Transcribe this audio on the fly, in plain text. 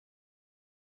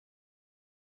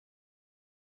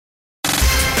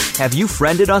Have you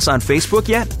friended us on Facebook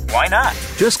yet? Why not?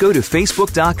 Just go to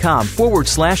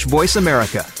facebook.com/Voice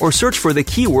America or search for the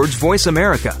keywords Voice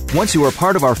America. Once you are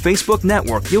part of our Facebook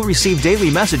network, you'll receive daily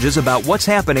messages about what's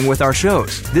happening with our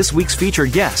shows, this week's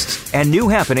featured guests, and new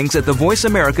happenings at the Voice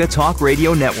America Talk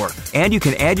Radio Network. And you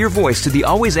can add your voice to the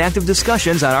always active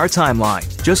discussions on our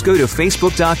timeline. Just go to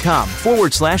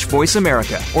facebook.com/Voice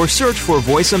America or search for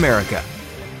Voice America.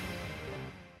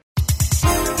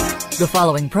 The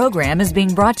following program is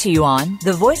being brought to you on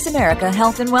the Voice America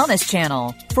Health and Wellness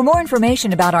Channel. For more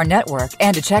information about our network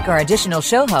and to check our additional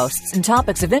show hosts and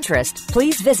topics of interest,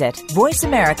 please visit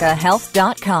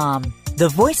voiceamericahealth.com. The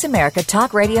Voice America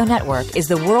Talk Radio Network is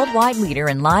the worldwide leader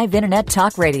in live Internet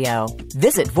talk radio.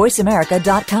 Visit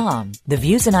voiceamerica.com. The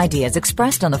views and ideas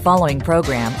expressed on the following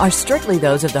program are strictly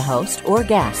those of the host or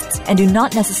guests and do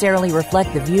not necessarily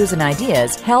reflect the views and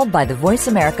ideas held by the Voice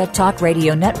America Talk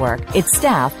Radio Network, its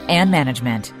staff, and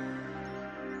management.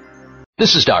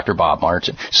 This is Dr. Bob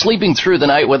Martin. Sleeping through the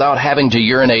night without having to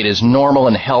urinate is normal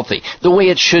and healthy, the way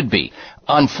it should be.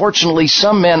 Unfortunately,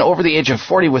 some men over the age of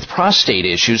 40 with prostate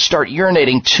issues start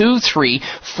urinating 2, 3,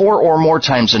 4 or more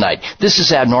times a night. This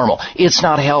is abnormal. It's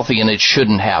not healthy and it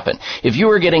shouldn't happen. If you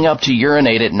are getting up to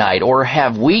urinate at night or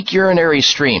have weak urinary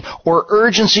stream or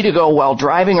urgency to go while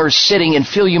driving or sitting and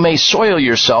feel you may soil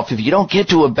yourself if you don't get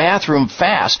to a bathroom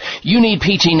fast, you need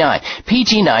PT9.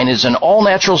 PT9 is an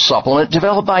all-natural supplement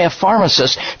developed by a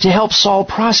pharmacist to help solve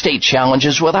prostate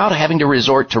challenges without having to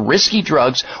resort to risky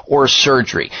drugs or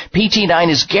surgery. PT9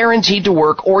 is guaranteed to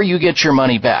work or you get your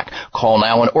money back. Call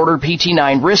now and order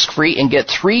PT9 risk-free and get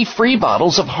 3 free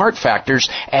bottles of Heart Factors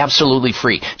absolutely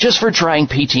free just for trying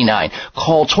PT9.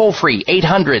 Call toll-free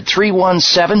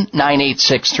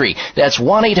 800-317-9863. That's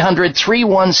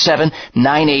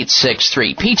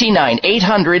 1-800-317-9863. PT9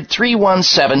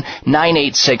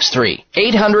 800-317-9863.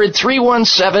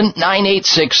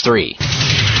 800-317-9863.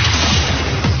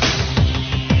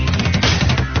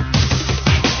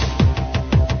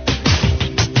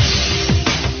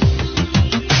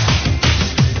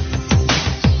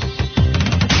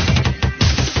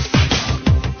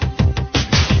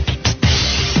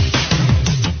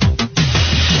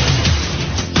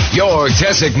 Your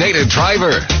designated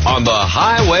driver on the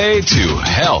highway to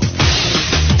health.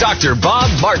 Dr.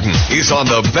 Bob Martin is on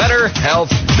the Better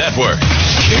Health Network.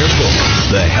 Careful.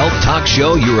 The health talk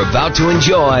show you're about to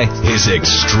enjoy is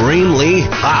extremely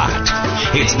hot.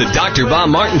 It's the Dr. Bob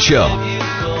Martin Show.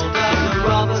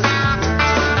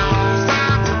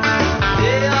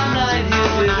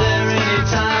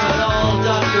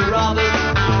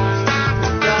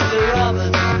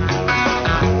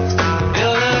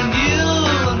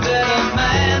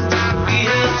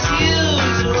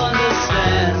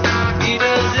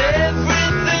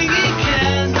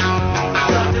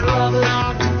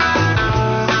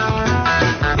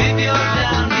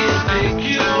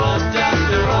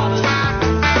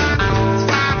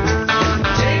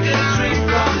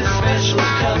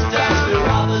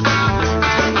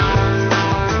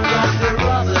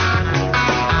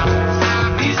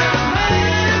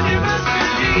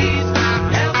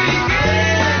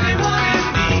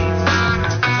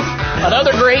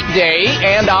 Another great day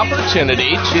and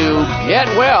opportunity to get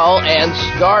well and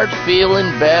start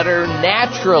feeling better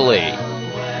naturally.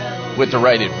 With the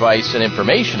right advice and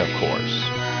information, of course.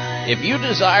 If you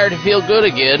desire to feel good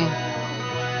again,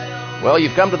 well,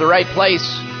 you've come to the right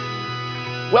place.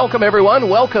 Welcome, everyone.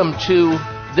 Welcome to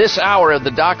this hour of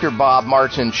the Dr. Bob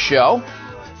Martin Show.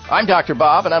 I'm Dr.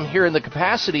 Bob, and I'm here in the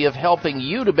capacity of helping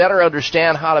you to better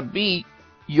understand how to be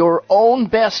your own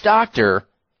best doctor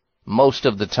most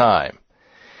of the time.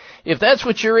 If that's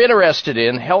what you're interested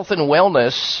in, health and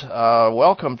wellness,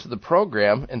 welcome to the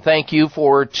program, and thank you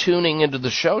for tuning into the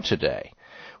show today.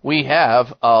 We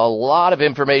have a lot of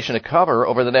information to cover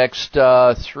over the next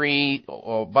about 3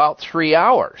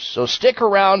 hours. So stick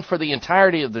around for the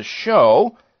entirety of the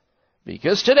show,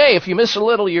 because today, if you miss a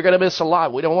little, you're going to miss a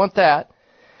lot. We don't want that.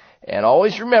 And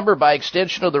always remember, by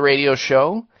extension of the radio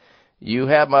show, you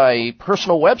have my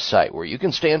personal website where you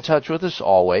can stay in touch with us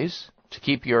always to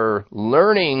keep your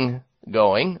learning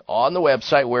going on the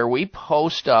website, where we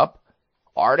post up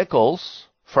articles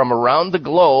from around the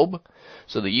globe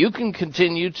so that you can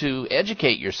continue to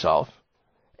educate yourself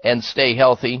and stay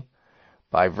healthy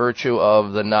by virtue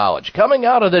of the knowledge. Coming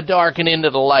out of the dark and into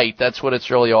the light, that's what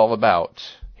it's really all about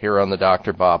here on the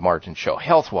Dr. Bob Martin Show,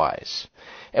 health-wise.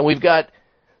 And we've got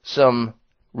some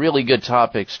really good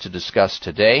topics to discuss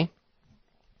today,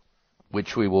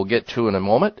 which we will get to in a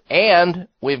moment. And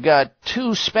we've got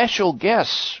 2 special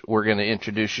guests we're going to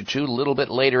introduce you to a little bit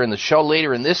later in the show,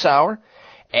 later in this hour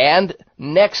and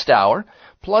next hour.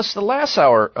 Plus, the last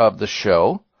hour of the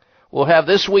show We'll have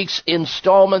this week's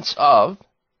installments of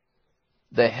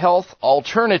the Health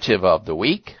Alternative of the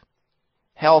Week,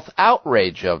 Health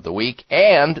Outrage of the Week,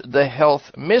 and the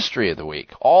Health Mystery of the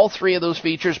Week. All three of those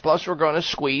features, plus we're going to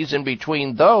squeeze in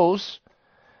between those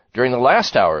during the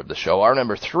last hour of the show, our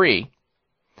number 3,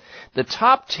 the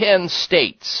top 10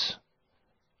 states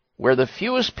where the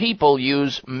fewest people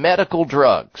use medical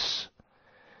drugs.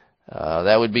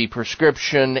 That would be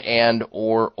prescription and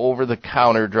or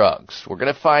over-the-counter drugs. We're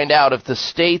going to find out if the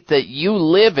state that you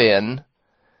live in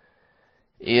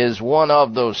is one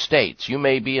of those states. You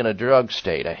may be in a drug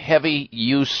state, a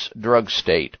heavy-use drug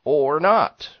state, or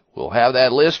not. We'll have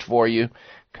that list for you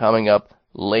coming up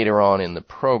later on in the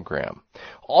program.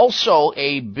 Also,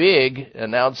 a big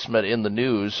announcement in the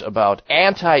news about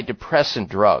antidepressant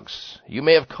drugs. You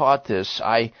may have caught this.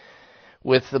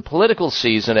 With the political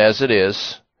season as it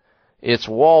is, it's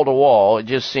wall-to-wall. It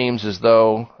just seems as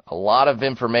though a lot of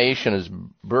information is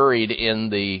buried in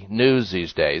the news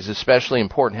these days, especially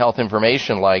important health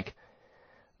information like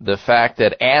the fact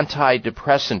that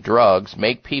antidepressant drugs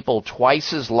make people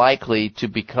twice as likely to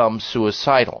become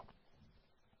suicidal.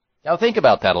 Now think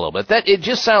about that a little bit. It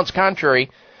just sounds contrary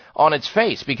on its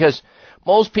face, because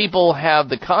most people have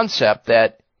the concept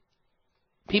that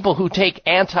people who take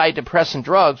antidepressant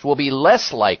drugs will be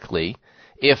less likely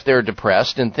if they're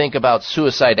depressed and think about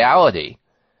suicidality.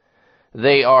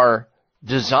 They are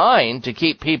designed to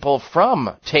keep people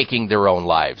from taking their own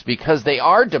lives because they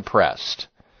are depressed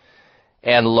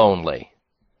and lonely.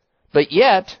 But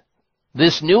yet,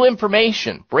 this new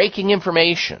information, breaking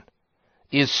information,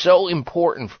 is so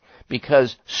important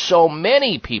because so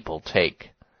many people take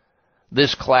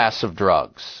this class of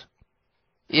drugs.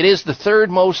 It is the third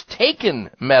most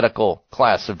taken medical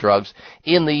class of drugs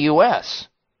in the U.S.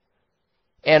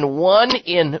 And 1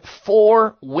 in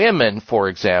 4 women, for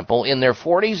example, in their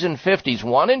 40s and 50s,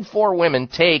 1 in 4 women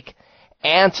take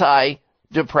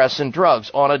antidepressant drugs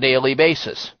on a daily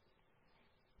basis.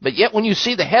 But yet when you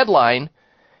see the headline,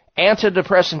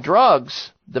 antidepressant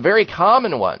drugs, the very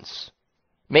common ones,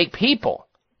 make people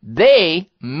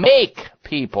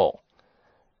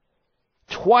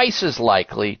twice as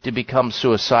likely to become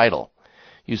suicidal.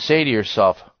 You say to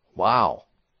yourself, wow,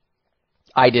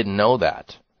 I didn't know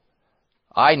that.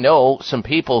 I know some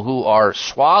people who are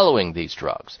swallowing these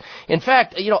drugs. In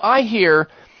fact, I hear,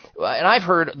 and I've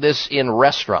heard this in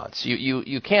restaurants.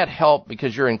 You can't help,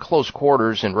 because you're in close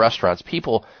quarters in restaurants,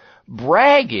 people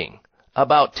bragging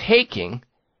about taking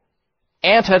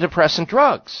antidepressant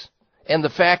drugs. And the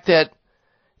fact that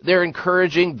they're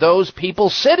encouraging those people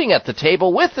sitting at the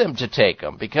table with them to take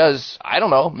them because, I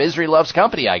don't know, misery loves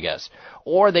company, I guess.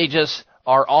 Or they just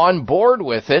are on board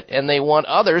with it and they want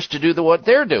others to do what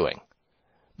they're doing.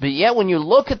 But yet when you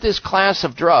look at this class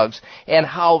of drugs and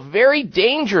how very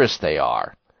dangerous they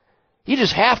are, you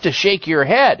just have to shake your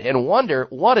head and wonder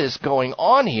what is going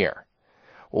on here.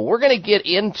 Well, we're going to get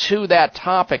into that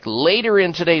topic later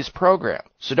in today's program,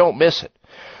 so don't miss it.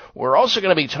 We're also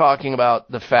going to be talking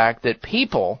about the fact that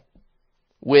people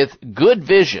with good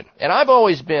vision, and I've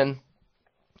always been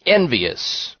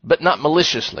envious, but not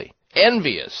maliciously,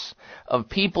 envious of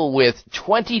people with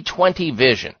 20/20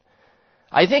 vision.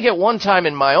 I think at one time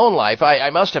in my own life, I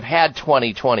must have had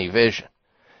 20/20 vision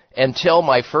until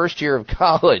my first year of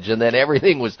college, and then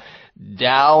everything was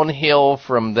downhill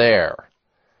from there.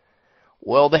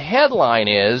 Well, the headline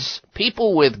is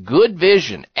people with good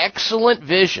vision, excellent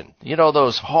vision. You know,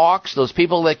 those hawks, those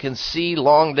people that can see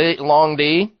long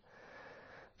D.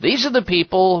 These are the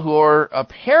people who are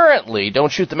apparently,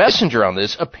 don't shoot the messenger on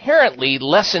this, apparently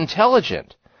less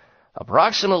intelligent.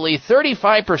 Approximately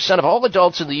 35% of all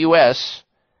adults in the U.S.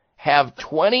 have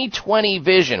 20/20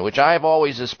 vision, which I have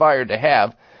always aspired to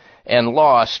have and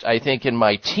lost, I think, in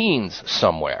my teens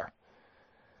somewhere.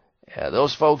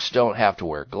 Those folks don't have to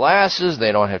wear glasses.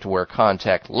 They don't have to wear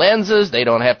contact lenses. They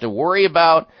don't have to worry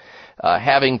about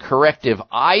having corrective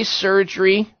eye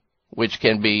surgery, which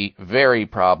can be very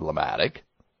problematic.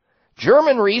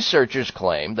 German researchers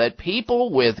claim that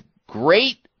people with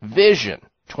great vision,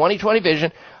 20/20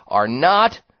 vision, are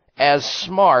not as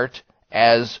smart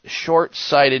as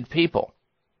short-sighted people.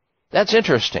 That's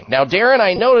interesting. Now, Darren,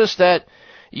 I noticed that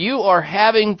you are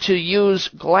having to use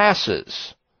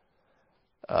glasses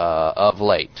of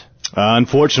late.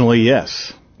 Unfortunately,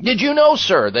 yes. Did you know,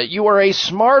 sir, that you are a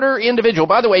smarter individual?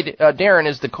 By the way, Darren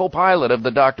is the co-pilot of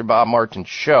the Dr. Bob Martin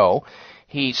Show.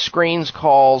 He screens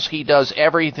calls. He does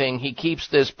everything. He keeps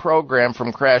this program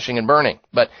from crashing and burning.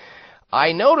 But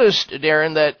I noticed,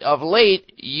 Darren, that of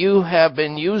late you have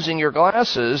been using your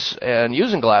glasses and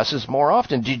using glasses more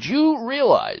often. Did you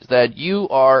realize that you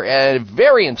are a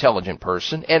very intelligent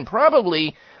person and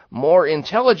probably more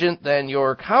intelligent than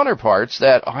your counterparts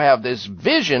that have this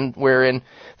vision wherein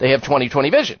they have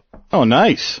 20/20 vision. Oh,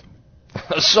 nice.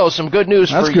 So some good news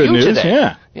That's for good you news, today.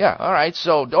 Yeah. Yeah, all right.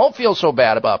 So don't feel so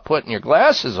bad about putting your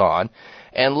glasses on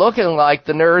and looking like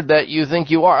the nerd that you think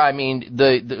you are. I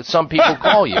mean, some people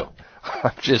call you.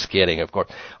 I'm just kidding, of course.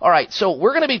 All right, so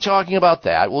we're going to be talking about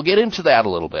that. We'll get into that a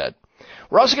little bit.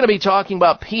 We're also going to be talking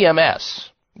about PMS,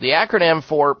 the acronym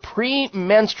for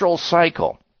premenstrual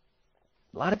cycle.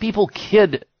 A lot of people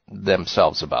kid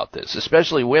themselves about this,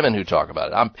 especially women who talk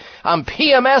about it. I'm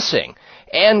PMSing.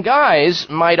 And guys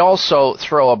might also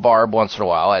throw a barb once in a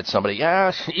while at somebody.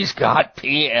 Yeah, she's got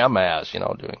PMS,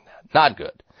 doing that. Not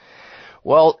good.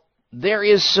 Well, there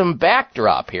is some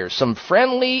backdrop here, some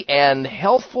friendly and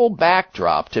healthful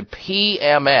backdrop to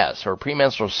PMS, or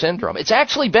premenstrual syndrome. It's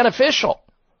actually beneficial.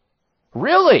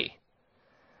 Really.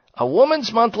 A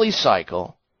woman's monthly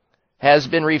cycle has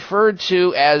been referred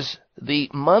to as the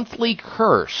monthly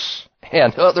curse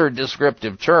and other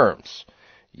descriptive terms.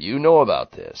 You know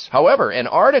about this. However,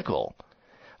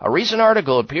 a recent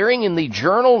article appearing in the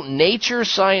journal Nature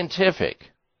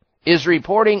Scientific is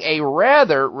reporting a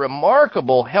rather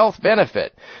remarkable health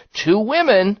benefit to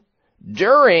women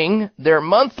during their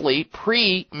monthly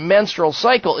premenstrual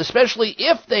cycle, especially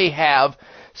if they have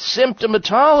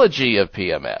symptomatology of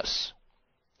PMS.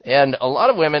 And a lot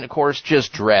of women, of course,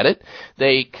 just dread it.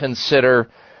 They consider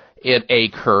it a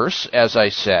curse, as I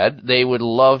said. They would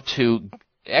love to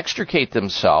extricate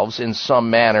themselves in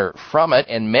some manner from it,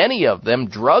 and many of them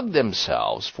drug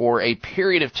themselves for a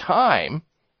period of time,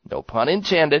 no pun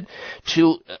intended,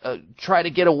 to try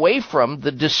to get away from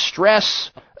the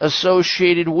distress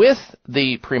associated with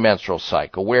the premenstrual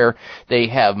cycle, where they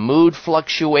have mood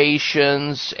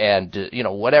fluctuations and,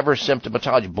 whatever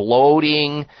symptomatology,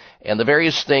 bloating, and the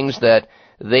various things that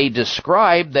they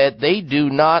describe that they do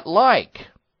not like.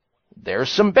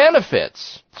 There's some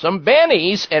benefits, some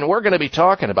bennies, and we're going to be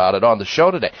talking about it on the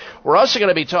show today. We're also going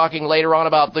to be talking later on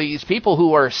about these people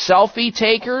who are selfie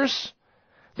takers.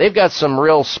 They've got some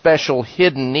real special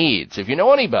hidden needs. If you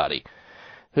know anybody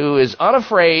who is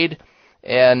unafraid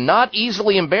and not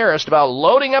easily embarrassed about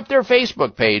loading up their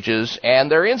Facebook pages and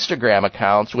their Instagram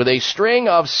accounts with a string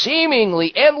of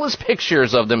seemingly endless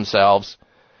pictures of themselves,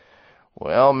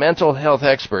 well, mental health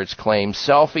experts claim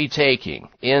selfie taking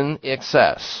in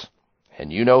excess,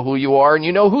 and you know who you are and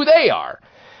you know who they are,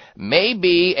 may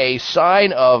be a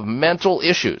sign of mental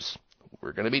issues.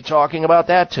 We're going to be talking about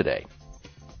that today.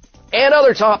 And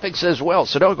other topics as well,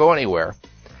 so don't go anywhere.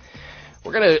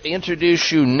 We're going to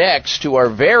introduce you next to our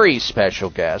very special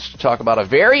guest to talk about a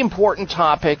very important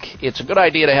topic. It's a good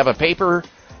idea to have a paper,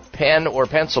 pen, or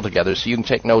pencil together so you can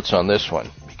take notes on this one,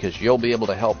 because you'll be able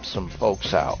to help some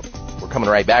folks out. We're coming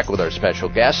right back with our special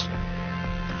guest.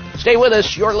 Stay with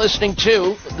us. You're listening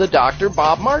to The Dr.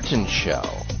 Bob Martin Show.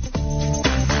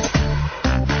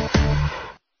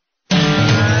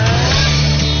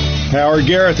 Howard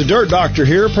Garrett, the Dirt Doctor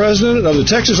here, president of the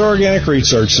Texas Organic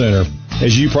Research Center.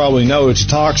 As you probably know, it's a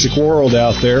toxic world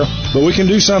out there, but we can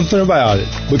do something about it.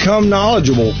 Become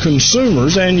knowledgeable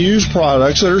consumers and use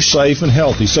products that are safe and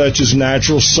healthy, such as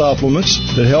natural supplements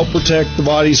that help protect the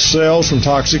body's cells from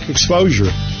toxic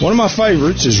exposure. One of my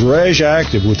favorites is Reg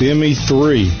Active with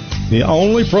ME3, the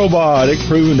only probiotic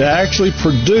proven to actually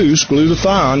produce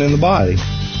glutathione in the body.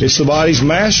 It's the body's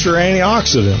master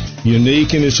antioxidant,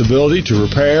 unique in its ability to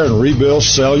repair and rebuild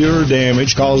cellular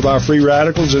damage caused by free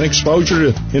radicals and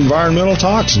exposure to environmental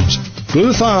toxins.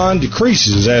 Glutathione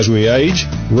decreases as we age.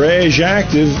 Reg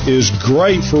Active is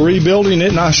great for rebuilding it,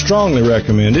 and I strongly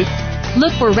recommend it.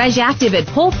 Look for Reg Active at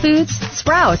Whole Foods,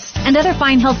 Sprouts, and other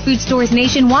fine health food stores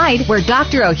nationwide where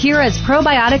Dr. Ohhira's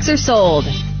probiotics are sold.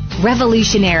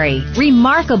 Revolutionary,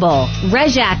 remarkable,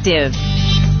 Reg Active.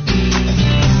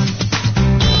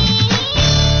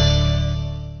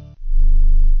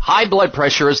 High blood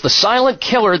pressure is the silent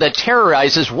killer that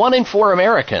terrorizes 1 in 4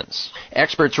 Americans.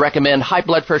 Experts recommend high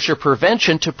blood pressure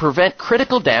prevention to prevent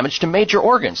critical damage to major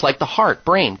organs like the heart,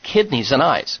 brain, kidneys, and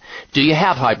eyes. Do you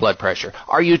have high blood pressure?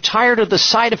 Are you tired of the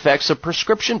side effects of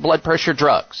prescription blood pressure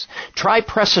drugs? Try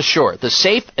Press Assure, the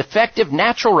safe, effective,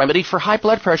 natural remedy for high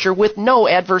blood pressure with no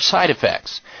adverse side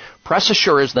effects. Press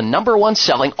Assure is the #1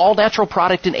 selling all-natural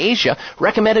product in Asia,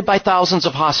 recommended by thousands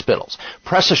of hospitals.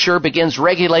 Press Assure begins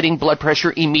regulating blood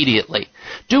pressure immediately.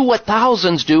 Do what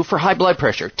thousands do for high blood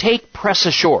pressure. Take Press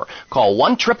Assure. Call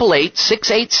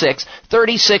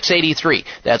 1-888-686-3683.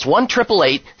 That's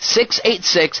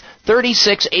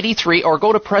 1-888-686-3683, or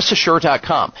go to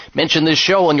PressAssure.com. Mention this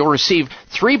show and you'll receive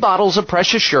 3 bottles of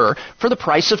Press Assure for the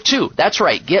price of 2. That's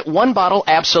right. Get 1 bottle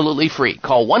absolutely free.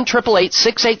 Call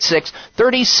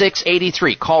 1-888-686-3683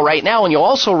 3683. Call right now and you'll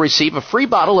also receive a free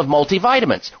bottle of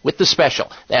multivitamins with the special.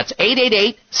 That's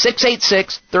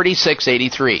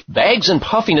 888-686-3683. Bags and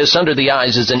puffiness under the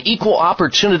eyes is an equal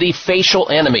opportunity facial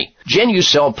enemy.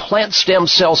 Genucell Plant Stem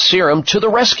Cell Serum to the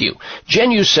rescue.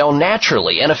 Genucell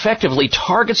naturally and effectively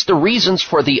targets the reasons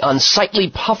for the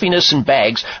unsightly puffiness and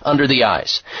bags under the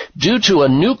eyes. Due to a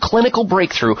new clinical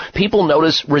breakthrough, people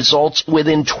notice results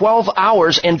within 12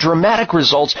 hours and dramatic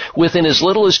results within as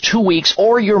little as 2 weeks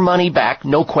or your money back,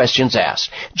 no questions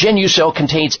asked. Genucell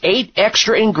contains 8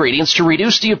 extra ingredients to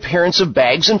reduce the appearance of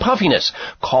bags and puffiness.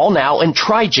 Call now and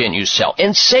try Genucell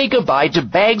and say goodbye to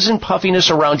bags and puffiness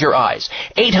around your eyes.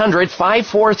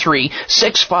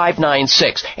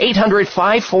 800-543-6596.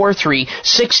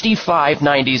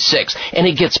 800-543-6596. And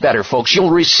it gets better, folks.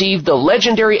 You'll receive the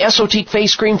legendary Esotique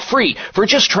face cream free for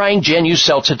just trying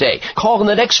Genucell today. Call in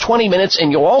the next 20 minutes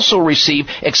and you'll also receive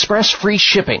express free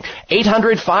shipping.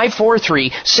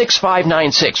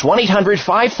 800-543-6596.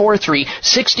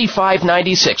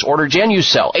 1-800-543-6596. Order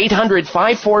Genucell.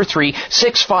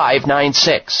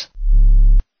 800-543-6596.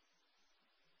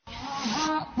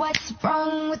 What's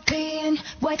wrong with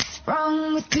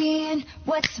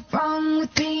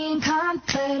being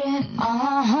confident?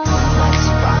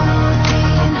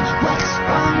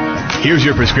 Here's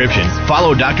your prescription.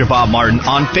 Follow Dr. Bob Martin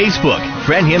on Facebook.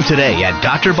 Friend him today at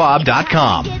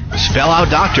drbob.com. Spell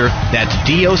out doctor, that's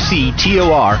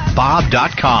D-O-C-T-O-R,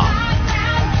 bob.com.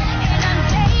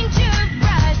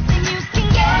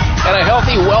 And a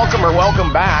healthy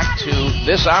welcome back to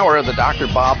this hour of the Dr.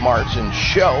 Bob Martin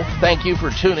Show. Thank you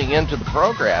for tuning into the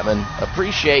program and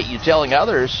appreciate you telling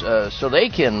others so they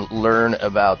can learn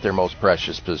about their most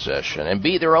precious possession and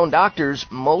be their own doctors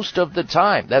most of the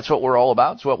time. That's what we're all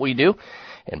about. It's what we do.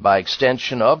 And by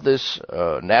extension of this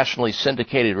nationally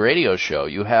syndicated radio show,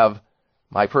 you have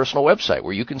my personal website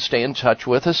where you can stay in touch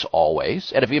with us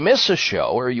always. And if you miss a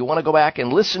show or you want to go back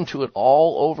and listen to it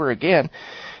all over again,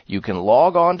 you can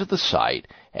log on to the site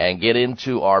and get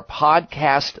into our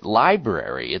podcast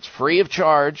library. It's free of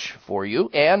charge for you.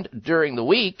 And during the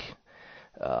week,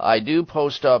 I do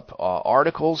post up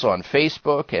articles on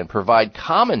Facebook and provide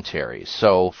commentaries.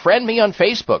 So friend me on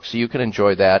Facebook so you can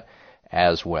enjoy that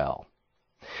as well.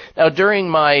 Now, during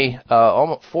my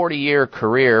almost 40-year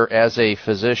career as a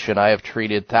physician, I have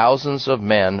treated thousands of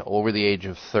men over the age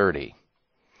of 30.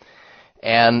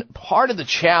 And part of the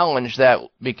challenge that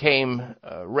became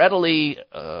readily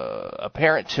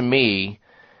apparent to me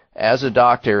as a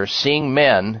doctor seeing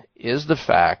men is the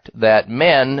fact that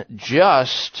men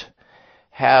just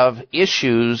have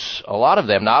issues, a lot of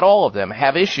them, not all of them,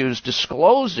 have issues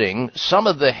disclosing some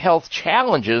of the health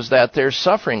challenges that they're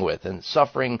suffering with and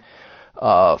suffering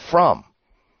from.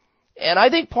 And I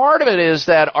think part of it is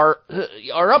that our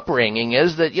upbringing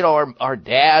is that, our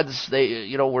dads,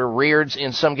 we're reared,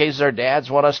 in some cases our dads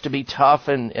want us to be tough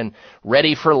and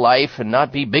ready for life and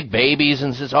not be big babies,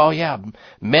 and says, oh yeah,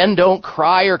 men don't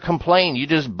cry or complain. You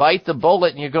just bite the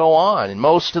bullet and you go on, and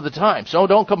most of the time. So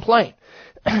don't complain.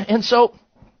 And so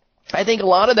I think a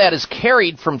lot of that is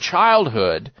carried from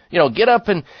childhood. Get up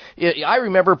and I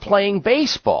remember playing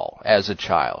baseball as a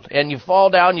child. And you fall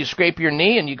down, you scrape your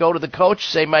knee, and you go to the coach,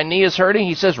 say, my knee is hurting.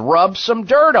 He says, rub some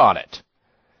dirt on it.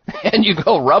 And you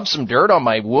go, rub some dirt on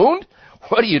my wound?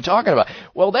 What are you talking about?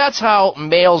 Well, that's how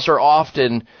males are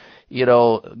often,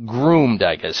 groomed,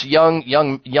 I guess,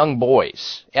 young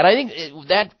boys. And I think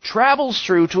that travels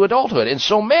through to adulthood. And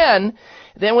so men,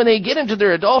 then when they get into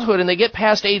their adulthood and they get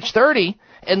past age 30,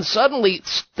 and suddenly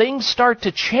things start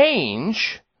to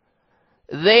change,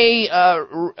 they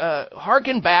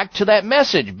hearken back to that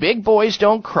message. Big boys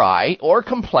don't cry or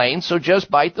complain, so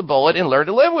just bite the bullet and learn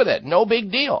to live with it. No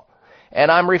big deal. And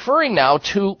I'm referring now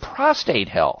to prostate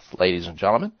health, ladies and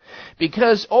gentlemen,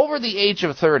 because over the age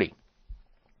of 30,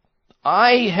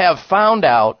 I have found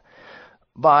out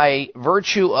by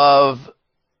virtue of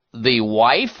the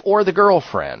wife or the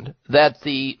girlfriend that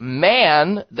the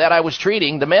man that I was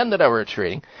treating, the men that I were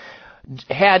treating,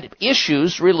 had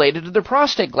issues related to their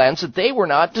prostate glands that they were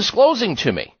not disclosing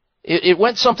to me. It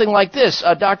went something like this.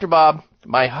 Dr. Bob,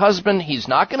 my husband, he's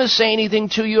not going to say anything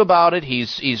to you about it.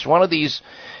 He's one of these,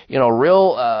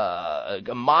 real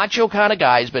macho kind of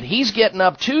guys, but he's getting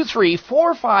up 2, 3,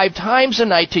 4, 5 times a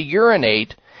night to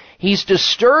urinate. He's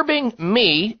disturbing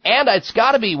me, and it's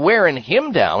got to be wearing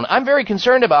him down. I'm very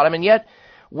concerned about him, and yet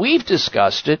we've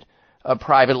discussed it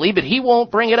privately, but he won't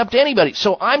bring it up to anybody.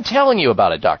 So I'm telling you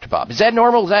about it, Dr. Bob. Is that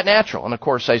normal? Is that natural? And, of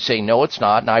course, I say, no, it's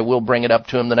not, and I will bring it up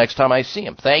to him the next time I see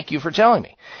him. Thank you for telling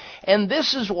me. And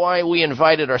this is why we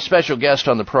invited our special guest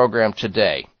on the program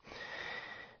today.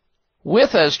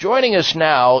 With us, joining us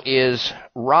now, is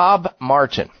Rob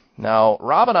Martin. Now,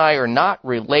 Rob and I are not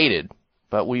related,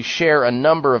 but we share a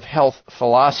number of health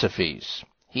philosophies.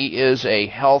 He is a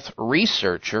health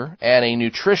researcher and a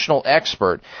nutritional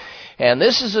expert. And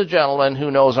this is a gentleman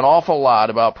who knows an awful lot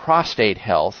about prostate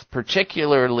health.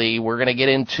 Particularly, we're going to get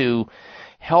into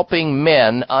helping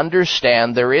men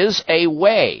understand there is a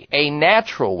way, a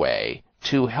natural way,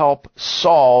 to help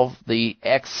solve the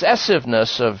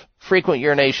excessiveness of frequent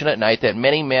urination at night that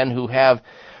many men who have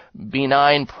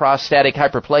benign prostatic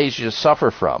hyperplasia suffer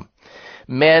from.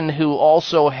 Men who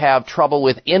also have trouble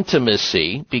with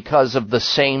intimacy because of the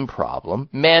same problem.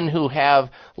 Men who have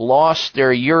lost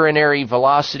their urinary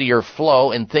velocity or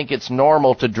flow and think it's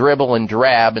normal to dribble and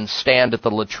drab and stand at the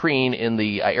latrine in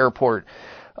the airport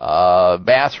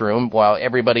bathroom while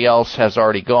everybody else has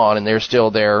already gone and they're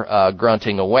still there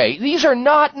grunting away. These are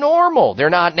not normal. They're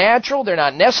not natural. They're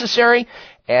not necessary.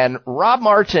 And Rob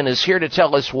Martin is here to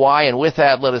tell us why. And with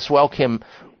that, let us welcome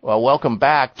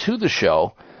back to the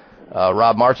show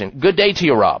Rob Martin. Good day to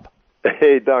you, Rob.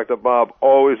 Hey, Dr. Bob.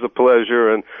 Always a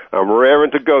pleasure, and I'm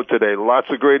raring to go today. Lots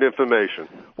of great information.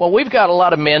 Well, we've got a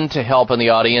lot of men to help in the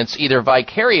audience, either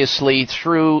vicariously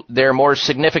through their more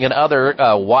significant other,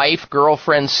 wife,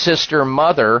 girlfriend, sister,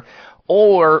 mother,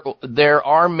 or there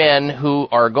are men who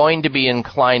are going to be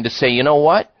inclined to say, you know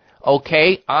what?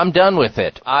 Okay, I'm done with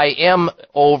it. I am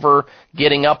over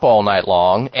getting up all night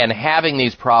long and having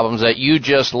these problems that you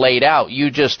just laid out,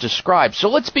 you just described. So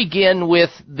let's begin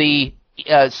with the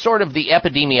sort of the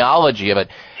epidemiology of it.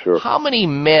 Sure. How many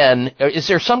men, is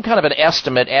there some kind of an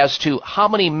estimate as to how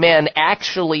many men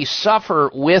actually suffer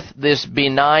with this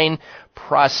benign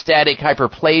prostatic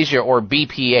hyperplasia or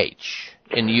BPH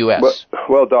in the U.S.?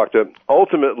 Well, Doctor,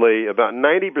 ultimately about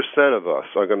 90% of us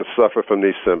are going to suffer from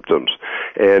these symptoms,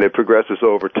 and it progresses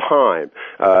over time.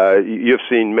 You've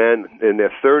seen men in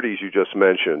their 30s, you just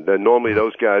mentioned, and normally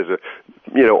those guys are,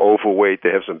 overweight. They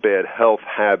have some bad health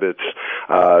habits,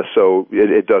 so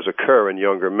it does occur in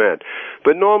younger men.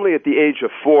 But normally at the age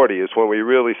of 40 is when we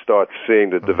really start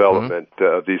seeing the development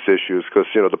of these issues, because,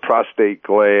 the prostate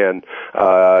gland,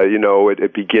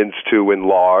 it begins to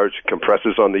enlarge,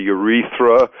 compresses on the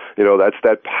urethra. That's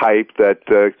that pipe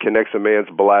that connects a man's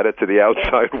bladder to the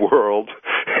outside world,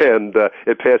 and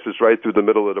it passes right through the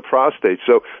middle of the prostate.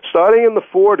 So starting in the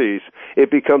 40s, it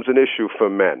becomes an issue for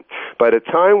men. By the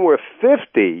time we're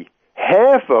 50,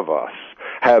 half of us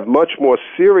have much more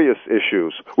serious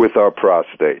issues with our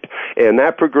prostate. And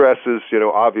that progresses,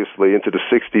 obviously into the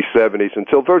 60s, 70s,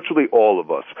 until virtually all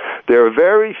of us. There are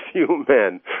very few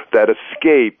men that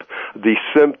escape the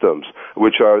symptoms,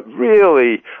 which are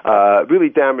really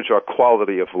damage our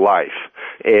quality of life.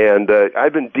 And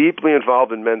I've been deeply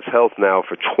involved in men's health now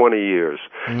for 20 years.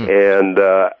 And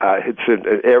it's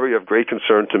an area of great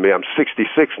concern to me. I'm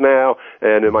 66 now,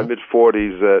 and in my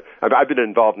mid-40s, I've been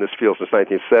involved in this field since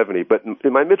 1970, but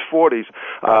in my mid-40s,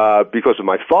 because of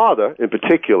my father in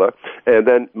particular, and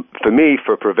then for me,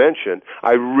 for prevention,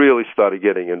 I really started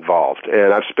getting involved.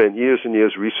 And I've spent years and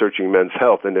years researching men's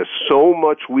health, and there's so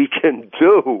much we can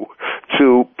do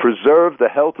to preserve the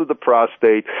health of the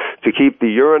prostate, to keep the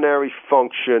urinary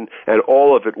function and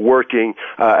all of it working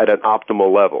at an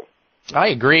optimal level. I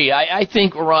agree. I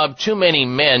think, Rob, too many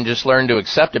men just learn to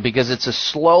accept it because it's a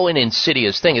slow and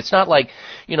insidious thing. It's not like,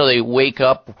 they wake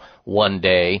up one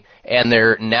day and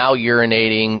they're now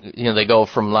urinating, they go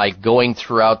from like going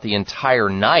throughout the entire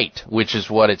night, which is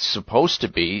what it's supposed to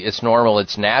be. It's normal,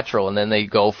 it's natural, and then they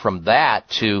go from that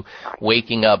to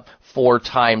waking up 4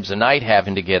 times a night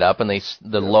having to get up, and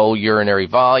the low urinary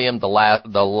volume, the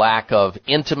lack of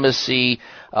intimacy,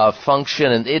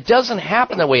 function, and it doesn't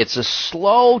happen that way. It's a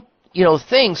slow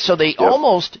thing, so they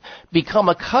almost become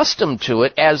accustomed to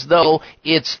it as though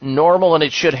it's normal and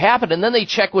it should happen. And then they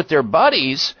check with their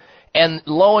buddies, and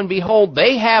lo and behold,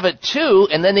 they have it too,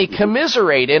 and then they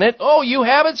commiserate in it. Oh, you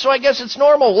have it, so I guess it's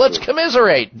normal. Let's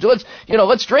commiserate.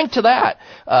 Let's drink to that.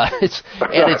 It's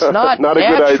not not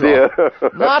natural. A good idea.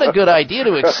 Not a good idea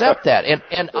to accept that.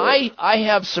 And I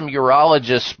have some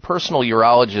personal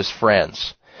urologist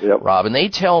friends, Rob, and they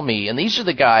tell me, and these are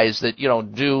the guys that,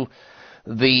 do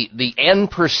the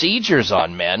end procedures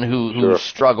on men who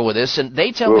struggle with this, and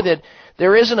they tell me that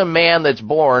there isn't a man that's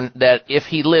born that, if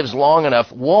he lives long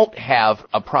enough, won't have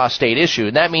a prostate issue.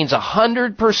 And that means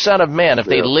 100% of men, if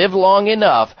they live long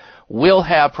enough, will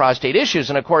have prostate issues.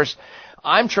 And of course,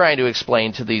 I'm trying to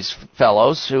explain to these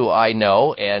fellows who I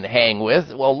know and hang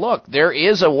with, well, look, there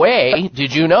is a way,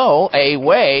 did you know, a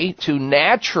way to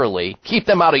naturally keep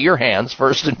them out of your hands,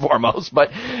 first and foremost,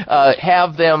 but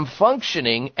have them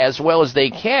functioning as well as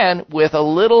they can with a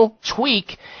little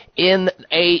tweak in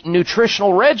a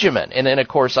nutritional regimen. And then, of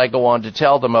course, I go on to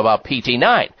tell them about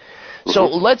PT9. So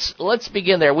let's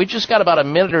begin there. We've just got about a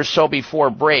minute or so before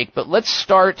break, but let's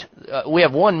start. We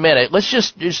have 1 minute. Let's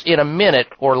just in a minute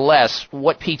or less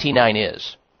what PT9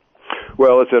 is.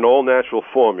 Well, it's an all-natural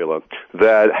formula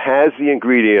that has the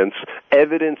ingredients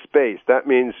evidence-based. That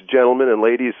means, gentlemen and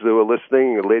ladies who are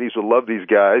listening, and ladies who love these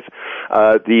guys,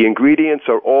 the ingredients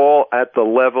are all at the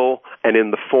level and in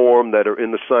the form that are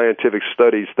in the scientific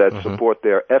studies that support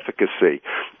their efficacy.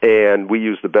 And we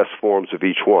use the best forms of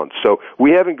each one. So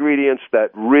we have ingredients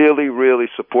that really, really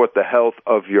support the health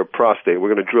of your prostate.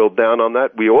 We're going to drill down on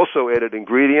that. We also added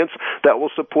ingredients that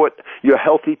will support your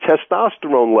healthy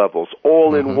testosterone levels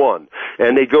all in one.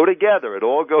 And they go together. It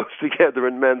all goes together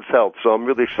in men's health. So I'm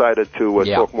really excited to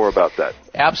talk more about that.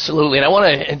 Absolutely. And I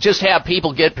want to just have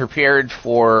people get prepared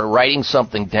for writing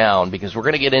something down, because we're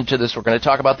going to get into this. We're going to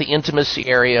talk about the intimacy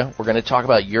area. We're going to talk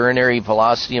about urinary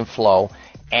velocity and flow,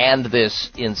 and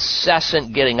this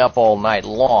incessant getting up all night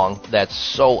long that's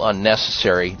so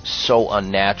unnecessary, so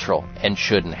unnatural, and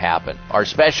shouldn't happen. Our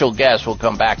special guest, will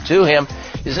come back to him.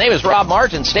 His name is Rob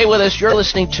Martin. Stay with us. You're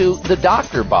listening to The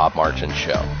Dr. Bob Martin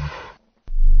Show.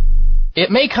 It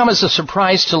may come as a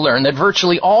surprise to learn that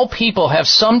virtually all people have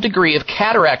some degree of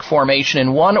cataract formation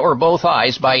in one or both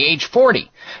eyes by age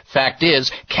 40. Fact is,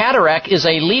 cataract is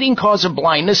a leading cause of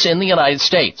blindness in the United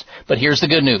States. But here's the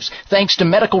good news. Thanks to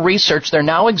medical research, there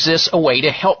now exists a way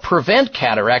to help prevent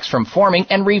cataracts from forming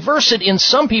and reverse it in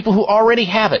some people who already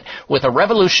have it with a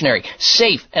revolutionary,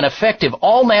 safe, and effective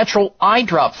all-natural eye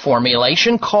drop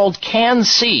formulation called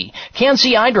Can-C.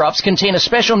 Can-C eye drops contain a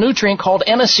special nutrient called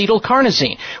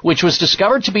N-acetylcarnosine, which was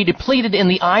discovered to be depleted in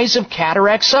the eyes of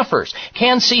cataract sufferers.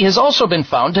 Can-C has also been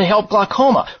found to help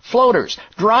glaucoma, floaters,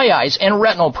 dry eyes, and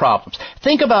retinal problems.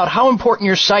 Think about how important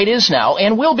your sight is now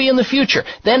and will be in the future.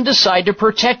 Then decide to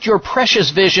protect your precious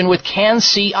vision with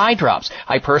Can-C eye drops.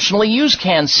 I personally use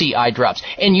Can-C eye drops,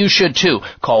 and you should too.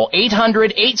 Call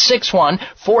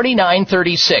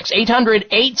 800-861-4936.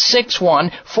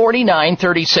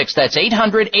 800-861-4936. That's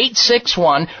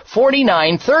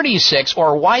 800-861-4936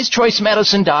 or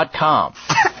wisechoicemedicine.com.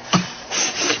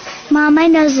 Mom, my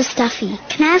nose is stuffy.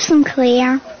 Can I have some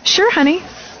Clear? Sure, honey.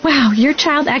 Wow, your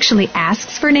child actually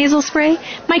asks for nasal spray?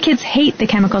 My kids hate the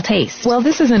chemical taste. Well,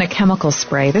 this isn't a chemical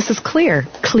spray. This is Clear.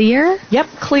 Clear? Yep,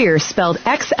 Clear, spelled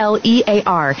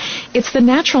Xlear. It's the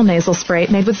natural nasal spray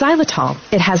made with xylitol.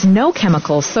 It has no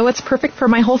chemicals, so it's perfect for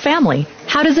my whole family.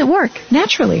 How does it work?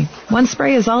 Naturally. One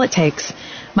spray is all it takes.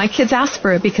 My kids ask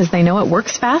for it because they know it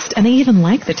works fast, and they even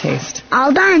like the taste.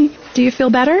 All done. Do you feel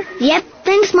better? Yep.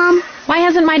 Thanks, Mom. Why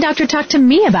hasn't my doctor talked to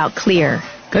me about Clear?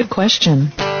 Good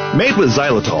question. Made with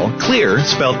xylitol, Clear,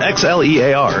 spelled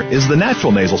Xlear, is the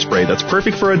natural nasal spray that's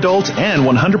perfect for adults and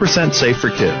 100% safe for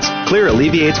kids. Clear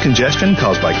alleviates congestion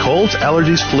caused by colds,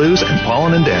 allergies, flus, and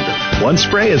pollen and dandruff. One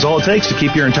spray is all it takes to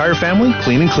keep your entire family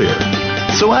clean and clear.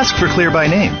 So ask for Clear by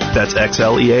name. That's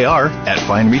Xlear at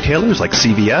fine retailers like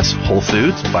CVS, Whole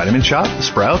Foods, Vitamin Shop,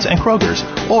 Sprouts, and Kroger's.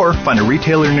 Or find a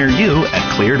retailer near you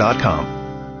at Clear.com.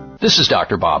 This is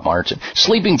Dr. Bob Martin.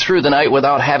 Sleeping through the night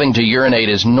without having to urinate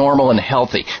is normal and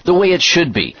healthy, the way it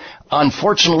should be.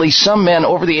 Unfortunately, some men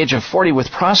over the age of 40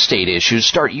 with prostate issues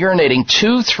start urinating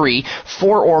 2, 3,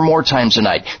 4 or more times a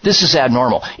night. This is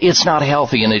abnormal. It's not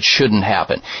healthy and it shouldn't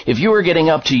happen. If you are getting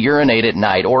up to urinate at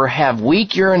night or have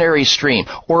weak urinary stream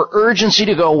or urgency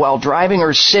to go while driving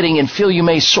or sitting and feel you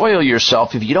may soil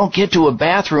yourself if you don't get to a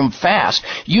bathroom fast,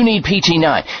 you need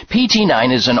PT9.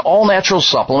 PT9 is an all-natural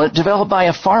supplement developed by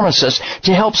a pharmacist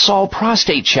to help solve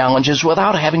prostate challenges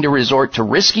without having to resort to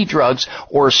risky drugs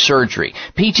or surgery.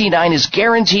 PT9 is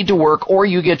guaranteed to work or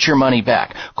you get your money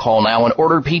back. Call now and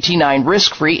order PT9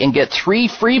 risk-free and get 3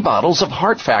 free bottles of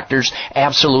Heart Factors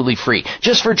absolutely free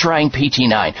just for trying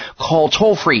PT9. Call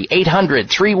toll-free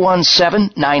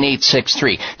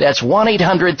 800-317-9863. That's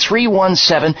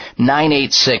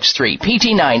 1-800-317-9863.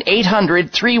 PT9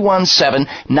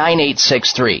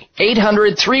 800-317-9863.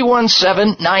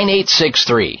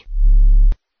 800-317-9863.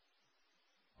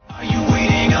 Are you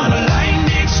waiting on a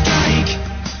lightning strike?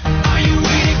 Are you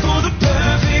waiting for the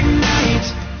perfect night?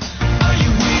 Are you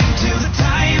waiting till the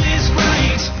time is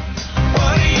right?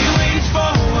 What are you waiting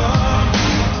for?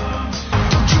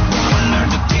 Don't you want to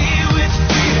learn to deal with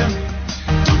fear?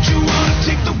 Don't you want to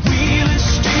take the wheel and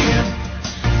steer?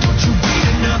 Don't you wait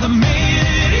another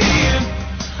minute here?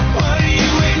 What are you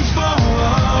waiting for?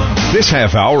 This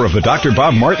half hour of the Dr.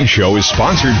 Bob Martin Show is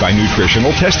sponsored by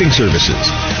Nutritional Testing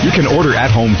Services. You can order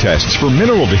at-home tests for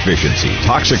mineral deficiency,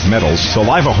 toxic metals,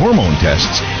 saliva hormone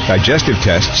tests, digestive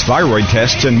tests, thyroid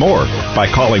tests, and more by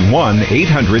calling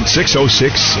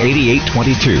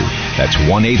 1-800-606-8822. That's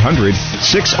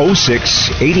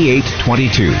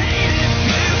 1-800-606-8822.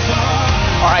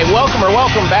 All right,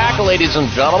 welcome back, ladies and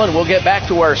gentlemen. We'll get back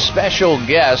to our special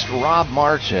guest, Rob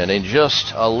Martin, in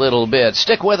just a little bit.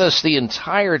 Stick with us the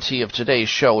entirety of today's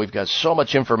show. We've got so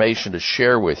much information to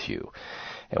share with you,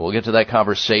 and we'll get to that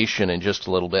conversation in just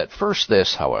a little bit. First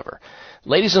this, however.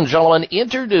 Ladies and gentlemen,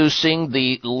 introducing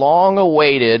the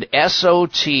long-awaited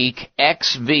Esotique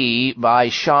XV by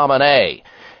Chamonix.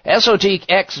 Esotique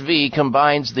XV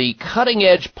combines the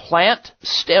cutting-edge plant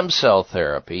stem cell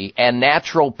therapy and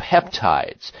natural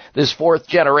peptides. This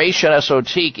fourth-generation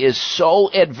Esotique is so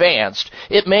advanced,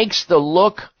 it makes the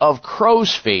look of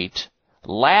crow's feet,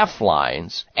 laugh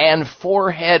lines, and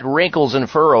forehead wrinkles and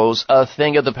furrows a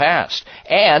thing of the past.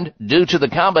 And, due to the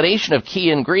combination of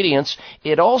key ingredients,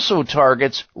 it also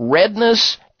targets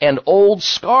redness and old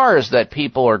scars that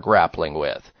people are grappling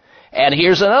with. And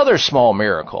here's another small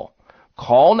miracle.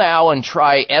 Call now and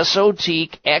try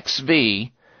Esotique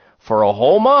XV for a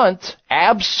whole month,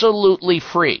 absolutely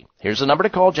free. Here's the number to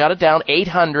call. Jot it down,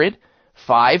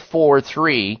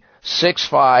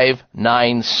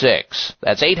 800-543-6596.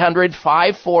 That's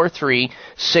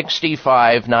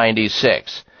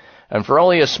 800-543-6596. And for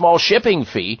only a small shipping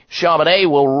fee, Chamonix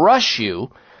will rush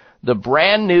you the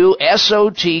brand new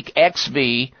Esotique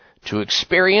XV to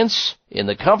experience in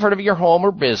the comfort of your home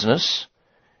or business.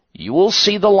 You will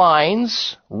see the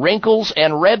lines, wrinkles,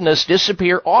 and redness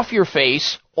disappear off your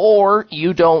face, or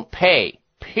you don't pay.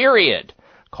 Period.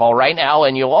 Call right now,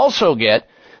 and you'll also get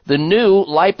the new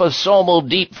liposomal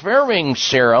deep firming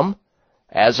serum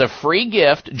as a free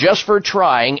gift just for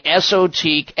trying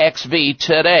Esotique XV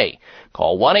today.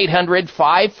 Call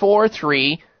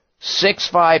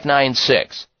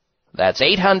 1-800-543-6596. That's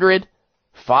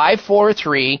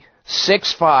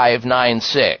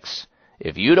 800-543-6596.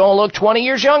 If you don't look 20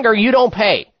 years younger, you don't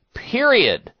pay.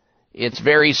 Period. It's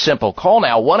very simple. Call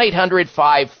now,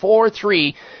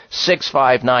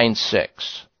 1-800-543-6596.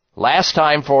 Last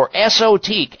time for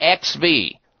Esotique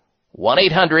XV,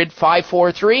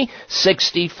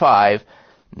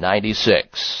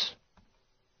 1-800-543-6596.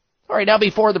 All right, now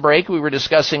before the break, we were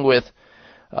discussing with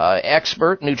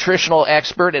nutritional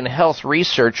expert and health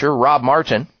researcher Rob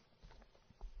Martin,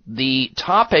 the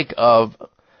topic of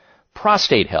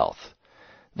prostate health.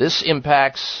 This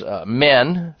impacts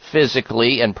men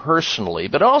physically and personally,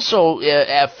 but also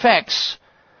affects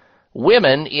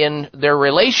women in their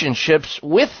relationships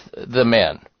with the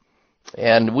men.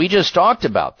 And we just talked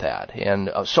about that.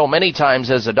 And so many times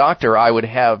as a doctor, I would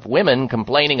have women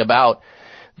complaining about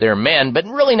their men, but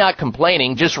really not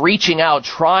complaining, just reaching out,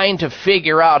 trying to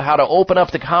figure out how to open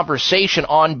up the conversation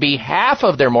on behalf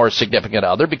of their more significant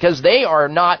other, because they are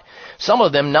not, some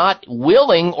of them, not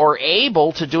willing or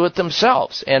able to do it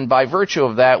themselves. And by virtue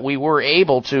of that, we were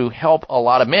able to help a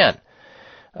lot of men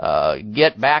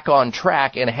get back on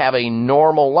track and have a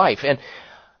normal life. And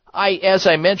as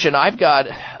I mentioned, I've got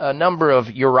a number of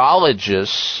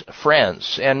urologists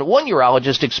friends, and one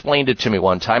urologist explained it to me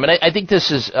one time, and I think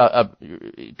this is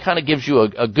kind of gives you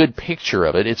a good picture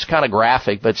of it. It's kind of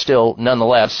graphic, but still,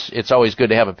 nonetheless, it's always good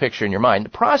to have a picture in your mind. The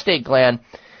prostate gland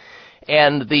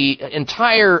and the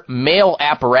entire male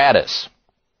apparatus,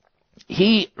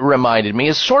 he reminded me,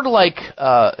 is sort of like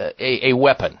a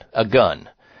weapon, a gun,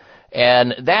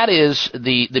 and that is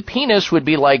the penis would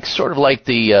be like sort of like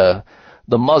the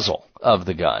muzzle of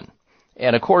the gun.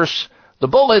 And of course, the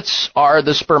bullets are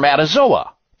the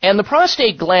spermatozoa. And the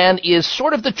prostate gland is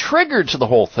sort of the trigger to the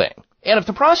whole thing. And if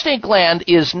the prostate gland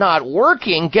is not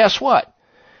working, guess what?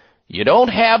 You don't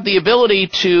have the ability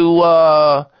to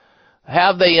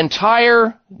have the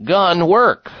entire gun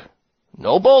work.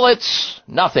 No bullets,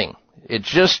 nothing. It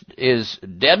just is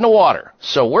dead in the water.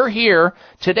 So we're here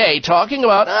today talking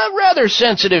about a rather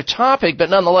sensitive topic, but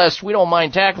nonetheless, we don't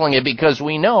mind tackling it because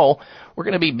we know we're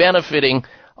going to be benefiting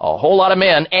a whole lot of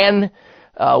men and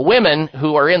women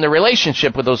who are in the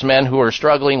relationship with those men who are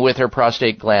struggling with their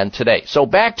prostate gland today. So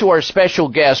back to our special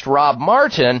guest, Rob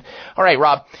Martin. All right,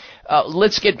 Rob,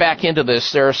 let's get back into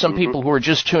this. There are some people who are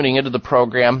just tuning into the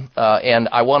program, and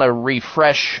I want to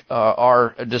refresh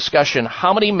our discussion.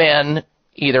 How many men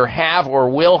either have or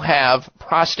will have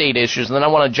prostate issues? And then I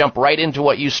want to jump right into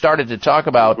what you started to talk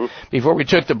about before we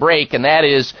took the break, and that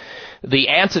is the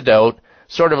antidote,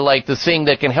 sort of like the thing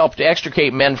that can help to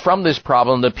extricate men from this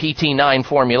problem, the PT9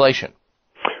 formulation.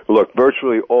 Look,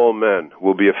 virtually all men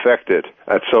will be affected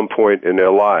at some point in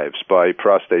their lives by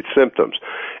prostate symptoms.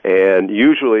 And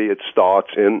usually it starts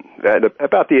at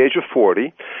about the age of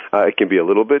 40. It can be a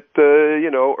little bit,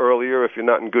 earlier if you're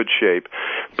not in good shape,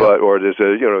 or there's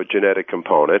a genetic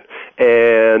component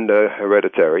and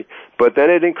hereditary. But then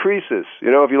it increases.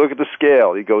 If you look at the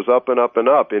scale, it goes up and up and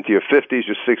up into your 50s,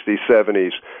 your 60s,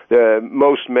 70s.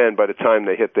 Most men, by the time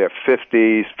they hit their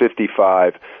 50s,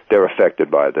 55, they're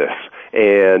affected by this.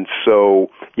 And so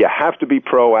you have to be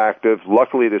proactive.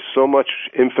 Luckily, there's so much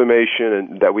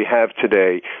information that we have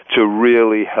today to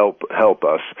really help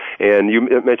us. And you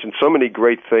mentioned so many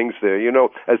great things there.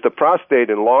 As the prostate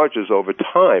enlarges over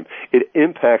time, it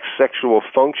impacts sexual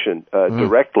function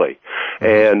directly.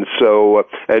 And so,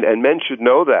 and men should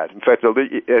know that. In fact,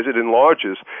 as it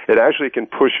enlarges, it actually can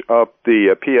push up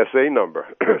the PSA number.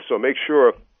 So make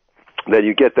sure that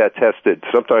you get that tested.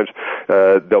 Sometimes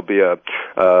there'll be a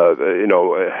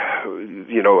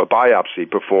biopsy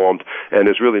performed, and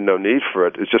there's really no need for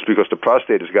it. It's just because the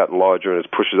prostate has gotten larger and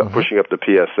it's pushing up the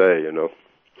PSA.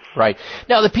 Right.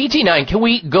 Now, the PT9, can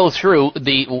we go through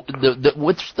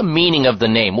what's the meaning of the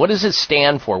name? What does it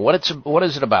stand for? What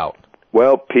is it about?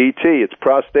 Well, PT, it's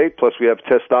prostate, plus we have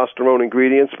testosterone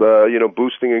ingredients,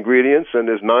 boosting ingredients, and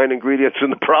there's 9 ingredients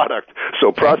in the product.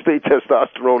 So prostate,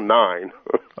 testosterone, 9.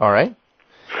 All right.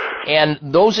 And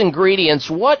those ingredients,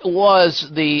 what was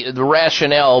the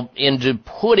rationale into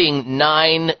putting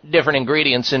 9 different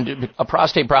ingredients into a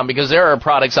prostate problem? Because there are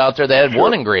products out there that have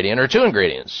 1 ingredient or 2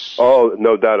 ingredients. Oh,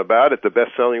 no doubt about it. The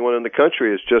best-selling one in the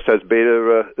country is just has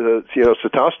beta,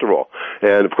 sitosterol.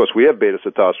 And, of course, we have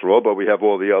beta-sitosterol, but we have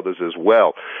all the others as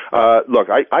well. Look,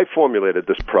 I formulated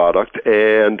this product,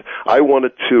 and I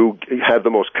wanted to have the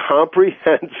most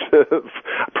comprehensive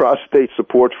prostate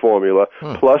support formula,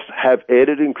 plus have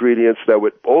added ingredients that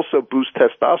would also boost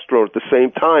testosterone at the same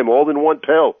time, all in one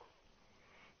pill.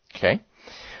 Okay.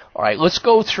 All right, let's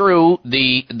go through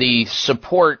the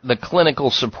support, the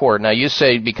clinical support. Now, you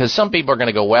say, because some people are going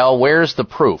to go, well, where's the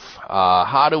proof?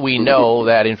 How do we know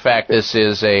that, in fact, this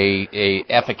is a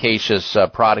efficacious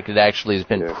product that actually has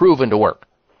been proven to work?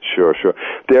 Sure.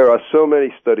 There are so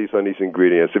many studies on these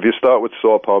ingredients. If you start with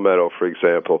saw palmetto, for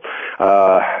example,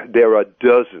 there are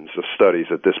dozens of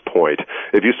studies at this point.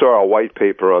 If you saw our white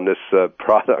paper on this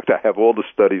product, I have all the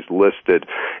studies listed,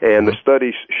 and the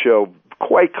studies show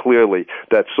quite clearly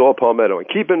that saw palmetto, and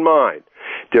keep in mind,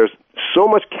 there's so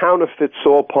much counterfeit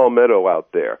saw palmetto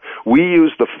out there. We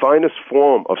use the finest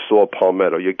form of saw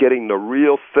palmetto. You're getting the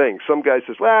real thing. Some guy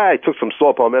says, well, I took some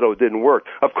saw palmetto, it didn't work.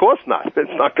 Of course not.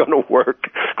 It's not going to work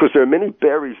because there are many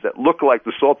berries that look like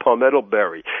the saw palmetto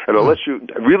berry. And unless you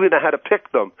really know how to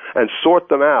pick them and sort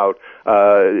them out,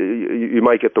 you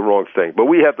might get the wrong thing. But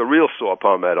we have the real saw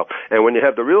palmetto. And when you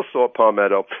have the real saw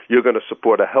palmetto, you're going to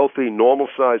support a healthy,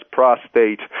 normal-sized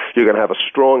prostate. You're going to have a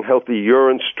strong, healthy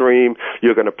urine stream.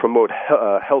 You're going to promote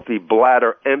healthy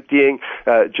bladder emptying.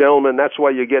 Gentlemen, that's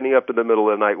why you're getting up in the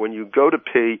middle of the night. When you go to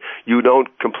pee, you don't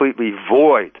completely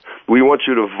void. We want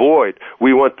you to void.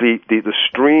 We want the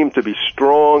stream to be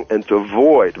strong and to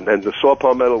void. And the saw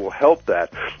palmetto will help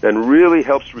that and really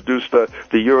helps reduce the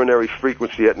urinary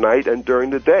frequency at night and during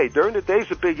the day. During the day is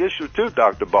a big issue too,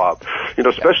 Dr. Bob.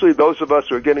 Especially those of us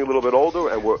who are getting a little bit older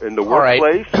and we're in the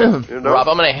workplace. Right. Rob,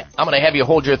 I'm gonna have you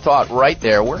hold your thought right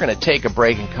there. We're gonna take a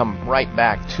break and come right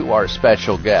back to our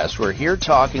special guest. We're here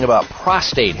talking about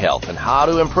prostate health and how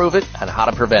to improve it and how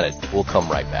to prevent it. We'll come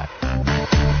right back.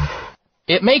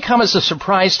 It may come as a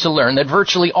surprise to learn that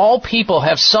virtually all people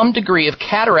have some degree of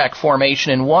cataract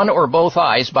formation in one or both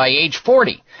eyes by age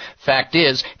 40. Fact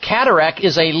is, cataract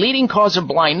is a leading cause of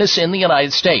blindness in the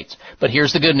United States. But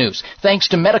here's the good news. Thanks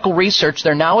to medical research,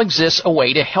 there now exists a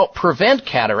way to help prevent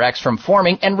cataracts from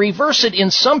forming and reverse it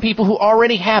in some people who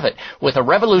already have it with a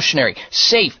revolutionary,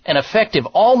 safe, and effective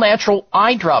all-natural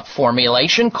eye drop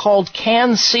formulation called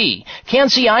Can-C.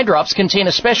 Can-C eye drops contain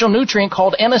a special nutrient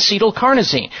called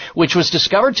N-acetylcarnosine, which was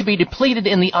discovered to be depleted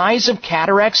in the eyes of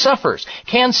cataract sufferers.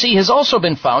 Can-C has also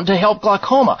been found to help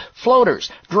glaucoma, floaters,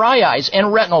 dry eyes,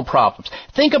 and retinal problems.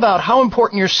 Think about how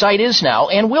important your sight is now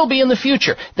and will be in the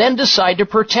future. Then decide to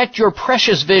protect your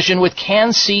precious vision with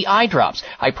Can-C eye drops.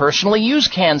 I personally use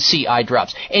Can-C eye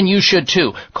drops, and you should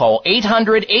too. Call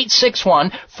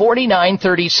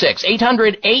 800-861-4936.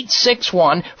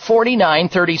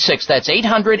 800-861-4936. That's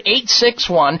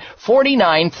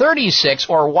 800-861-4936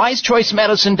 or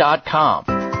wisechoicemedicine.com.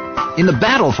 In the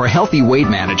battle for healthy weight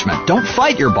management, don't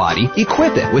fight your body,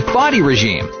 equip it with Body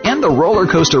Regime. End the roller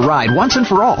coaster ride once and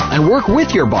for all and work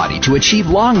with your body to achieve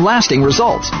long-lasting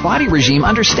results. Body Regime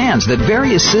understands that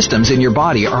various systems in your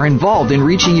body are involved in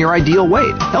reaching your ideal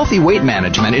weight. Healthy weight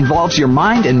management involves your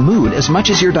mind and mood as much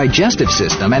as your digestive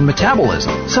system and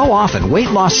metabolism. So often,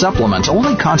 weight loss supplements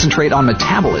only concentrate on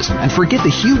metabolism and forget the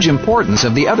huge importance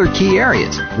of the other key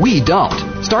areas. We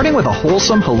don't. Starting with a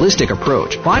wholesome, holistic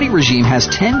approach, Body Regime has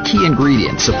 10 key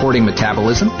ingredients supporting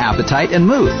metabolism, appetite, and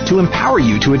mood to empower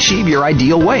you to achieve your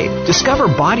ideal weight. Discover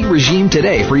Body Regime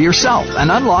today for yourself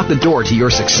and unlock the door to your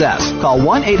success. Call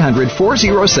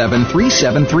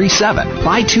 1-800-407-3737.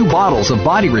 Buy 2 bottles of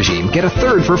Body Regime, get a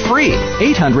third for free.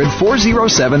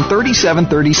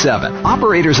 800-407-3737.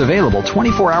 Operators available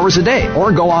 24 hours a day,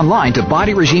 or go online to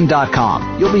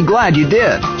bodyregime.com. You'll be glad you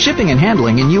did. Shipping and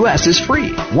handling in U.S. is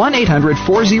free.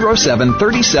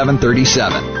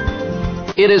 1-800-407-3737.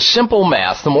 It is simple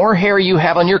math. The more hair you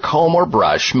have on your comb or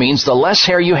brush means the less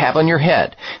hair you have on your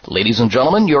head. Ladies and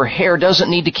gentlemen, your hair doesn't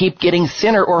need to keep getting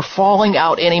thinner or falling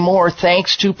out anymore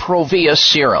thanks to Provia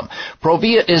Serum.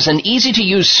 Provia is an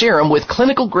easy-to-use serum with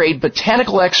clinical-grade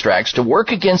botanical extracts to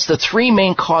work against the 3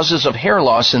 main causes of hair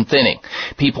loss and thinning.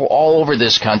 People all over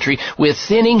this country with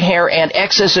thinning hair and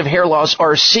excessive hair loss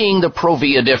are seeing the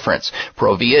Provia difference.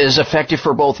 Provia is effective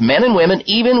for both men and women,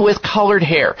 even with colored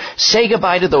hair. Say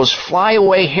goodbye to those flyaway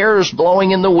hairs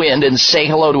blowing in the wind and say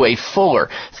hello to a fuller,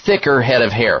 thicker head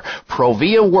of hair.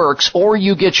 Provia works, or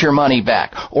you get your money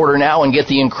back. Order now and get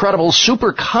the incredible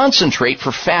super concentrate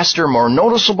for faster, more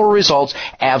noticeable results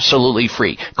absolutely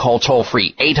free. Call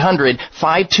toll-free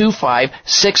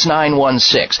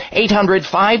 800-525-6916.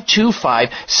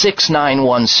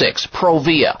 800-525-6916.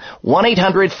 Provia.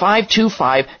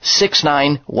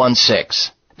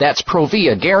 1-800-525-6916. That's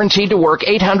Provia, guaranteed to work.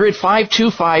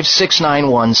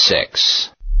 800-525-6916.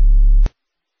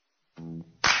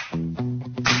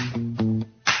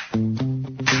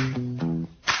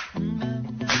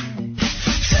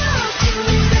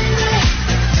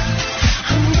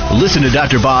 Listen to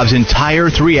Dr. Bob's entire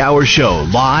 3-hour show,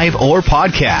 live or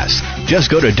podcast.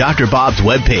 Just go to Dr. Bob's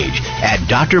webpage at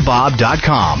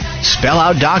drbob.com. Spell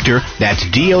out doctor, that's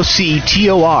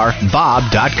D-O-C-T-O-R,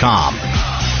 Bob.com.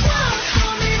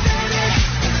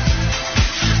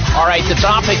 All right, the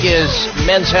topic is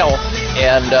men's health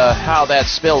and how that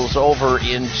spills over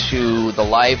into the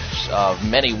lives of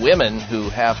many women who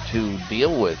have to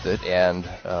deal with it and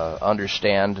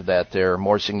understand that their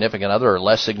more significant other or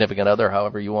less significant other,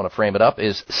 however you want to frame it up,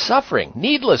 is suffering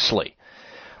needlessly.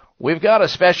 We've got a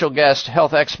special guest,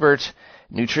 health expert,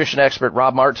 nutrition expert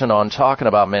Rob Martin on talking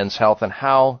about men's health and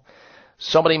how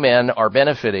so many men are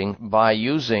benefiting by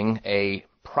using a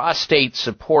prostate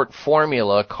support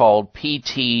formula called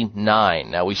PT9.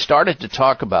 Now, we started to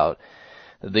talk about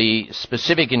the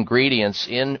specific ingredients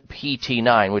in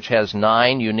PT9, which has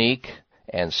 9 unique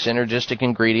and synergistic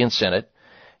ingredients in it.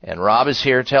 And Rob is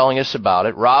here telling us about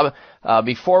it. Rob,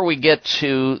 before we get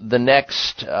to the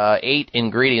next 8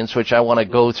 ingredients, which I want to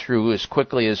go through as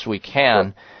quickly as we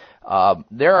can,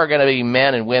 there are going to be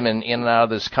men and women in and out of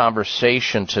this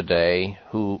conversation today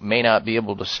who may not be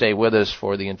able to stay with us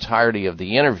for the entirety of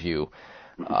the interview.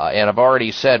 And I've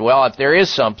already said, well, if there is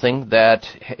something that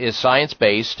is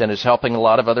science-based and is helping a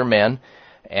lot of other men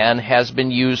and has been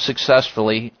used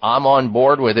successfully, I'm on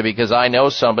board with it because I know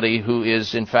somebody who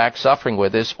is, in fact, suffering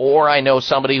with this, or I know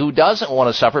somebody who doesn't want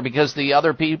to suffer because the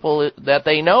other people that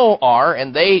they know are,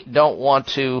 and they don't want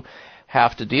to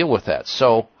have to deal with that.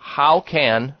 So how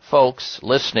can folks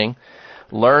listening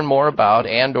learn more about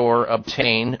and or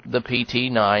obtain the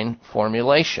PT9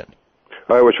 formulation?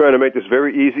 All right, we're trying to make this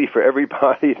very easy for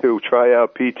everybody to try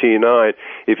out PT9.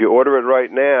 If you order it right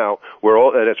now,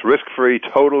 and it's risk-free,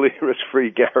 totally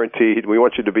risk-free, guaranteed. We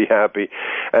want you to be happy.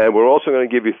 And we're also going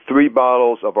to give you 3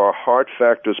 bottles of our Heart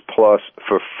Factors Plus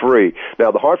for free.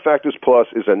 Now, the Heart Factors Plus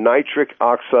is a nitric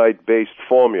oxide-based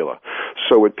formula.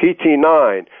 So with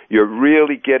PT9, you're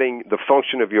really getting the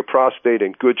function of your prostate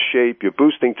in good shape. You're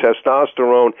boosting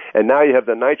testosterone, and now you have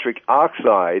the nitric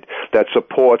oxide that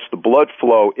supports the blood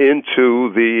flow into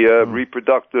the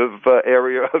reproductive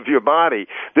area of your body.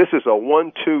 This is a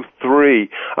 1-2-3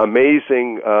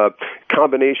 amazing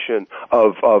combination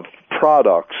of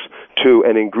products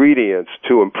and ingredients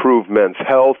to improve men's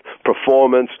health,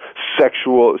 performance,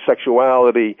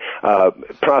 sexuality,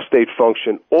 prostate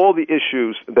function, all the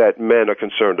issues that men are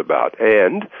concerned about.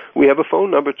 And we have a phone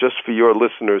number just for your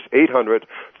listeners,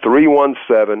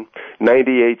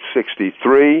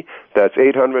 800-317-9863. That's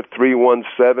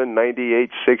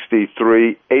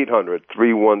 800-317-9863,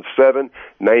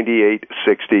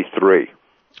 800-317-9863.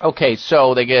 Okay,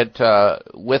 so they get,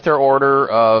 with their order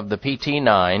of the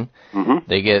PT9,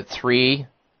 they get 3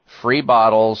 free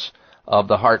bottles of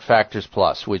the Heart Factors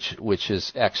Plus, which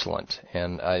is excellent.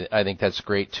 And I think that's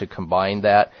great to combine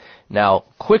that. Now,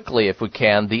 quickly, if we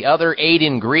can, the other 8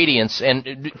 ingredients,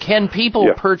 and can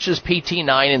people purchase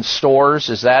PT9 in stores?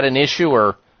 Is that an issue,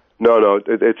 or? No,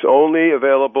 it's only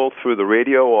available through the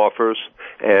radio offers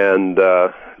and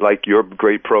like your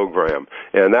great program.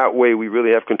 And that way we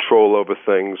really have control over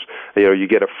things. You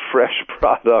get a fresh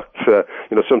product.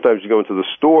 Sometimes you go into the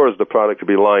stores, the product could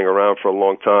be lying around for a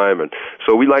long time. And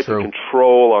so we like to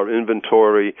control our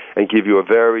inventory and give you a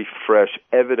very fresh,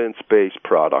 evidence-based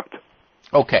product.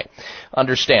 Okay,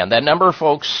 understand. That number,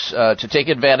 folks, to take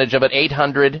advantage of it,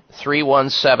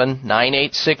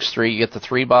 800-317-9863. You get the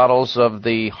 3 bottles of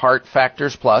the Heart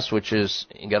Factors Plus, which is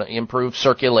going to improve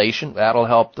circulation. That'll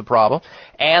help the problem.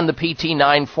 And the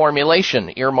PT9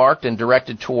 formulation, earmarked and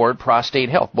directed toward prostate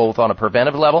health, both on a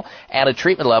preventive level and a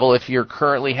treatment level if you're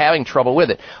currently having trouble with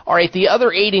it. All right, the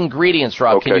other 8 ingredients,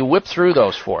 Rob, can you whip through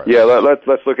those for us? Yeah,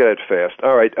 let's look at it fast.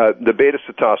 All right, the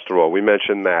beta-sitosterol, we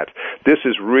mentioned that. This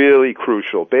is really crucial.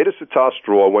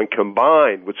 Beta-sitosterol, when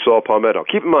combined with saw palmetto,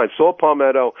 keep in mind, saw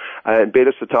palmetto and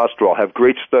beta-sitosterol have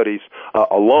great studies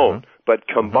alone. But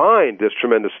combined, there's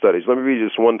tremendous studies. Let me read you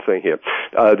just one thing here.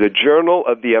 The Journal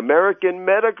of the American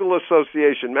Medical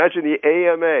Association, imagine the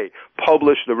AMA,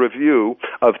 published a review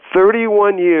of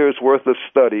 31 years' worth of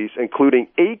studies, including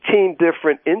 18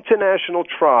 different international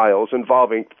trials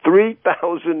involving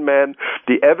 3,000 men.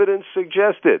 The evidence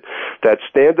suggested that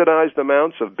standardized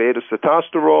amounts of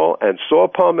beta-sitosterol and saw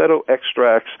palmetto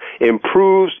extracts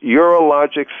improves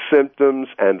urologic symptoms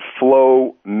and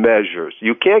flow measures.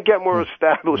 You can't get more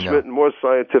establishment and more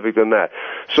scientific than that.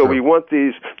 So we want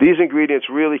these ingredients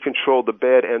really control the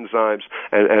bad enzymes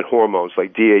and hormones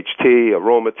like DHT,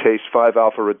 aromatase,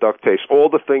 5-alpha reductase, all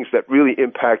the things that really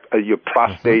impact your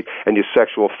prostate and your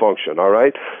sexual function, all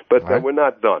right? But we're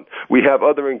not done. We have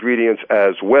other ingredients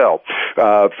as well.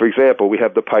 For example, we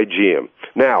have the pygeum.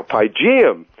 Now,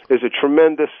 pygeum is a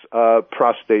tremendous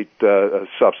prostate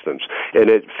substance, and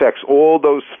it affects all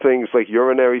those things like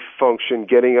urinary function,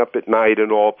 getting up at night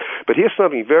and all. But here's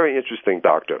something very interesting,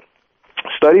 doctor.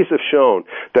 Studies have shown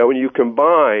that when you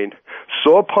combine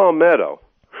saw palmetto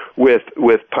with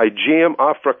Pygeum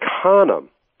africanum,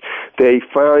 they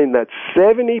find that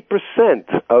 70%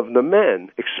 of the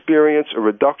men experience a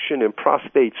reduction in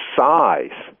prostate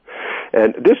size.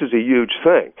 And this is a huge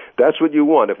thing. That's what you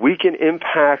want. If we can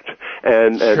impact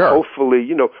and hopefully,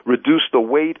 reduce the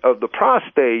weight of the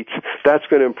prostate, that's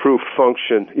going to improve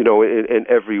function, in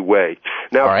every way.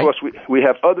 Now, of course, we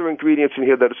have other ingredients in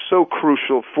here that are so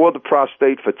crucial for the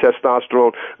prostate, for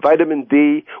testosterone. Vitamin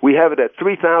D, we have it at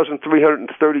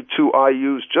 3,332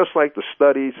 IUs, just like the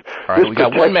studies. All right, we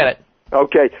got 1 minute.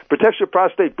 Okay, protects your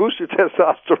prostate, boosts your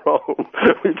testosterone.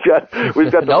 We've got the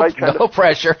right kind of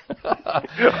pressure.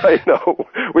 I know.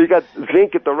 We got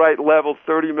zinc at the right level.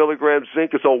 30 milligrams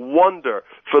zinc is a wonder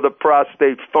for the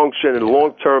prostate function and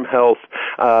long-term health.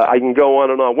 I can go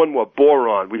on and on. One more,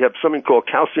 boron. We have something called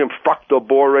calcium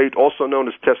fructoborate, also known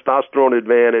as testosterone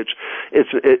advantage.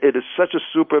 It is such a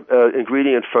super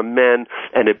ingredient for men,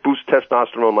 and it boosts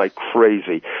testosterone like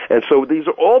crazy. And so these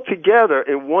are all together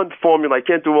in one formula. I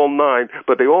can't do all 9.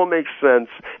 But they all make sense,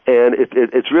 and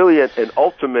it's really an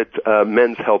ultimate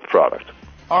men's health product.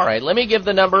 All right, let me give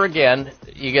the number again.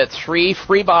 You get 3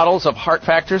 free bottles of Heart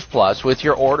Factors Plus with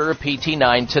your order of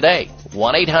PT9 today.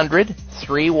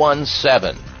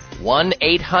 1-800-317.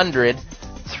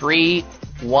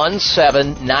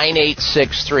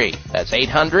 1-800-317-9863. That's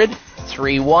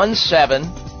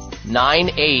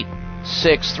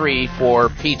 800-317-9863 for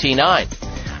PT9.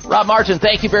 Rob Martin,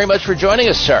 thank you very much for joining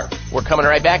us, sir. We're coming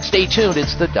right back. Stay tuned.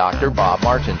 It's the Dr. Bob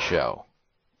Martin Show.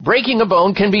 Breaking a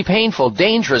bone can be painful,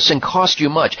 dangerous, and cost you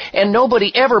much, and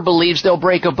nobody ever believes they'll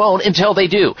break a bone until they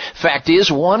do. Fact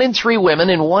is, 1 in 3 women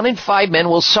and 1 in 5 men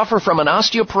will suffer from an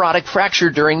osteoporotic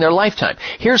fracture during their lifetime.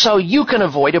 Here's how you can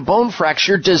avoid a bone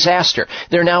fracture disaster.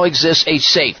 There now exists a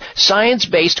safe,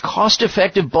 science-based,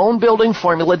 cost-effective bone-building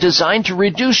formula designed to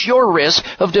reduce your risk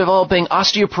of developing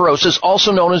osteoporosis,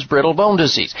 also known as brittle bone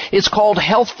disease. It's called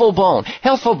Healthful Bone.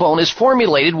 Healthful Bone is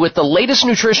formulated with the latest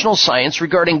nutritional science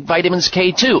regarding vitamins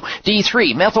K2, D2,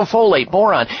 D3, methylfolate,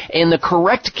 boron, and the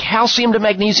correct calcium to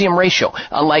magnesium ratio.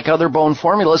 Unlike other bone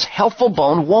formulas, Healthful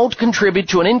Bone won't contribute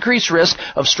to an increased risk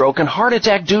of stroke and heart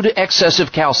attack due to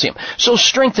excessive calcium. So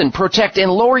strengthen, protect,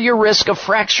 and lower your risk of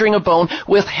fracturing a bone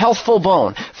with Healthful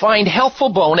Bone. Find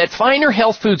Healthful Bone at finer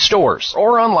health food stores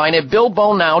or online at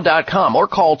BuildBoneNow.com or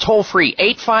call toll-free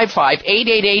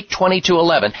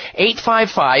 855-888-2211.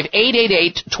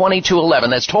 855-888-2211.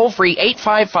 That's toll-free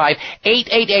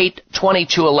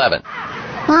 855-888-2211.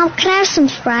 Mom, can I have some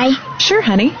Spry? Sure,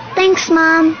 honey. Thanks,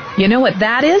 Mom. You know what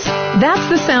that is? That's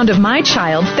the sound of my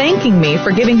child thanking me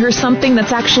for giving her something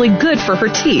that's actually good for her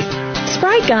teeth.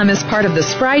 Spry Gum is part of the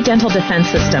Spry Dental Defense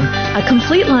System, a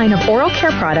complete line of oral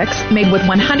care products made with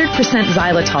 100%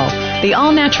 xylitol, the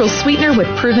all-natural sweetener with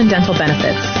proven dental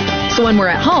benefits. So when we're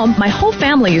at home, my whole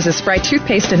family uses Spry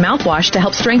toothpaste and mouthwash to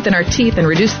help strengthen our teeth and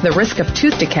reduce the risk of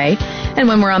tooth decay. And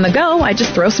when we're on the go, I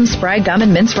just throw some Spry Gum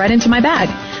and mints right into my bag.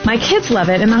 My kids love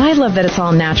it, and I love that it's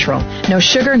all natural. No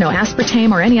sugar, no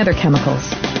aspartame, or any other chemicals.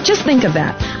 Just think of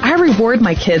that. I reward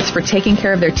my kids for taking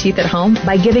care of their teeth at home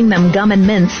by giving them gum and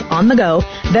mints on the go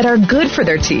that are good for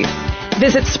their teeth.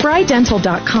 Visit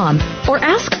sprydental.com or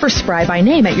ask for Spry by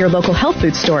name at your local health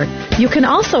food store. You can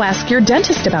also ask your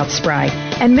dentist about Spry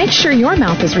and make sure your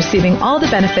mouth is receiving all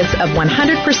the benefits of 100%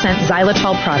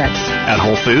 xylitol products. At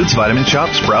Whole Foods, Vitamin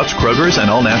Shoppe, Sprouts, Kroger's, and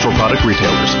all natural product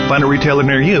retailers. Find a retailer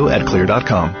near you at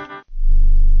clear.com.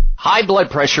 High blood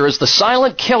pressure is the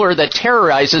silent killer that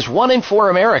terrorizes 1 in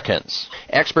 4 Americans.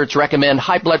 Experts recommend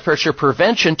high blood pressure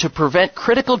prevention to prevent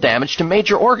critical damage to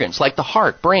major organs like the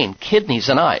heart, brain, kidneys,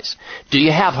 and eyes. Do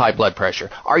you have high blood pressure?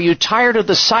 Are you tired of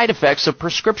the side effects of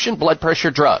prescription blood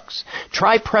pressure drugs?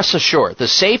 Try Press Assure, the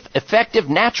safe, effective,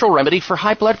 natural remedy for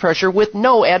high blood pressure with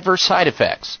no adverse side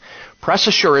effects. Press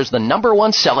Assure is the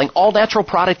 #1 selling all-natural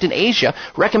product in Asia,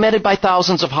 recommended by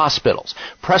thousands of hospitals.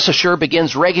 Press Assure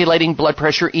begins regulating blood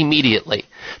pressure immediately.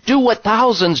 Do what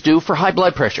thousands do for high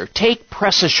blood pressure. Take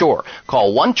Press Assure.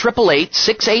 Call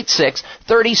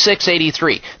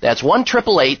 1-888-686-3683. That's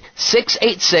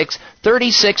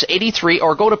 1-888-686-3683,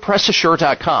 or go to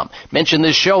PressAssure.com. Mention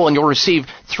this show and you'll receive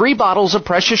 3 bottles of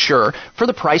Press Assure for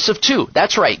the price of 2.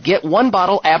 That's right. Get 1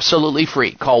 bottle absolutely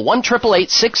free. Call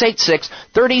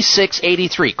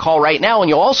 1-888-686-3683. Call right now and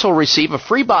you'll also receive a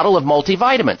free bottle of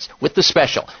multivitamins with the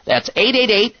special. That's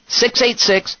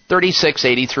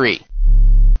 888-686-3683.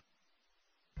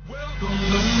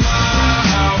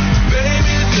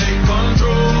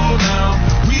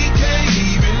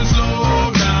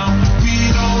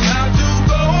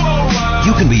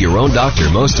 You can be your own doctor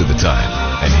most of the time,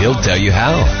 and he'll tell you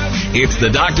how. It's the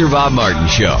Dr. Bob Martin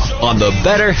Show on the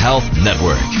Better Health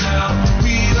Network.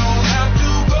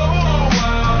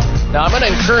 Now, I'm going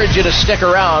to encourage you to stick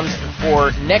around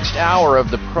for next hour of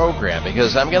the program,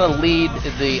 because I'm going to lead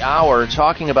the hour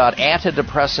talking about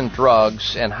antidepressant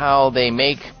drugs and how they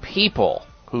make people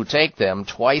who take them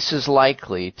twice as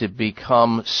likely to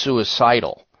become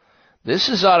suicidal. This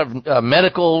is out of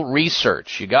medical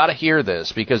research. You got to hear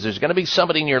this, because there's going to be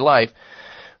somebody in your life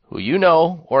who you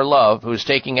know or love who's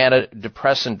taking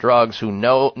antidepressant drugs who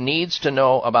needs to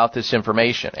know about this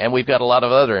information. And we've got a lot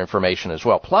of other information as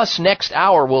well. Plus, next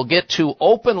hour we'll get to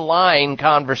open line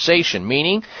conversation,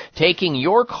 meaning taking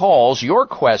your calls, your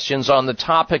questions on the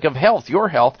topic of health, your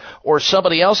health, or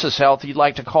somebody else's health you'd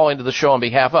like to call into the show on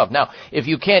behalf of. Now, if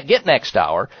you can't get next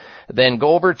hour, then go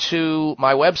over to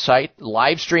my website,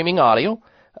 live streaming audio,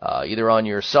 either on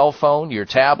your cell phone, your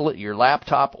tablet, your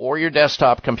laptop, or your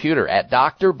desktop computer at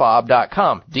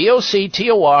drbob.com,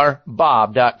 D-O-C-T-O-R,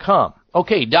 Bob.com.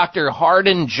 Okay, Dr.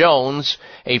 Hardin Jones,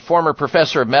 a former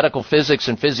professor of medical physics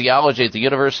and physiology at the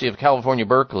University of California,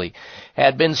 Berkeley,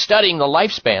 had been studying the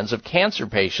lifespans of cancer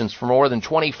patients for more than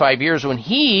 25 years when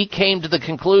he came to the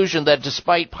conclusion that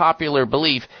despite popular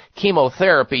belief,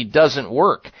 chemotherapy doesn't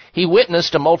work. He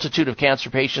witnessed a multitude of cancer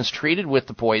patients treated with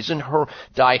the poison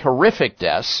die horrific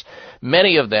deaths,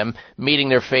 many of them meeting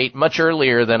their fate much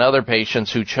earlier than other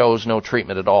patients who chose no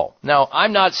treatment at all. Now,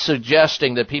 I'm not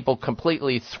suggesting that people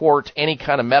completely thwart any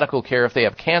kind of medical care if they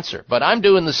have cancer, but I'm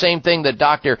doing the same thing that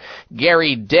Dr.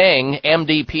 Gary Deng,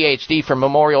 MD, PhD from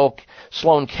Memorial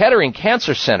Sloan Kettering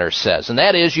Cancer Center says, and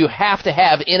that is you have to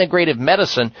have integrative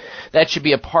medicine that should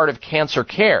be a part of cancer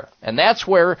care. And that's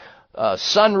where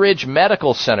Sunridge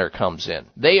Medical Center comes in.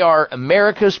 They are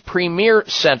America's premier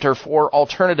center for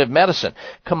alternative medicine,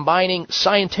 combining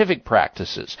scientific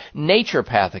practices,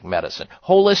 naturopathic medicine,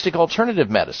 holistic alternative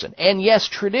medicine, and yes,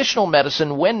 traditional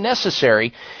medicine when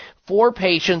necessary, for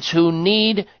patients who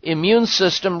need immune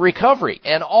system recovery.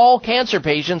 And all cancer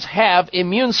patients have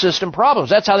immune system problems.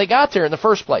 That's how they got there in the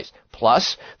first place.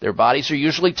 Plus, their bodies are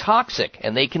usually toxic,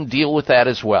 and they can deal with that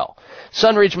as well.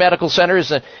 Sunridge Medical Center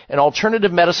is an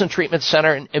alternative medicine treatment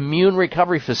center and immune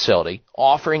recovery facility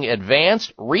offering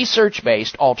advanced,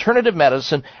 research-based alternative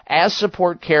medicine as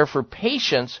support care for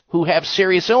patients who have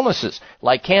serious illnesses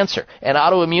like cancer and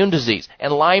autoimmune disease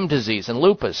and Lyme disease and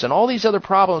lupus and all these other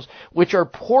problems which are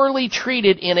poorly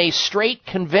treated in a straight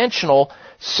conventional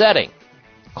setting.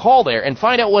 Call there and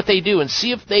find out what they do and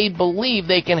see if they believe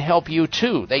they can help you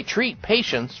too. They treat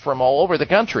patients from all over the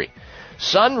country.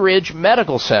 Sunridge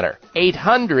Medical Center,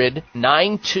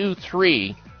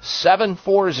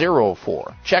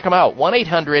 800-923-7404. Check them out,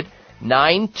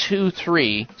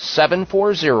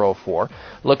 1-800-923-7404.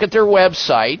 Look at their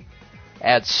website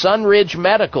at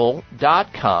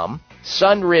sunridgemedical.com,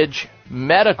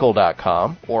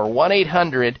 sunridgemedical.com, or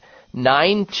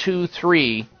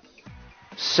 1-800-923-7404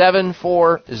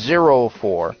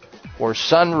 for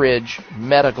Sunridge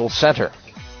Medical Center.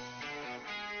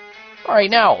 All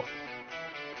right, now,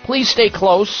 please stay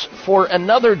close for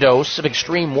another dose of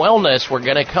Extreme Wellness. We're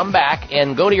going to come back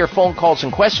and go to your phone calls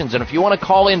and questions. And if you want to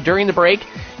call in during the break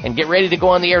and get ready to go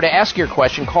on the air to ask your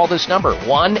question, call this number,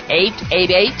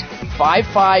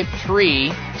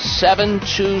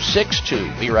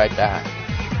 1-888-553-7262. Be right back.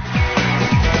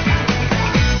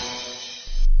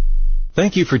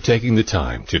 Thank you for taking the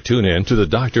time to tune in to the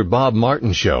Dr. Bob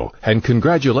Martin Show, and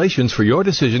congratulations for your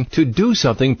decision to do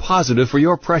something positive for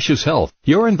your precious health.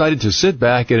 You're invited to sit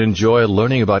back and enjoy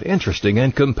learning about interesting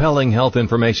and compelling health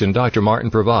information Dr.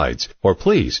 Martin provides. Or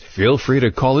please, feel free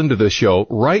to call into the show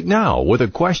right now with a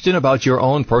question about your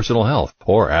own personal health,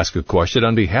 or ask a question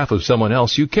on behalf of someone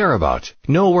else you care about.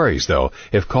 No worries, though.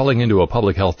 If calling into a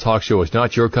public health talk show is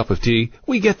not your cup of tea,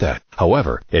 we get that.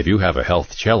 However, if you have a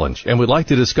health challenge and would like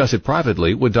to discuss it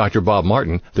privately with Dr. Bob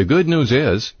Martin, the good news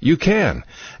is you can.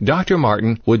 Dr.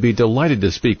 Martin would be delighted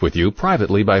to speak with you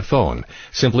privately by phone.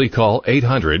 Simply call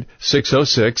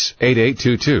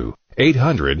 800-606-8822.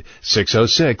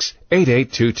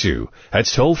 800-606-8822.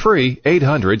 That's toll free,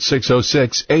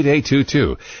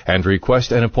 800-606-8822, and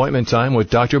request an appointment time with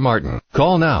Dr. Martin.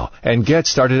 Call now and get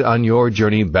started on your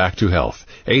journey back to health.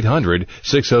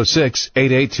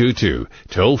 800-606-8822.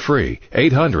 Toll free,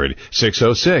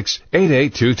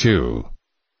 800-606-8822.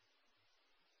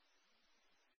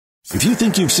 If you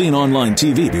think you've seen online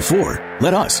TV before,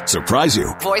 let us surprise you.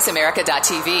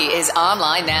 VoiceAmerica.tv is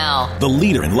online now. The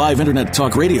leader in live internet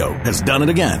talk radio has done it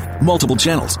again. Multiple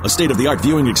channels, a state-of-the-art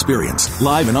viewing experience,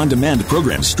 live and on-demand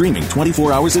programs streaming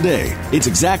 24 hours a day. It's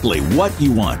exactly what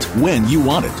you want, when you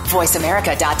want it.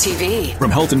 VoiceAmerica.tv.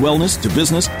 From health and wellness to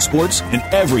business, sports, and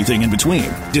everything in between.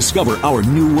 Discover our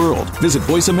new world. Visit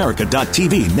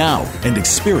VoiceAmerica.tv now and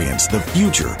experience the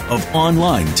future of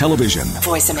online television.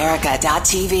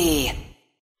 VoiceAmerica.tv.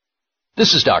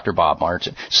 This is Dr. Bob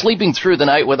Martin. Sleeping through the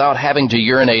night without having to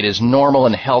urinate is normal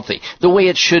and healthy, the way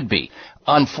it should be.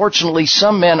 Unfortunately,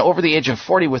 some men over the age of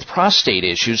 40 with prostate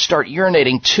issues start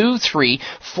urinating 2, 3,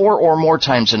 4 or more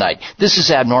times a night. This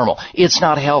is abnormal. It's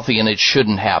not healthy and it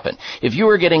shouldn't happen. If you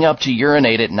are getting up to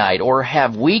urinate at night or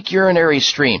have weak urinary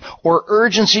stream or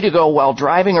urgency to go while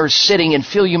driving or sitting and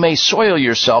feel you may soil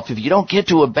yourself if you don't get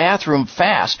to a bathroom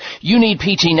fast, you need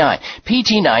PT9.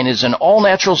 PT9 is an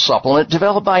all-natural supplement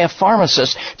developed by a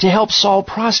pharmacist to help solve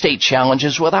prostate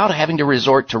challenges without having to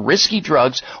resort to risky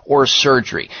drugs or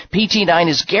surgery. PT9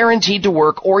 is guaranteed to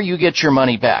work or you get your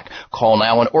money back. Call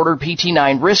now and order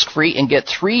PT9 risk-free and get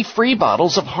 3 free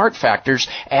bottles of Heart Factors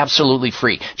absolutely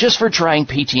free just for trying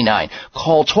PT9.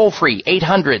 Call toll-free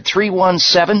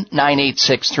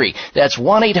 800-317-9863. That's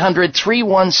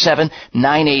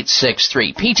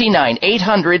 1-800-317-9863. PT9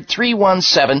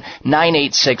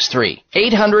 800-317-9863.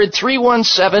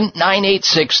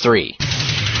 800-317-9863.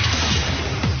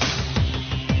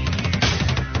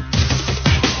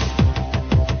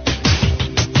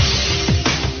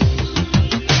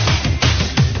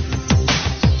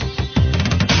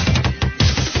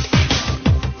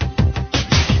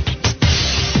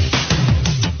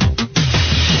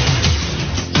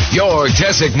 Your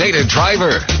designated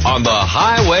driver on the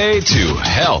highway to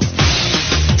health.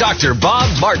 Dr. Bob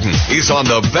Martin is on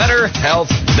the Better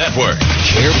Health Network.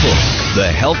 Careful.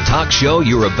 The health talk show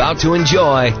you're about to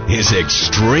enjoy is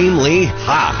extremely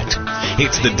hot.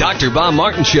 It's the Dr. Bob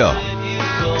Martin Show.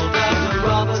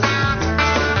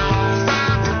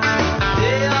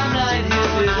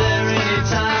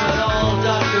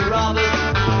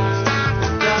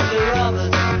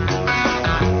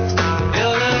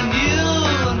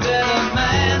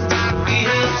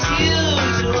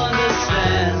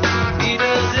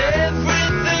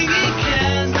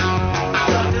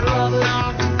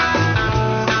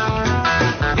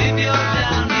 If you're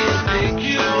down, he'll pick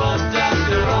you up,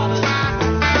 Dr. Robert.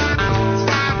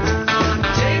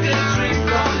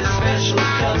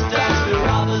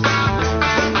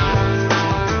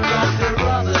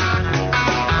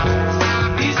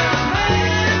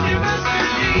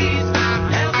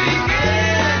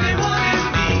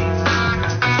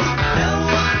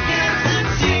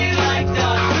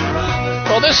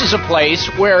 this is a place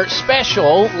where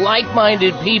special,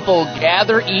 like-minded people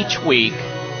gather each week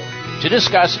to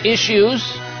discuss issues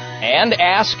and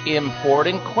ask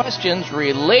important questions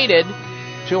related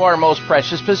to our most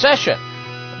precious possession.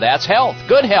 That's health,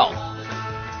 good health.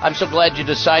 I'm so glad you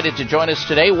decided to join us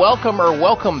today. Welcome or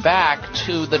welcome back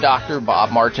to the Dr.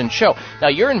 Bob Martin Show. Now,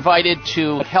 you're invited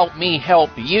to help me help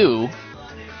you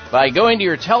by going to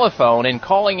your telephone and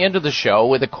calling into the show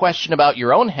with a question about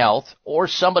your own health or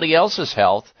somebody else's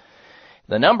health.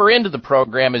 The number into the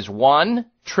program is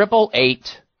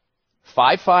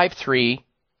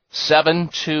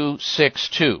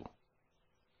 1-888-553-7262.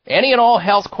 Any and all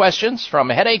health questions, from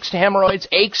headaches to hemorrhoids,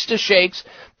 aches to shakes,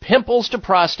 pimples to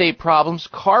prostate problems,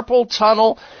 carpal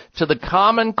tunnel to the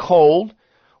common cold.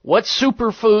 What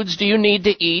superfoods do you need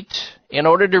to eat in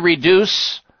order to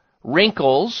reduce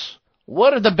wrinkles?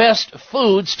 What are the best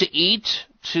foods to eat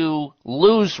to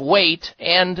lose weight?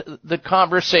 And the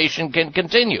conversation can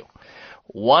continue.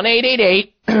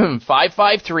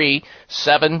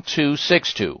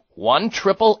 1-888-553-7262.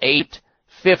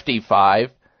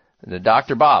 1-888-55. The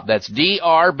Dr. Bob. That's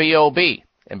D-R-B-O-B.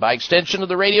 And by extension of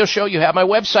the radio show, you have my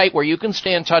website where you can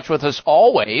stay in touch with us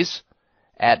always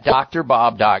at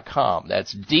drbob.com.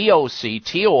 That's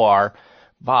D-O-C-T-O-R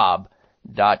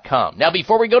Bob.com. Now,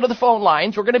 before we go to the phone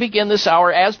lines, we're going to begin this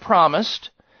hour, as promised,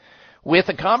 with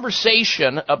a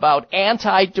conversation about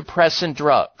antidepressant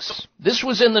drugs. This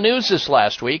was in the news this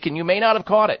last week, and you may not have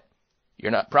caught it.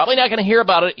 You're probably not going to hear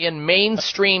about it in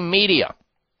mainstream media,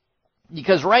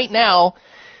 because right now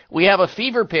we have a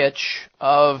fever pitch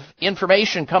of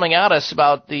information coming at us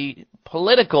about the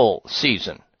political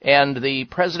season and the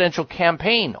presidential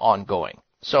campaign ongoing.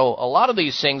 So a lot of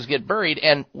these things get buried,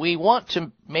 and we want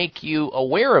to make you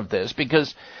aware of this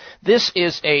because this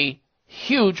is a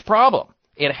huge problem.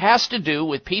 It has to do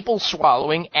with people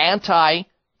swallowing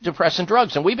antidepressant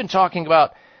drugs. And we've been talking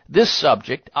about this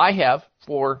subject, I have,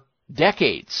 for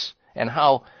decades, and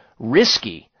how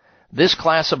risky this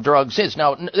class of drugs is.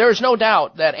 Now, there's no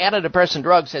doubt that antidepressant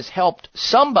drugs has helped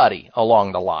somebody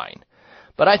along the line.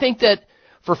 But I think that,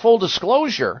 for full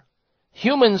disclosure,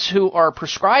 humans who are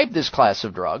prescribed this class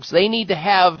of drugs, they need to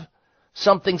have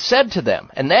something said to them.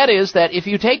 And that is that if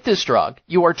you take this drug,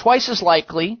 you are twice as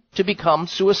likely to become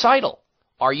suicidal.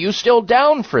 Are you still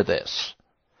down for this?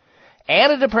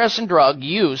 Antidepressant drug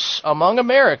use among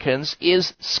Americans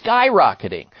is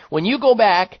skyrocketing. When you go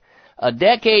back a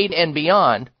decade and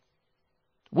beyond,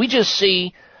 we just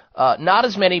see not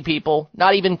as many people,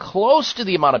 not even close to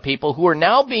the amount of people who are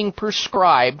now being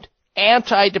prescribed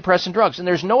antidepressant drugs. And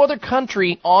there's no other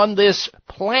country on this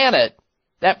planet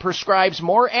that prescribes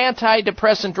more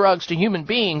antidepressant drugs to human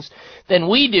beings than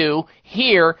we do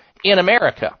here in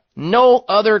America. No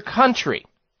other country.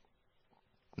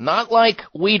 Not like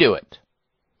we do it.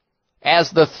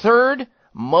 As the third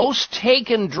most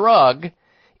taken drug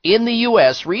in the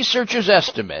U.S., researchers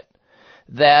estimate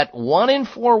that 1 in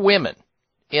 4 women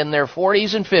in their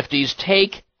 40s and 50s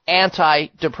take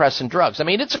antidepressant drugs. I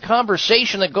mean, it's a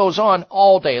conversation that goes on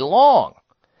all day long.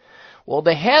 Well,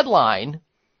 the headline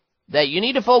that you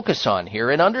need to focus on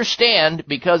here and understand,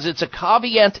 because it's a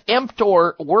caveat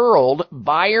emptor world,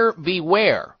 buyer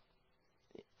beware.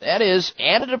 That is,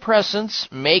 antidepressants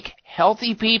make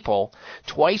healthy people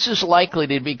twice as likely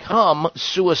to become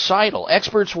suicidal.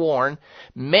 Experts warn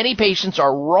many patients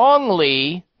are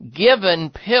wrongly given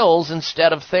pills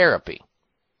instead of therapy.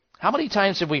 How many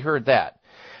times have we heard that?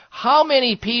 How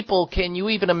many people can you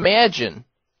even imagine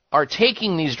are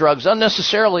taking these drugs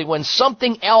unnecessarily when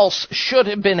something else should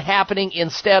have been happening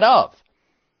instead of?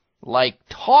 Like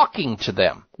talking to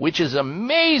them, which is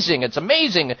amazing. It's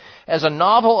amazing as a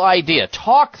novel idea.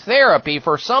 Talk therapy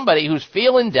for somebody who's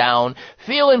feeling down,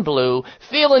 feeling blue,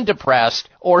 feeling depressed,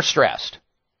 or stressed.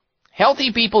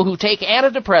 Healthy people who take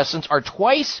antidepressants are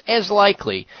twice as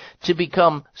likely to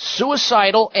become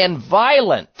suicidal and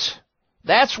violent.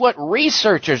 That's what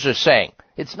researchers are saying.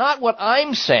 It's not what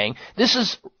I'm saying. This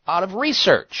is out of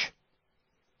research.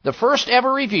 The first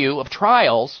ever review of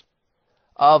trials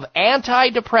of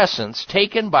antidepressants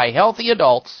taken by healthy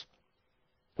adults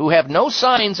who have no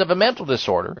signs of a mental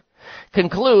disorder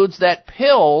concludes that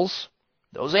pills,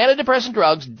 those antidepressant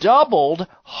drugs, doubled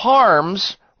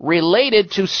harms related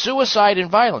to suicide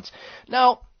and violence.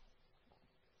 Now,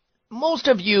 most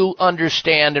of you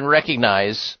understand and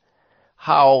recognize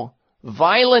how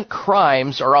violent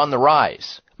crimes are on the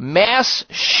rise. Mass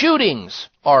shootings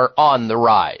are on the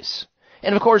rise.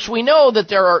 And of course, we know that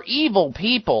there are evil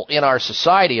people in our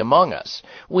society among us.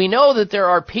 We know that there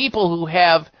are people who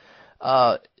have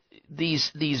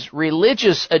these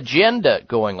religious agenda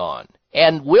going on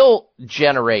and will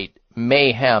generate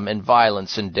mayhem and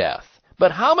violence and death.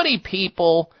 But how many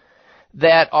people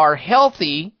that are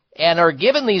healthy and are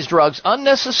given these drugs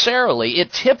unnecessarily,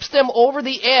 it tips them over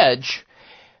the edge,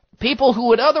 people who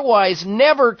would otherwise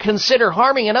never consider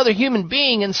harming another human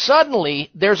being, and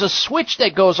suddenly there's a switch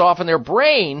that goes off in their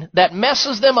brain that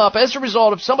messes them up as a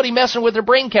result of somebody messing with their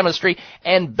brain chemistry,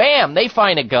 and bam, they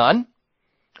find a gun,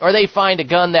 or they find a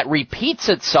gun that repeats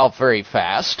itself very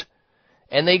fast,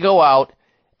 and they go out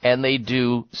and they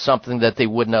do something that they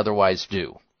wouldn't otherwise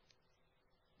do.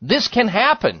 This can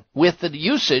happen with the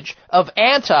usage of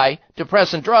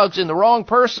antidepressant drugs in the wrong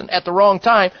person at the wrong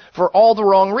time for all the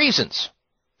wrong reasons.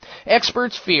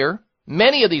 Experts fear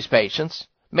many of these patients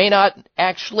may not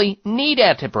actually need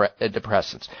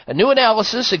antidepressants. A new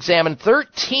analysis examined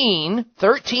 13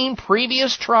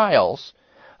 previous trials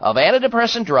of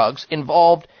antidepressant drugs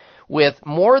involved with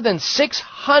more than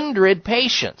 600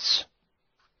 patients.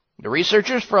 The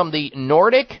researchers from the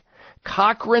Nordic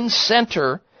Cochrane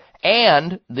Center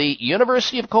and the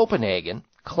University of Copenhagen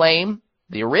claim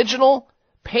the original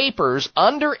papers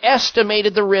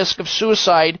underestimated the risk of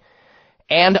suicide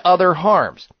and other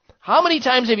harms. How many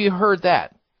times have you heard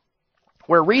that?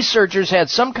 Where researchers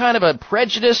had some kind of a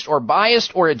prejudiced or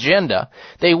biased or agenda,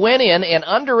 they went in and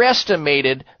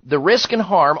underestimated the risk and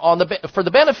harm for the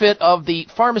benefit of the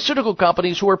pharmaceutical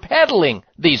companies who were peddling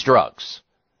these drugs.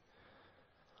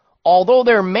 Although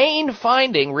their main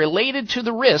finding related to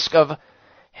the risk of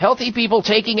healthy people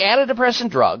taking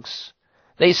antidepressant drugs,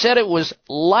 they said it was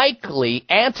likely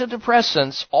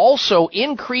antidepressants also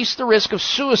increase the risk of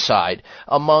suicide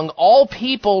among all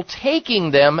people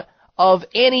taking them of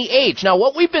any age. Now,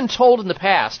 what we've been told in the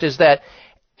past is that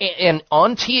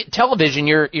on television,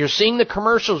 you're seeing the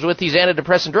commercials with these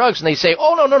antidepressant drugs, and they say,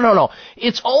 oh, no.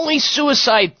 It's only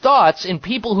suicide thoughts in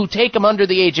people who take them under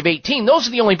the age of 18. Those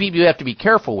are the only people you have to be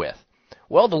careful with.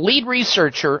 Well, the lead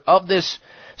researcher of this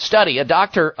study,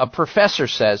 a professor,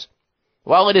 says,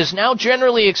 while it is now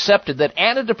generally accepted that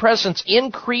antidepressants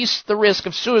increase the risk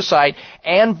of suicide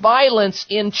and violence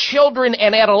in children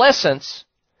and adolescents,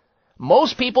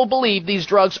 most people believe these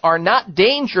drugs are not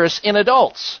dangerous in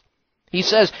adults. He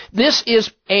says this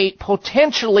is a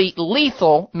potentially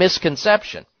lethal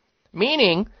misconception,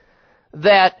 meaning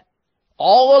that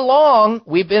all along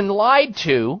we've been lied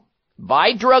to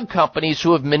by drug companies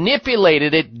who have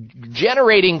manipulated it,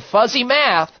 generating fuzzy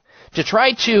math to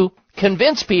try to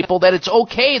convince people that it's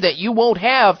okay that you won't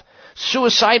have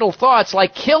suicidal thoughts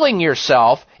like killing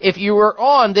yourself if you were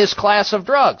on this class of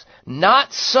drugs.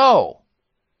 Not so.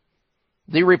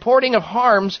 The reporting of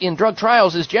harms in drug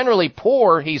trials is generally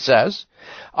poor, he says.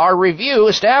 Our review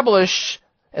established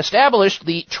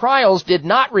the trials did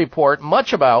not report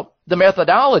much about the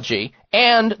methodology,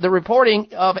 and the reporting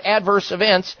of adverse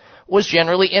events was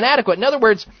generally inadequate. In other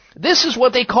words, this is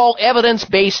what they call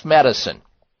evidence-based medicine,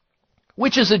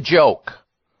 which is a joke,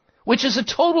 which is a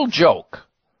total joke.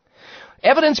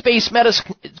 Evidence-based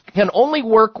medicine can only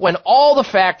work when all the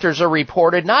factors are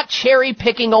reported, not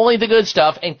cherry-picking only the good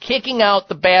stuff and kicking out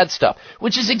the bad stuff,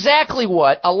 which is exactly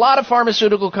what a lot of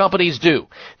pharmaceutical companies do.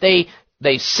 They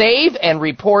save and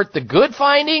report the good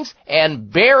findings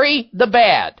and bury the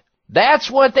bad.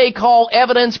 That's what they call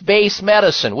evidence-based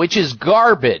medicine, which is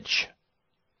garbage.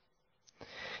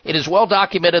 It is well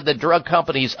documented that drug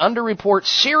companies underreport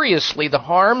seriously the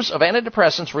harms of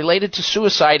antidepressants related to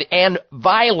suicide and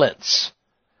violence.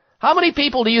 How many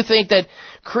people do you think that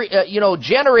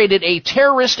generated a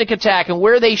terroristic attack and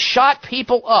where they shot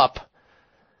people up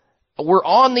were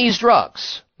on these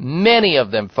drugs? Many of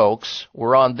them, folks,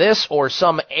 were on this or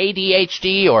some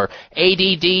ADHD or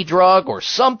ADD drug or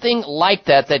something like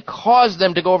that caused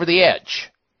them to go over the edge.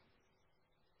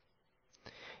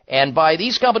 And by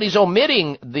these companies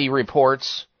omitting the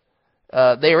reports,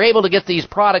 they are able to get these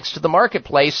products to the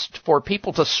marketplace for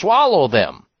people to swallow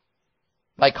them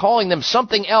by calling them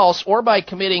something else or by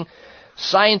committing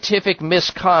scientific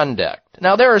misconduct.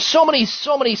 Now, there are so many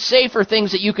safer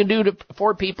things that you can do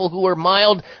for people who are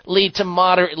mildly to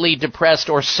moderately depressed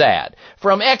or sad.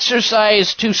 From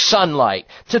exercise to sunlight,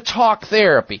 to talk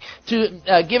therapy,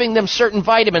 to giving them certain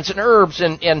vitamins and herbs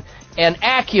and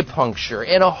acupuncture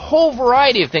and a whole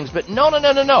variety of things. But no.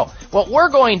 What we're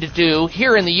going to do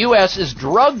here in the U.S. is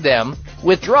drug them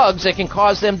with drugs that can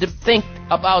cause them to think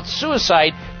about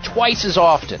suicide twice as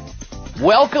often.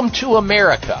 Welcome to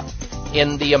America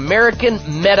in the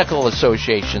American Medical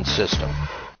Association system.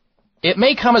 It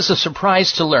may come as a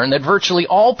surprise to learn that virtually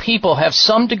all people have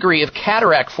some degree of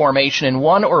cataract formation in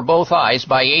one or both eyes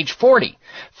by age 40.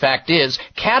 Fact is,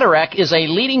 cataract is a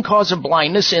leading cause of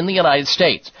blindness in the United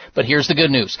States. But here's the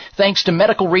good news. Thanks to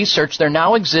medical research, there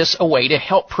now exists a way to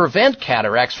help prevent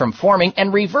cataracts from forming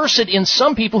and reverse it in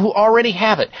some people who already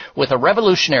have it with a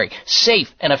revolutionary,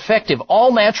 safe, and effective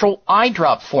all-natural eye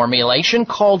drop formulation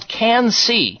called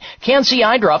Can-C. Can-C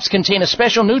eye drops contain a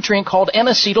special nutrient called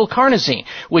N-acetylcarnosine,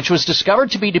 which was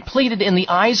discovered to be depleted in the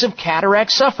eyes of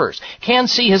cataract sufferers.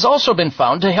 Can-C has also been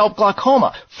found to help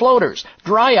glaucoma, floaters,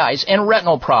 dry eyes, and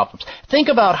retinal problems. Think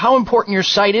about how important your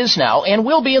sight is now and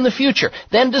will be in the future.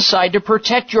 Then decide to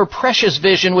protect your precious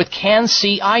vision with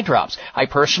Can-C eye drops. I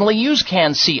personally use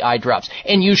Can-C eye drops,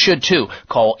 and you should too.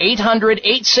 Call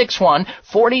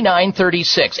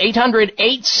 800-861-4936.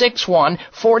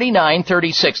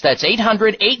 800-861-4936. That's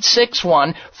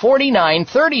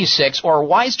 800-861-4936 or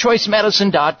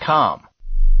wisechoicemedicine.com.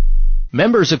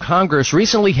 Members of Congress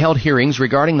recently held hearings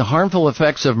regarding the harmful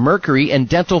effects of mercury and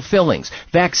dental fillings,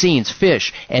 vaccines,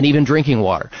 fish, and even drinking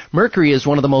water. Mercury is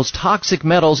one of the most toxic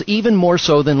metals, even more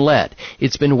so than lead.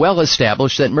 It's been well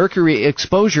established that mercury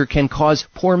exposure can cause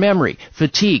poor memory,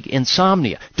 fatigue,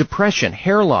 insomnia, depression,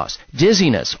 hair loss,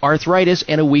 dizziness, arthritis,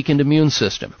 and a weakened immune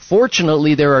system.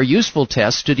 Fortunately, there are useful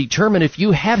tests to determine if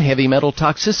you have heavy metal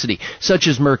toxicity, such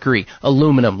as mercury,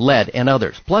 aluminum, lead, and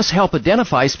others. Plus, help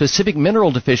identify specific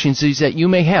mineral deficiencies that you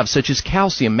may have, such as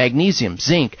calcium, magnesium,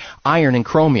 zinc, iron, and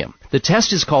chromium. The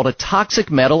test is called a toxic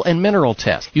metal and mineral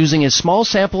test. Using a small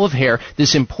sample of hair,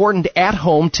 this important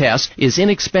at-home test is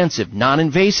inexpensive,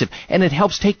 non-invasive, and it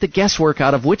helps take the guesswork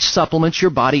out of which supplements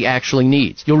your body actually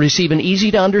needs. You'll receive an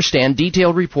easy-to-understand,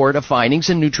 detailed report of findings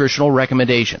and nutritional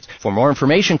recommendations. For more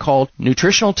information, call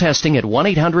nutritional testing at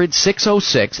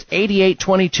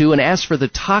 1-800-606-8822 and ask for the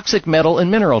toxic metal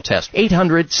and mineral test.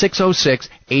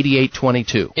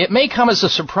 800-606-8822. It may come as a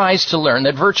surprise to learn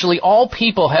that virtually all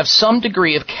people have some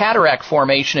degree of cataract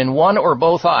formation in one or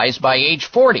both eyes by age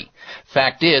 40.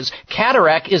 Fact is,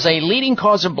 cataract is a leading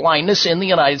cause of blindness in the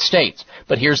United States.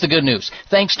 But here's the good news.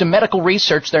 Thanks to medical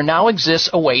research, there now exists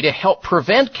a way to help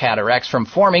prevent cataracts from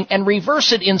forming and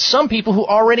reverse it in some people who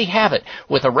already have it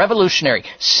with a revolutionary,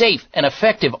 safe, and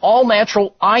effective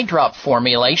all-natural eye drop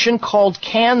formulation called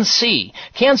Can-C.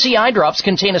 Can-C eye drops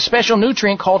contain a special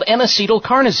nutrient called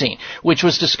N-acetylcarnosine, which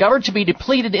was discovered to be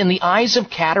depleted in the eyes of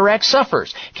cataract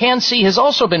sufferers. Can-C has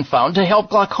also been found to help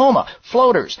glaucoma,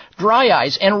 floaters, dry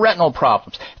eyes, and retinal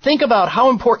problems. Think about how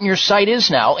important your sight is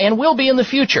now and will be in the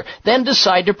future. Then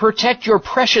decide to protect your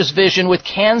precious vision with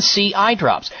Can-C eye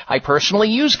drops. I personally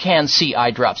use Can-C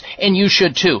eye drops, and you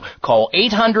should too. Call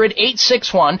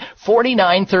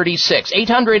 800-861-4936.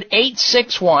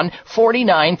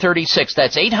 800-861-4936.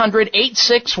 That's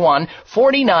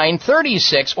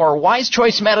 800-861-4936 or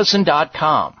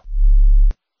wisechoicemedicine.com.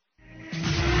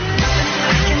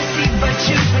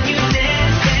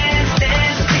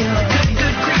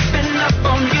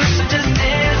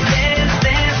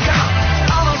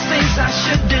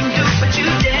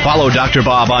 Follow Dr.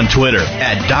 Bob on Twitter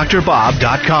at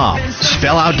drbob.com.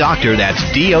 Spell out doctor, that's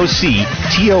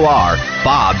D-O-C-T-O-R,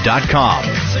 bob.com.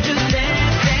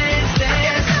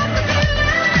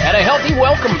 And a healthy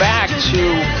welcome back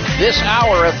to this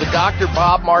hour of the Dr.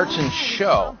 Bob Martin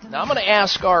Show. Now I'm going to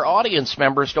ask our audience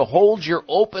members to hold your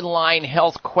open line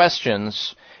health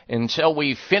questions until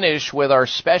we finish with our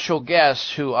special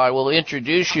guest, who I will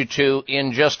introduce you to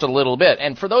in just a little bit.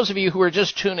 And for those of you who are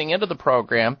just tuning into the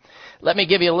program, let me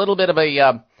give you a little bit of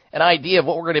an idea of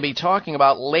what we're going to be talking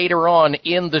about later on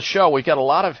in the show. We've got a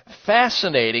lot of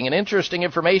fascinating and interesting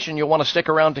information you'll want to stick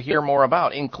around to hear more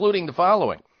about, including the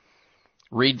following.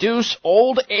 Reduce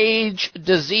old age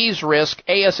disease risk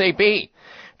ASAP.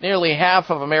 Nearly half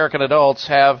of American adults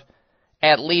have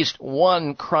at least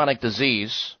one chronic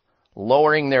disease,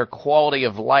 lowering their quality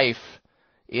of life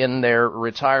in their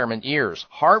retirement years.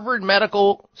 Harvard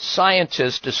medical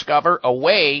scientists discover a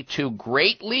way to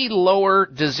greatly lower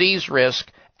disease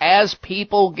risk as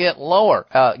people get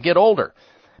older.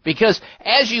 Because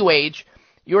as you age,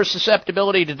 your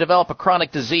susceptibility to develop a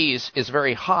chronic disease is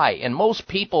very high, and most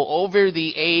people over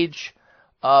the age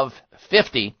of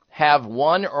 50 have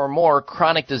one or more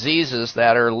chronic diseases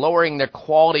that are lowering their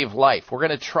quality of life. We're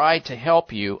going to try to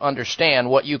help you understand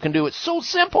what you can do. It's so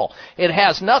simple. It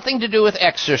has nothing to do with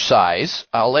exercise.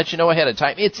 I'll let you know ahead of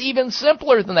time. It's even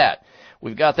simpler than that.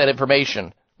 We've got that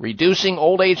information. Reducing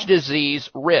old age disease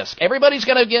risk. Everybody's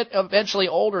going to get eventually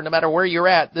older no matter where you're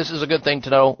at. This is a good thing to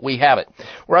know. We have it.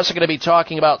 We're also going to be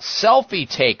talking about selfie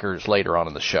takers later on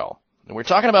in the show. And we're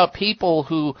talking about people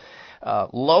who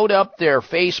load up their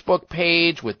Facebook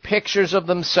page with pictures of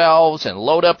themselves and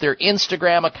load up their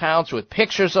Instagram accounts with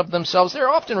pictures of themselves. They're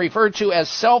often referred to as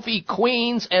selfie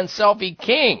queens and selfie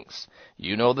kings.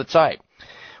 You know the type.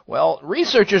 Well,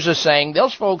 researchers are saying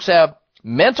those folks have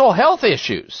mental health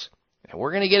issues. And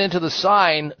we're going to get into the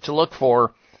sign to look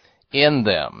for in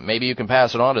them. Maybe you can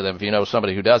pass it on to them if you know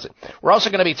somebody who does it. We're also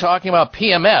going to be talking about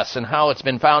PMS and how it's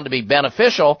been found to be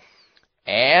beneficial,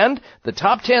 and the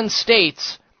top 10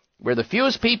 states where the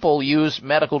fewest people use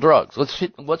medical drugs.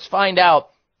 Let's find out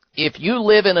if you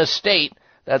live in a state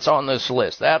that's on this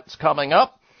list. That's coming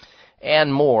up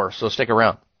and more, so stick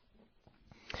around.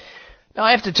 Now,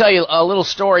 I have to tell you a little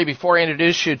story before I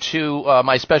introduce you to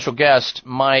my special guest.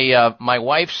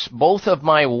 Both of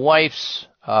my wife's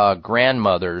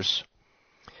grandmothers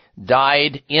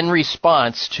died in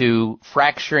response to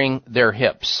fracturing their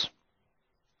hips.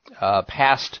 I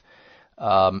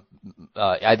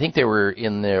think they were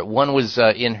one was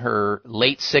in her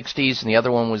late 60s and the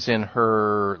other one was in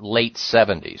her late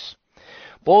 70s.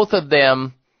 Both of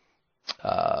them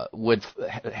had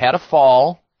a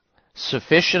fall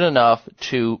sufficient enough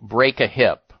to break a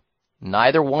hip.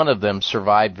 Neither one of them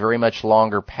survived very much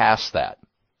longer past that.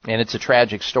 And it's a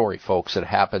tragic story, folks. It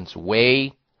happens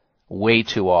way, way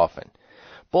too often.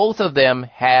 Both of them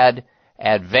had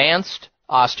advanced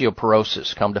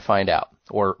osteoporosis, come to find out,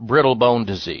 or brittle bone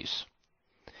disease.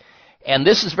 And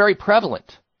this is very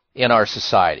prevalent in our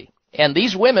society. And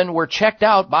these women were checked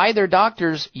out by their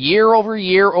doctors year over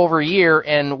year over year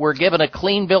and were given a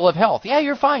clean bill of health. Yeah,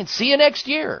 you're fine. See you next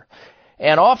year.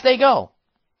 And off they go.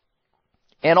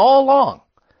 And all along,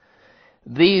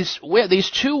 these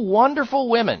two wonderful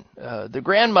women, the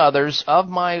grandmothers of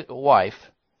my wife,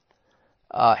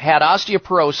 had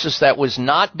osteoporosis that was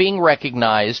not being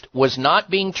recognized, was not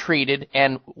being treated,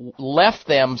 and left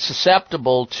them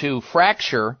susceptible to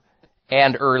fracture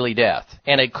and early death.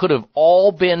 And it could have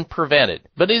all been prevented.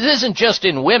 But it isn't just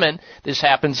in women. This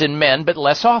happens in men, but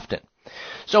less often.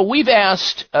 So we've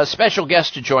asked a special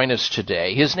guest to join us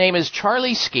today. His name is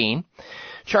Charlie Skeen.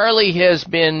 Charlie has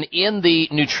been in the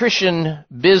nutrition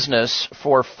business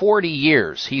for 40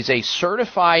 years. He's a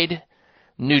certified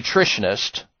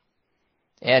nutritionist,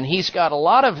 and he's got a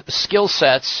lot of skill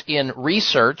sets in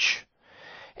research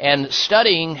and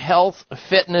studying health,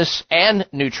 fitness, and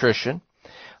nutrition.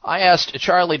 I asked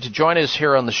Charlie to join us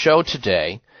here on the show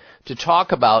today to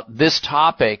talk about this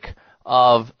topic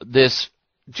of this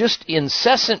just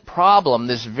incessant problem,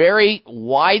 this very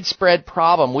widespread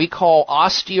problem we call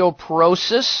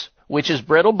osteoporosis, which is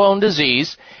brittle bone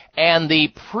disease, and the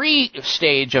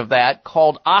pre-stage of that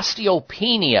called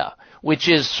osteopenia, which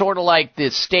is sort of like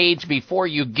the stage before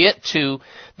you get to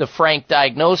the frank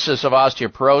diagnosis of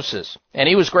osteoporosis. And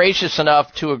he was gracious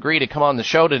enough to agree to come on the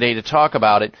show today to talk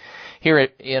about it here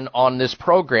on this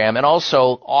program, and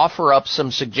also offer up some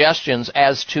suggestions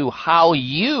as to how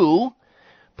you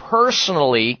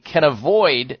personally can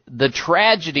avoid the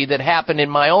tragedy that happened in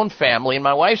my own family, in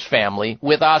my wife's family,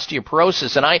 with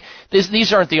osteoporosis. And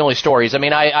these aren't the only stories. I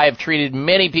mean, I have treated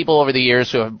many people over the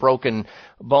years who have broken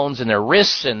bones in their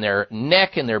wrists and their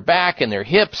neck and their back and their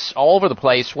hips all over the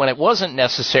place when it wasn't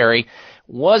necessary,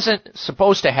 wasn't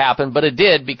supposed to happen, but it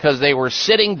did because they were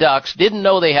sitting ducks, didn't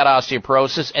know they had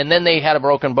osteoporosis, and then they had a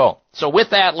broken bone. So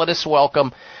with that, let us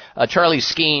welcome Charlie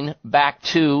Skeen back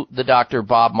to the Dr.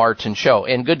 Bob Martin Show.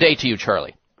 And good day to you,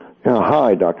 Charlie.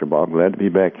 Hi, Dr. Bob. Glad to be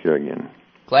back here again.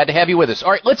 Glad to have you with us.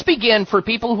 All right, let's begin. For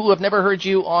people who have never heard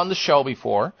you on the show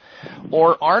before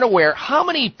or aren't aware, how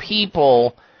many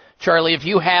people, Charlie, if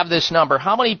you have this number,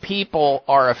 how many people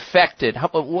are affected?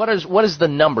 What is the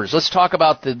numbers? Let's talk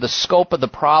about the scope of the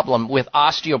problem with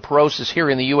osteoporosis here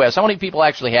in the U.S. How many people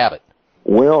actually have it?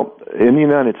 Well, in the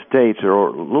United States, there are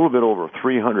a little bit over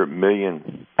 300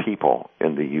 million people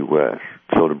in the U.S.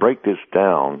 So to break this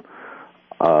down,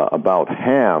 about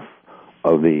half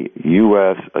of the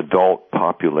U.S. adult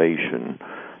population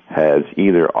has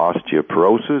either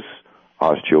osteoporosis,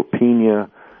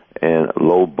 osteopenia, and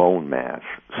low bone mass.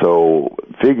 So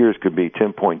figures could be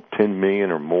 10.10 million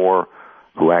or more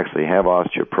who actually have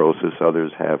osteoporosis.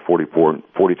 Others have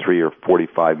 43 or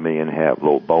 45 million have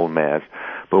low bone mass.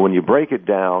 But when you break it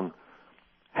down,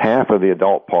 half of the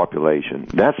adult population,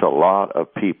 that's a lot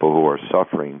of people who are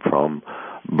suffering from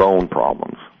bone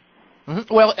problems.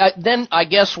 Mm-hmm. Well, then I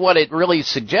guess what it really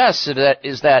suggests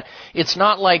is that it's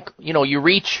not like, you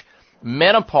reach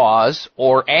menopause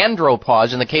or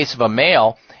andropause in the case of a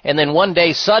male, and then one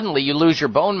day suddenly you lose your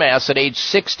bone mass at age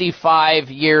 65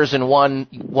 years and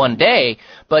one day,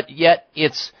 but yet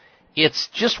it's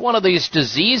just one of these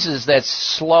diseases that's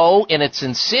slow and it's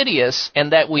insidious,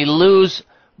 and that we lose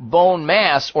bone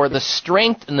mass or the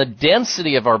strength and the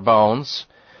density of our bones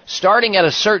starting at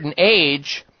a certain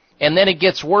age, and then it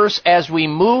gets worse as we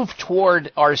move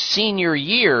toward our senior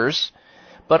years.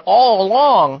 But all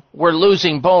along, we're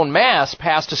losing bone mass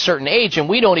past a certain age, and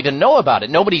we don't even know about it.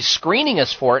 Nobody's screening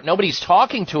us for it. Nobody's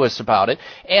talking to us about it.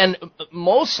 And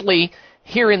mostly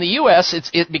here in the U.S.,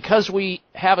 it's because we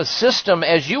have a system,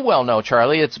 as you well know,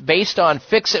 Charlie, it's based on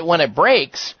fix it when it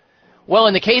breaks. Well,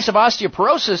 in the case of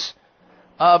osteoporosis,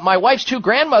 my wife's two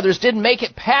grandmothers didn't make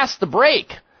it past the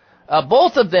break.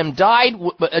 Both of them died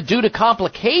due to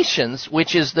complications,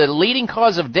 which is the leading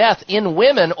cause of death in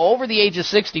women over the age of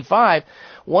 65.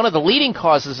 One of the leading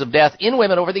causes of death in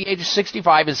women over the age of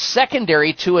 65 is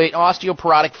secondary to an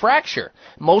osteoporotic fracture.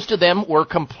 Most of them were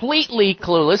completely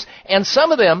clueless, and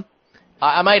some of them,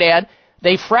 I might add,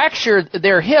 they fractured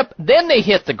their hip, then they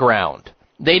hit the ground.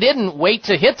 They didn't wait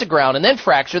to hit the ground and then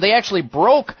fracture. They actually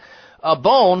broke a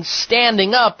bone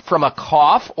standing up from a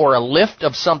cough or a lift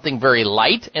of something very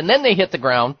light, and then they hit the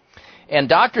ground. And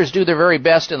doctors do their very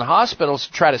best in the hospitals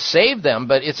to try to save them,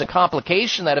 but it's a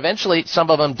complication that eventually some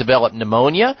of them develop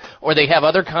pneumonia, or they have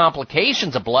other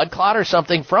complications, a blood clot or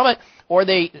something from it, or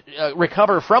they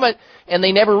recover from it, and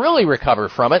they never really recover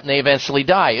from it, and they eventually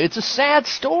die. It's a sad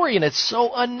story, and it's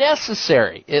so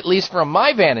unnecessary, at least from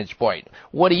my vantage point.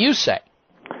 What do you say?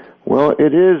 Well,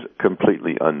 it is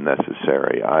completely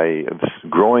unnecessary.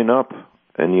 Growing up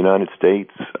in the United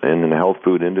States and in the health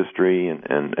food industry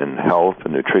and health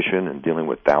and nutrition and dealing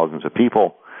with thousands of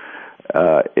people,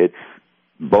 it's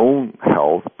bone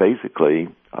health basically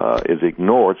is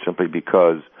ignored simply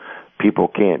because people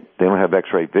they don't have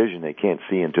x-ray vision, they can't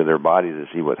see into their bodies to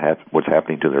see what's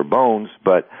happening to their bones,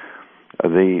 but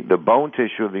the bone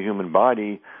tissue of the human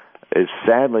body is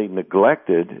sadly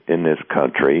neglected in this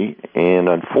country, and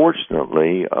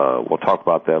unfortunately, we'll talk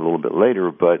about that a little bit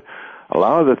later, but a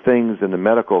lot of the things in the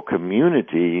medical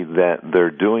community that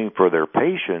they're doing for their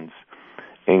patients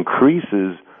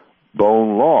increases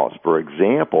bone loss. For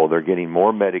example, they're getting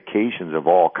more medications of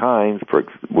all kinds.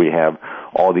 We have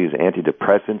all these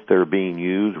antidepressants that are being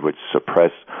used, which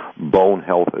suppress bone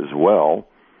health as well,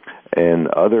 and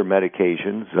other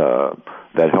medications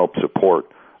that help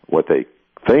support what they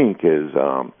think is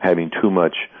having too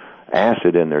much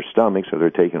acid in their stomach, so they're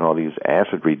taking all these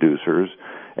acid reducers,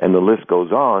 and the list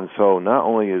goes on. So not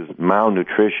only is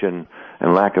malnutrition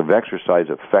and lack of exercise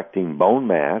affecting bone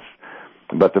mass,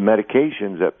 but the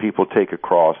medications that people take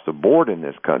across the board in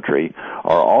this country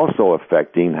are also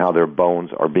affecting how their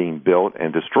bones are being built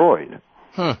and destroyed.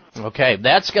 Okay,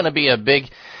 that's going to be a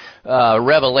big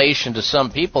revelation to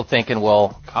some people thinking,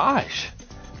 well, gosh,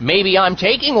 maybe I'm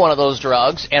taking one of those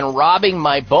drugs and robbing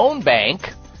my bone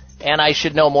bank, and I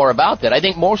should know more about that. I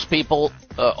think most people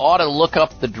ought to look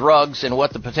up the drugs and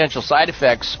what the potential side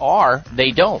effects are.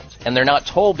 They don't, and they're not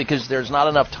told because there's not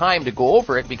enough time to go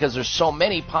over it because there's so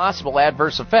many possible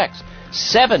adverse effects.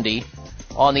 70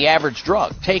 on the average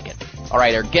drug taken. All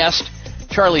right, our guest,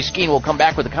 Charlie Skene, will come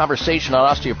back with a conversation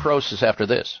on osteoporosis after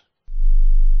this.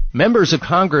 Members of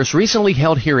Congress recently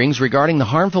held hearings regarding the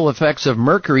harmful effects of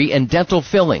mercury in dental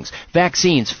fillings,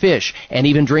 vaccines, fish, and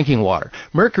even drinking water.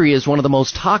 Mercury is one of the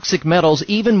most toxic metals,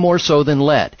 even more so than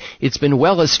lead. It's been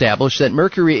well established that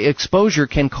mercury exposure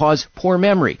can cause poor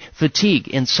memory, fatigue,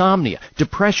 insomnia,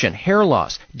 depression, hair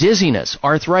loss, dizziness,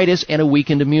 arthritis, and a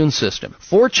weakened immune system.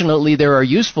 Fortunately, there are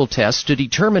useful tests to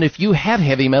determine if you have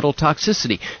heavy metal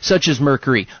toxicity, such as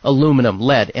mercury, aluminum,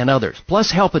 lead, and others,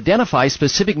 plus help identify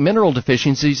specific mineral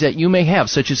deficiencies that you may have,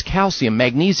 such as calcium,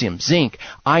 magnesium, zinc,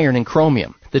 iron, and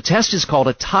chromium. The test is called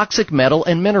a toxic metal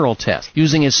and mineral test.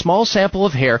 Using a small sample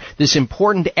of hair, this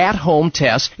important at-home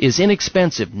test is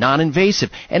inexpensive, non-invasive,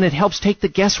 and it helps take the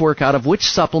guesswork out of which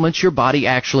supplements your body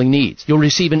actually needs. You'll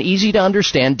receive an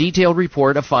easy-to-understand, detailed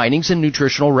report of findings and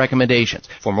nutritional recommendations.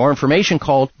 For more information,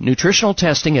 call nutritional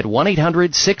testing at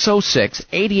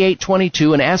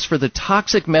 1-800-606-8822 and ask for the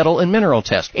toxic metal and mineral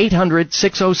test.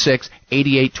 800-606-8822.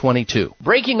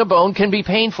 Breaking a bone can be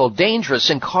painful, dangerous,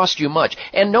 and cost you much,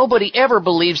 and nobody ever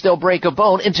believes they'll break a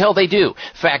bone until they do.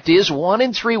 Fact is, 1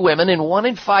 in 3 women and 1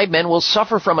 in 5 men will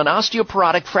suffer from an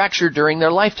osteoporotic fracture during their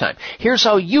lifetime. Here's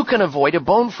how you can avoid a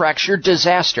bone fracture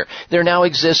disaster. There now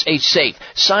exists a safe,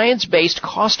 science-based,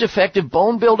 cost-effective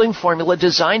bone-building formula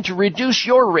designed to reduce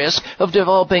your risk of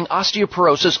developing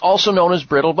osteoporosis, also known as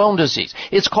brittle bone disease.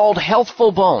 It's called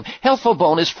Healthful Bone. Healthful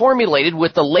Bone is formulated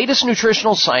with the latest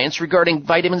nutritional science regarding regarding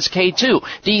vitamins K2,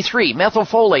 D3,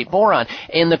 methylfolate, boron,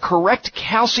 and the correct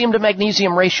calcium to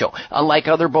magnesium ratio. Unlike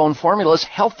other bone formulas,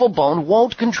 Healthful Bone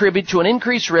won't contribute to an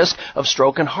increased risk of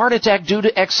stroke and heart attack due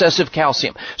to excessive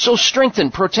calcium. So strengthen,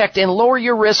 protect, and lower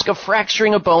your risk of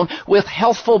fracturing a bone with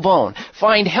Healthful Bone.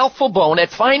 Find Healthful Bone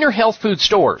at finer health food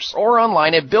stores or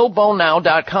online at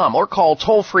BuildBoneNow.com or call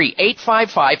toll-free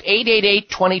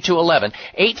 855-888-2211.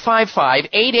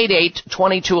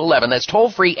 855-888-2211. That's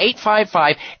toll-free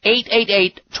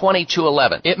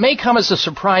 855-888-2211. It may come as a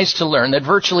surprise to learn that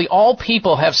virtually all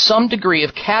people have some degree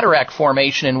of cataract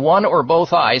formation in one or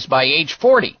both eyes by age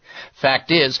 40.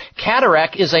 Fact is,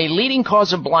 cataract is a leading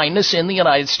cause of blindness in the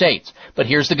United States. But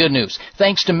here's the good news.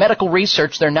 Thanks to medical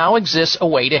research, there now exists a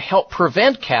way to help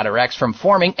prevent cataracts from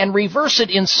forming and reverse it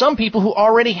in some people who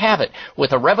already have it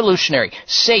with a revolutionary,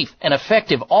 safe, and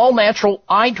effective all-natural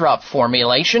eye drop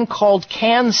formulation called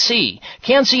Can-C.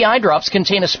 Can-C eye drops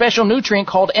contain a special nutrient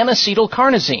called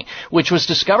N-acetylcarnosine, which was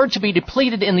discovered to be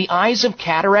depleted in the eyes of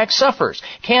cataract sufferers.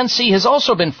 Can-C has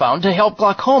also been found to help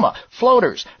glaucoma,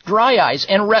 floaters, dry eyes,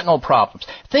 and retinal problems.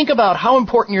 Think about how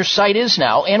important your sight is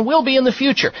now and will be in the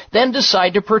future. Then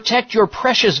decide to protect your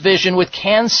precious vision with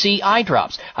Can-C eye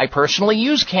drops. I personally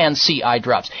use Can-C eye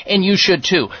drops, and you should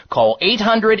too. Call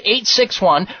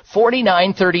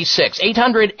 800-861-4936.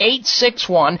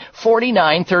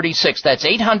 800-861-4936. That's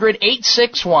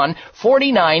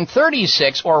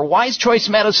 800-861-4936 or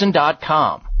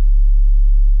wisechoicemedicine.com.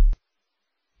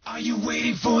 Are you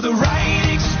waiting for the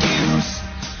right excuse?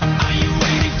 Are you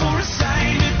waiting for a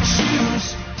sign to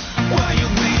choose? While you're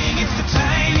waiting, it's the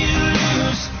time you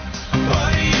lose.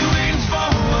 What are you waiting for?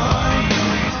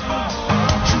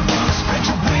 Don't you wanna spread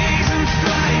your wings and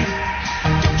fly?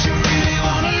 Don't you really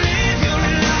wanna live your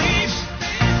life?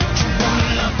 Don't you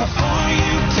wanna love before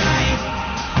you die?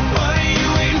 What are you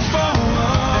waiting for?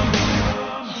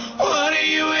 What are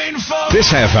you waiting for? This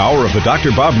half hour of the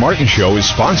Dr. Bob Martin Show is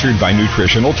sponsored by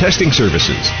Nutritional Testing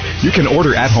Services. You can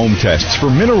order at-home tests for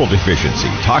mineral deficiency,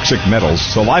 toxic metals,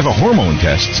 saliva hormone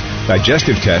tests,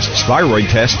 digestive tests, thyroid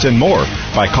tests, and more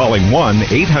by calling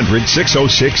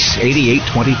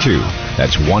 1-800-606-8822.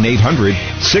 That's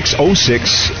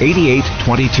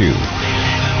 1-800-606-8822.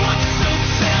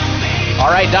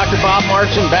 All right, Dr. Bob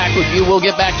Martin back with you. We'll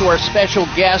get back to our special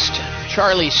guest,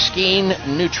 Charlie Skeen,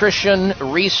 nutrition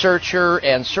researcher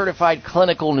and certified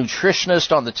clinical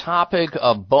nutritionist on the topic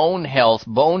of bone health,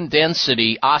 bone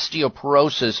density,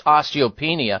 osteoporosis,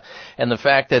 osteopenia, and the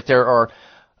fact that there are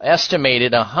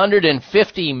estimated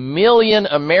 150 million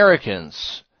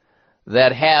Americans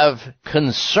that have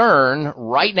concern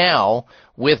right now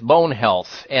with bone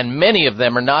health, and many of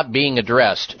them are not being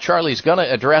addressed. Charlie's going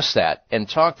to address that and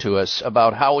talk to us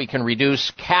about how we can reduce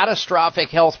catastrophic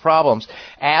health problems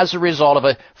as a result of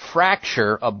a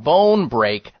fracture, a bone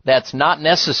break that's not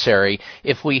necessary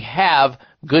if we have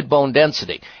good bone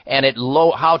density, and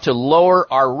how to lower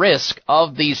our risk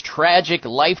of these tragic,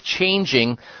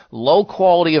 life-changing, low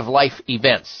quality of life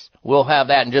events. We'll have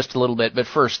that in just a little bit, but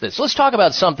first this. Let's talk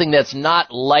about something that's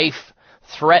not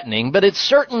life-threatening, but it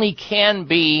certainly can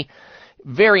be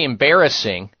very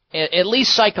embarrassing. At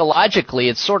least psychologically,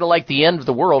 it's sort of like the end of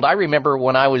the world. I remember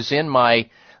when I was in my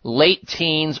late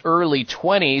teens, early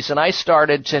 20s, and I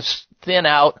started to thin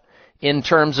out in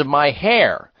terms of my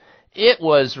hair. It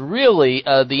was really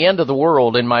the end of the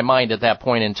world in my mind at that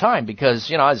point in time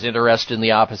because, I was interested in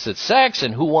the opposite sex,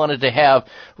 and who wanted to have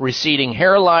receding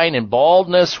hairline and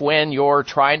baldness when you're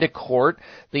trying to court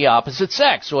the opposite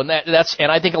sex? So and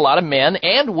I think a lot of men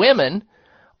and women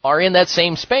are in that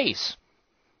same space.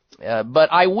 But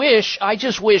I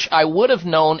just wish I would have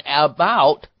known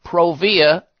about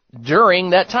Provia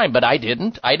during that time, but I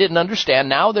didn't. I didn't understand.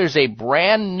 Now there's a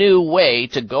brand new way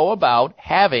to go about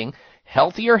having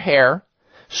healthier hair,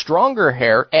 stronger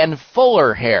hair, and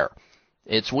fuller hair.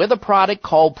 It's with a product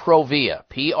called Provia,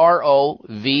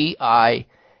 Provia.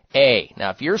 Now,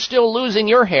 if you're still losing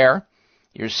your hair,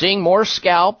 you're seeing more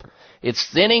scalp, it's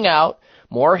thinning out,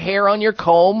 more hair on your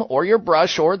comb or your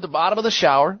brush or at the bottom of the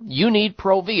shower, you need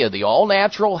Provia, the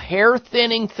all-natural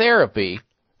hair-thinning therapy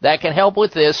that can help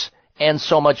with this and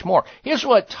so much more. Here's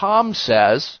what Tom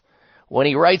says when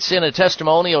he writes in a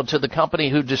testimonial to the company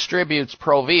who distributes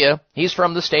Provia. He's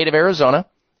from the state of Arizona.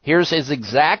 Here's his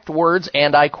exact words,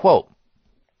 and I quote,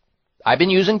 "I've been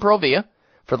using Provia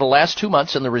for the last 2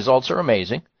 months, and the results are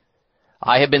amazing.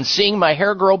 I have been seeing my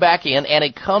hair grow back in, and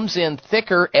it comes in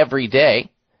thicker every day.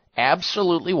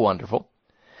 Absolutely wonderful."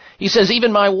 He says,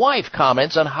 even my wife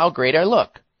comments on how great I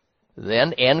look.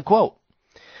 Then, end quote.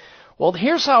 Well,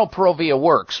 here's how Provia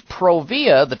works.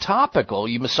 Provia, the topical,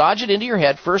 you massage it into your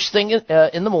head first thing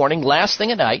in the morning, last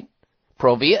thing at night.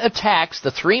 Provia attacks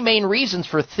the three main reasons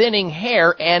for thinning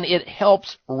hair, and it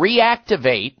helps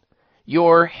reactivate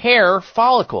your hair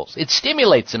follicles. It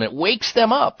stimulates them. It wakes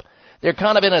them up. They're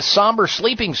kind of in a somber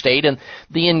sleeping state, and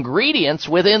the ingredients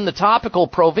within the topical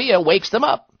Provia wakes them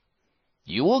up.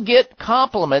 You will get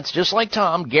compliments, just like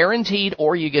Tom, guaranteed,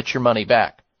 or you get your money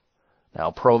back.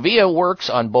 Now, Provia works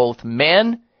on both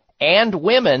men and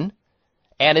women,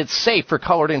 and it's safe for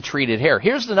colored and treated hair.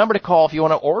 Here's the number to call if you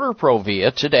want to order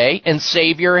Provia today and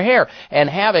save your hair and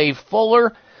have a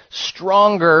fuller,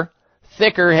 stronger,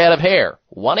 thicker head of hair.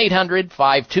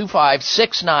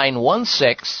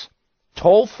 1-800-525-6916.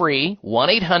 Toll free,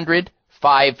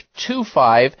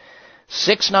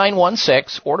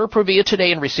 1-800-525-6916. Order Provia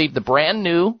today and receive the brand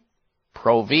new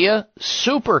Provia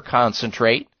Super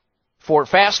Concentrate for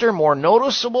faster, more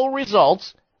noticeable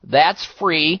results. That's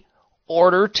free.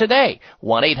 Order today.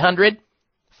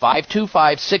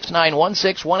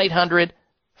 1-800-525-6916.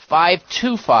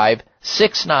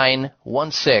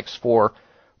 1-800-525-6916 for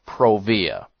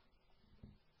Provia.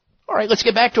 All right, let's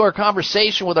get back to our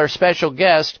conversation with our special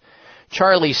guest,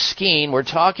 Charlie Skeen. We're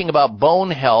talking about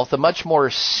bone health, a much more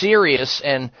serious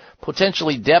and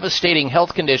potentially devastating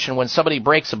health condition when somebody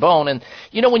breaks a bone. And,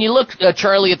 you know, when you look,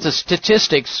 Charlie, at the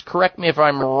statistics, correct me if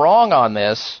I'm wrong on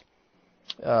this,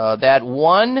 that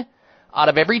 1 out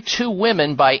of every 2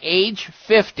 women by age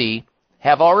 50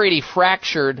 have already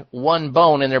fractured one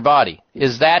bone in their body.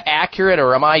 Is that accurate,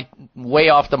 or am I way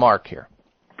off the mark here?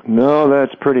 No,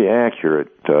 that's pretty accurate.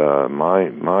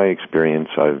 My experience,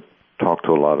 I've talked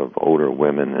to a lot of older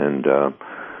women, and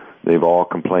they've all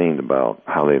complained about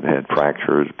how they've had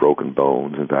fractures, broken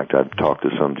bones. In fact, I've talked to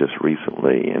some just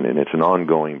recently, and it's an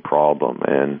ongoing problem.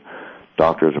 And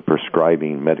doctors are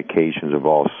prescribing medications of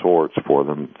all sorts for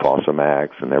them,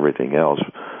 Fosamax and everything else.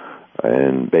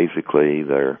 And basically,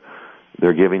 they're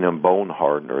giving them bone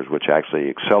hardeners, which actually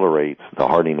accelerates the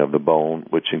hardening of the bone,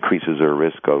 which increases their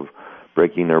risk of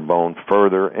breaking their bone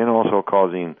further and also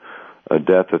causing a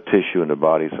death of tissue in the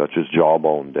body, such as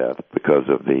jawbone death, because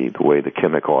of the way the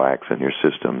chemical acts in your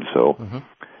system. So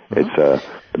it's the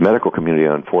medical community,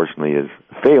 unfortunately, is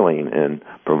failing in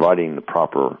providing the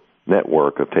proper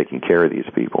network of taking care of these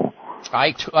people.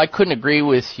 I couldn't agree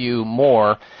with you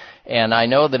more, and I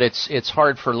know that it's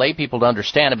hard for lay people to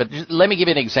understand it, but let me give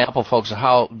you an example, folks, of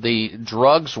how the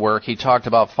drugs work. He talked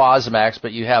about Fosamax,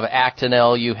 but you have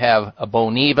Actonel, you have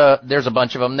Boniva, there's a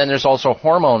bunch of them. Then there's also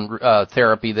hormone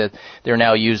therapy that they're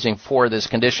now using for this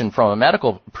condition from a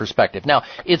medical perspective. Now,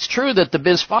 it's true that the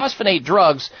bisphosphonate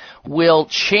drugs will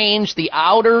change the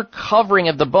outer covering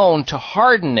of the bone to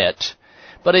harden it,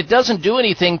 but it doesn't do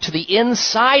anything to the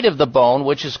inside of the bone,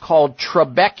 which is called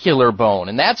trabecular bone.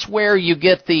 And that's where you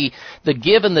get the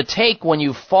give and the take when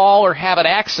you fall or have an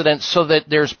accident, so that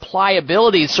there's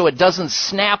pliability so it doesn't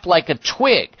snap like a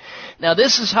twig. Now,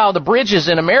 this is how the bridges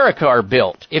in America are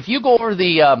built. If you go over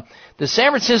the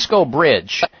San Francisco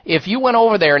Bridge, if you went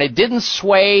over there and it didn't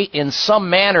sway in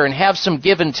some manner and have some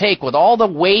give and take with all the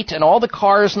weight and all the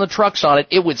cars and the trucks on it,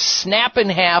 it would snap in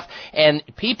half and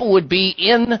people would be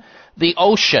in the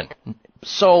ocean.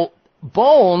 So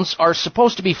bones are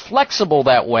supposed to be flexible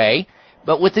that way,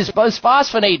 but with these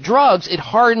bisphosphonate drugs, it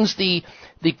hardens the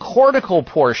cortical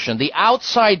portion, the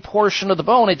outside portion of the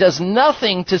bone. It does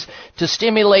nothing to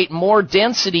stimulate more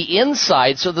density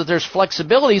inside so that there's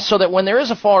flexibility, so that when there is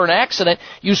a fall or an accident,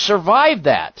 you survive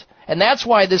that. And that's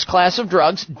why this class of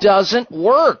drugs doesn't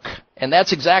work. And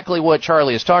that's exactly what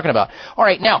Charlie is talking about. All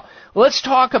right, now, let's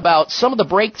talk about some of the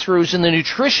breakthroughs in the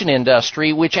nutrition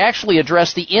industry, which actually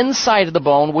address the inside of the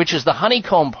bone, which is the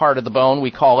honeycomb part of the bone,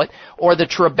 we call it, or the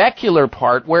trabecular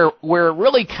part, where it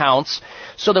really counts,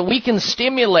 so that we can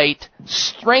stimulate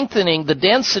strengthening the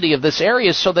density of this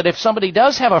area, so that if somebody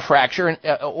does have a fracture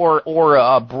or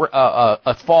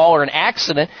a fall or an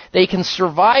accident, they can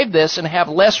survive this and have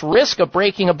less risk of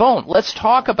breaking a bone. Let's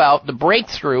talk about the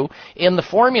breakthrough in the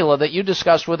formula that you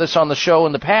discussed with us on the show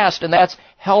in the past, and that's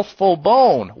Healthful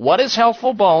Bone. What is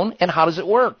Healthful Bone, and how does it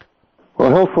work?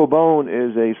 Well, Healthful Bone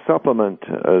is a supplement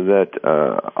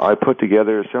that I put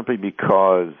together simply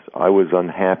because I was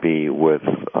unhappy with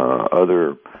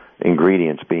other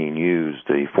ingredients being used.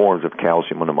 The forms of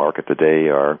calcium on the market today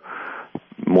are,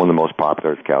 one of the most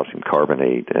popular is calcium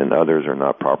carbonate, and others are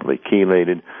not properly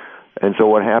chelated. And so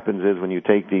what happens is when you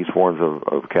take these forms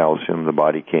of calcium, the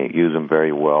body can't use them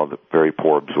very well. The very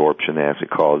poor absorption has to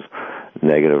cause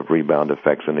negative rebound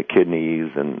effects in the kidneys,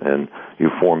 and you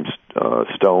form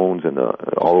stones and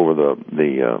all over the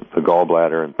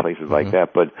gallbladder and places like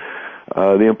that. But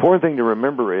the important thing to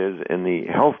remember is in the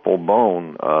Healthful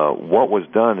Bone, what was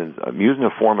done is using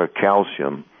a form of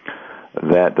calcium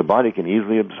that the body can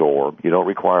easily absorb. You don't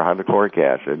require hydrochloric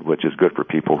acid, which is good for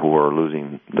people who are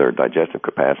losing their digestive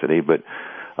capacity, but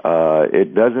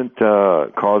it doesn't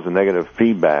cause the negative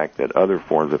feedback that other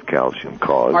forms of calcium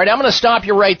cause. All right, I'm going to stop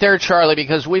you right there, Charlie,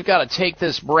 because we've got to take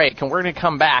this break, and we're going to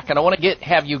come back, and I want to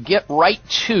have you get right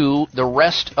to the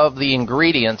rest of the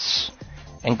ingredients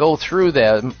and go through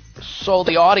them so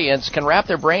the audience can wrap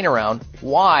their brain around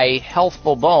why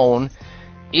Healthful Bone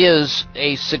is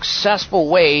a successful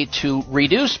way to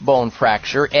reduce bone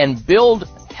fracture and build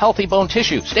healthy bone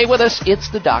tissue. Stay with us.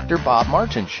 It's the Dr. Bob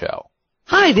Martin Show.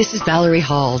 Hi, this is Valerie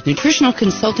Hall, nutritional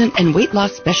consultant and weight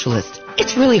loss specialist.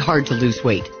 It's really hard to lose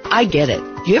weight. I get it.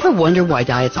 Do you ever wonder why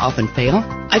diets often fail?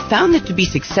 I found that to be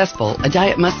successful, a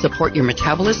diet must support your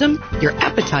metabolism, your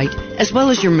appetite, as well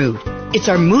as your mood. It's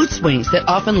our mood swings that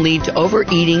often lead to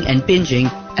overeating and binging,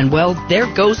 and well, there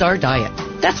goes our diet.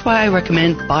 That's why I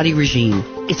recommend Body Regime.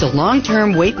 It's a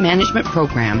long-term weight management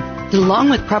program that, along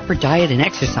with proper diet and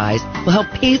exercise, will help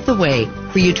pave the way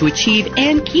for you to achieve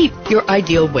and keep your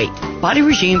ideal weight. Body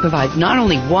Regime provides not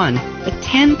only 1, but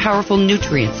 10 powerful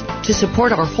nutrients to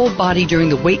support our whole body during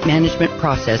the weight management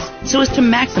process so as to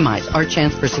maximize our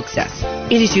chance for success.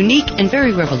 It is unique and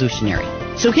very revolutionary.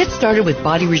 So get started with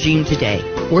Body Regime today.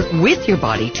 Work with your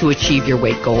body to achieve your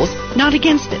weight goals, not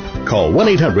against it. Call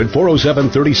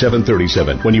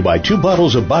 1-800-407-3737. When you buy 2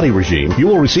 bottles of Body Regime, you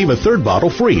will receive a 3rd bottle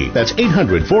free. That's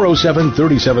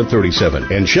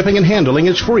 800-407-3737. And shipping and handling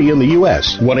is free in the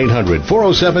U.S.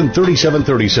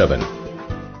 1-800-407-3737.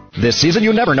 This season,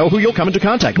 you never know who you'll come into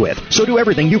contact with, so do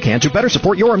everything you can to better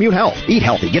support your immune health. Eat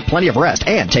healthy, get plenty of rest,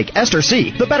 and take Ester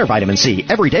C, the better vitamin C,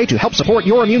 every day to help support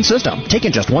your immune system.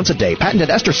 Taken just once a day, patented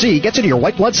Ester C gets into your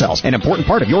white blood cells, an important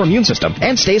part of your immune system,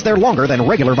 and stays there longer than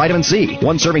regular vitamin C.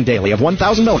 1 serving daily of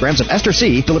 1,000 milligrams of Ester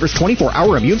C delivers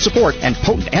 24-hour immune support and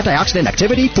potent antioxidant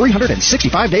activity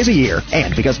 365 days a year.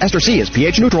 And because Ester C is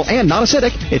pH neutral and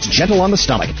non-acidic, it's gentle on the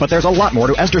stomach. But there's a lot more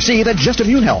to Ester C than just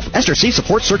immune health. Ester C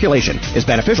supports circulation, is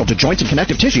beneficial to joints and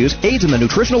connective tissues, aids in the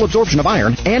nutritional absorption of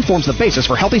iron, and forms the basis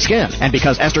for healthy skin. And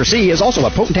because Ester C is also a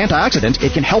potent antioxidant,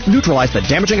 it can help neutralize the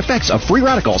damaging effects of free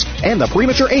radicals and the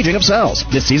premature aging of cells.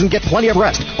 This season, get plenty of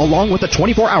rest, along with the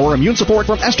 24-hour immune support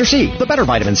from Ester C, the better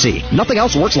vitamin C. Nothing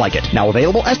else works like it. Now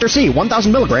available Ester C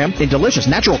 1,000 milligram in delicious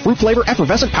natural fruit flavor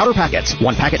effervescent powder packets.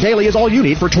 1 packet daily is all you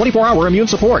need for 24-hour immune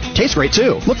support. Tastes great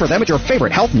too. Look for them at your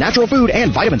favorite health, natural food,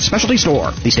 and vitamin specialty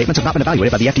store. These statements have not been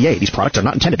evaluated by the FDA. These products are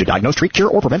not intended to diagnose, treat, cure,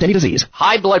 or prevent any disease.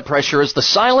 High blood pressure is the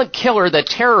silent killer that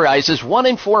terrorizes 1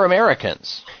 in 4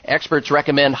 Americans. Experts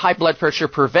recommend high blood pressure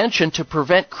prevention to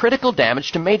prevent critical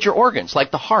damage to major organs like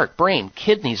the heart, brain,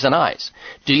 kidneys, and eyes.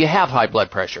 Do you have high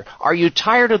blood pressure? Are you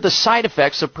tired of the side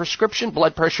effects of prescription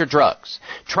blood pressure drugs?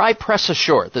 Try Press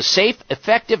Assure, the safe,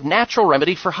 effective, natural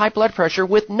remedy for high blood pressure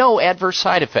with no adverse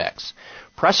side effects.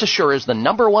 Press Assure is the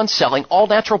 #1 selling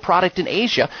all-natural product in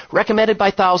Asia, recommended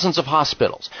by thousands of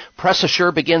hospitals. Press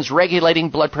Assure begins regulating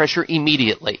blood pressure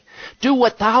immediately. Do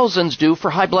what thousands do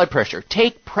for high blood pressure.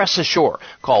 Take Press Assure.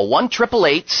 Call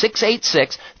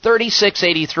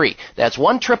 1-888-686-3683. That's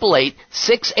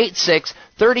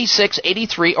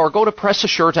 1-888-686-3683, or go to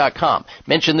PressAssure.com.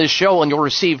 Mention this show and you'll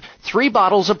receive 3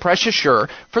 bottles of Press Assure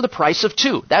for the price of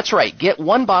 2. That's right. Get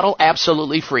 1 bottle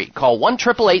absolutely free. Call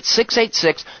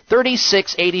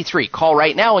 1-888-686-3683. Call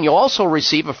right now and you'll also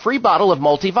receive a free bottle of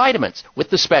multivitamins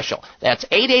with the special. That's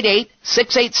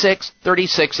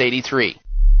 888-686-3683.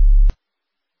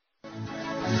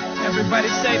 Everybody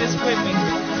say this with me.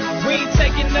 We ain't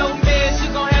taking no meds,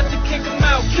 you gon' have to kick them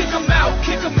out, kick them out,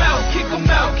 kick them out, kick them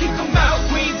out, kick them out.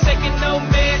 We ain't taking no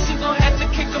meds, you gon' have to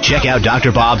kick them out. Check out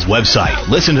Dr. Bob's website.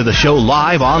 Listen to the show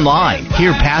live online.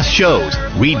 Hear past shows.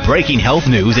 Read breaking health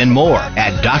news and more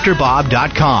at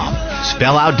drbob.com.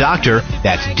 Spell out doctor,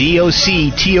 that's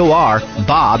D-O-C-T-O-R,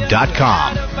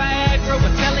 bob.com.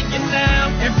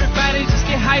 Everybody just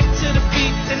get hyped to the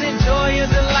beat and enjoy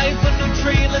the life of the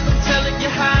tree. Let them telling you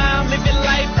how. Live your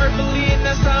life herbally and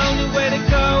that's the only way to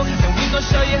go. And we gonna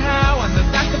show you how on the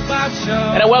Dr. Bob Show.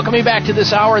 And I welcome you back to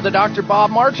this hour of the Dr. Bob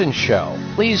Martin Show.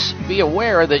 Please be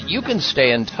aware that you can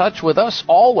stay in touch with us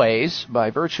always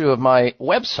by virtue of my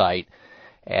website.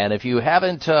 And if you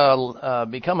haven't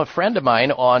become a friend of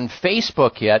mine on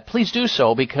Facebook yet, please do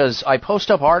so, because I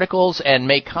post up articles and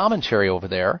make commentary over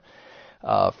there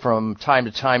from time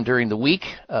to time during the week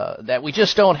that we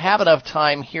just don't have enough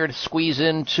time here to squeeze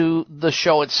into the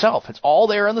show itself. It's all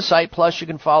there on the site. Plus, you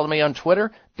can follow me on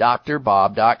Twitter,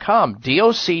 drbob.com,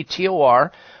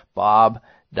 D-O-C-T-O-R,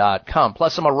 bob.com.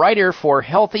 Plus, I'm a writer for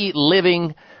Healthy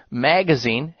Living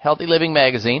Magazine,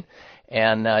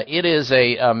 And it is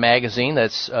a magazine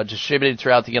that's distributed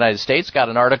throughout the United States. Got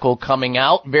an article coming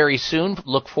out very soon.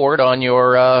 Look for it on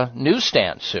your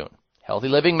newsstand soon. Healthy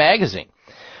Living Magazine.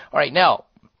 All right, now,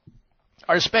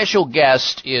 our special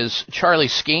guest is Charlie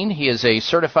Skeen. He is a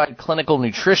certified clinical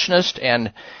nutritionist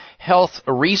and health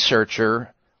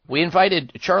researcher. We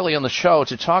invited Charlie on the show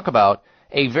to talk about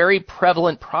a very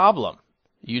prevalent problem.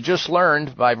 You just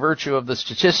learned by virtue of the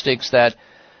statistics that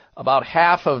about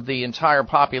half of the entire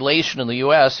population in the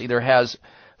U.S. either has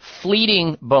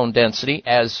fleeting bone density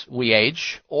as we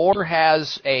age or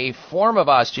has a form of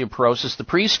osteoporosis, the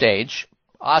pre-stage,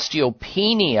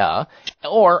 osteopenia,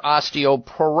 or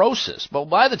osteoporosis. But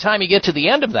by the time you get to the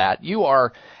end of that, you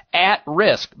are at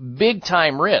risk,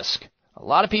 big-time risk. A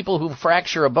lot of people who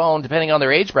fracture a bone, depending on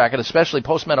their age bracket, especially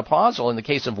postmenopausal, in the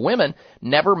case of women,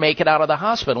 never make it out of the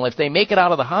hospital. If they make it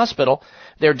out of the hospital,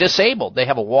 they're disabled. They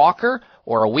have a walker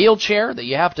or a wheelchair that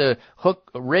you have to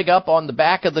rig up on the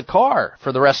back of the car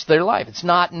for the rest of their life. It's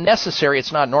not necessary.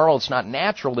 It's not normal. It's not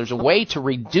natural. There's a way to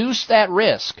reduce that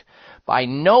risk by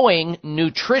knowing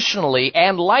nutritionally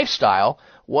and lifestyle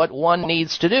what one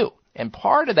needs to do. And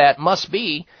part of that must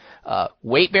be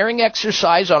weight-bearing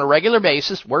exercise on a regular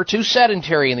basis. We're too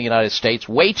sedentary in the United States,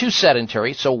 way too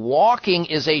sedentary, so walking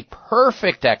is a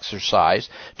perfect exercise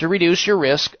to reduce your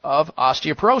risk of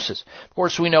osteoporosis. Of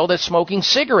course, we know that smoking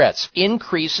cigarettes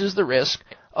increases the risk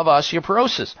of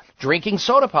osteoporosis. Drinking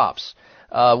soda pops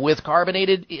with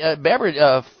carbonated beverage,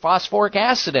 phosphoric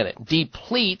acid in it,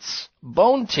 depletes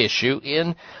bone tissue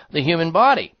in the human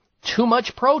body. Too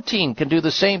much protein can do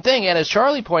the same thing. And as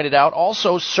Charlie pointed out,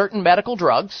 also certain medical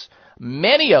drugs,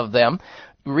 many of them,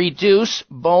 reduce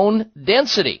bone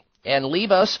density and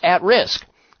leave us at risk.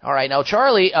 All right, now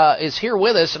Charlie is here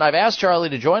with us, and I've asked Charlie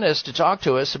to join us to talk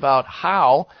to us about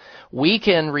how we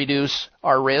can reduce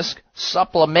our risk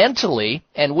supplementally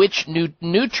and which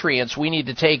nutrients we need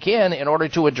to take in order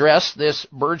to address this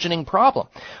burgeoning problem.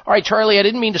 All right, Charlie, I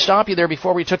didn't mean to stop you there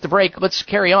before we took the break. Let's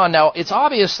carry on. Now, it's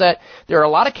obvious that there are a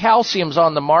lot of calciums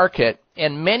on the market,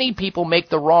 and many people make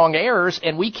the wrong errors,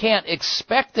 and we can't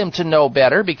expect them to know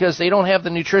better because they don't have the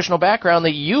nutritional background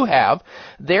that you have.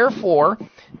 Therefore,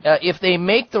 if they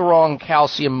make the wrong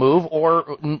calcium move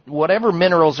or whatever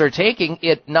minerals they're taking,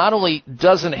 it not only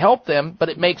doesn't help them, but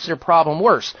it makes their problem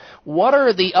worse. What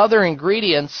are the other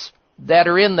ingredients that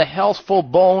are in the Healthful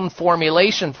Bone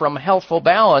formulation from Healthful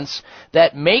Balance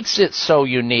that makes it so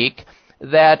unique,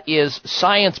 that is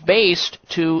science-based,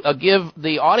 to give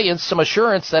the audience some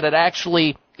assurance that it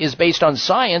actually is based on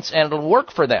science and it'll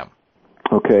work for them?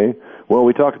 Okay. Well,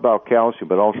 we talked about calcium,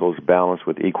 but also it's balanced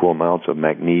with equal amounts of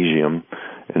magnesium,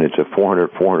 and it's a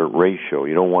 400-400 ratio.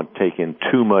 You don't want to take in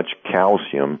too much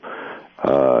calcium,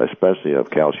 especially of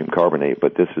calcium carbonate,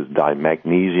 but this is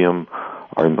dicalcium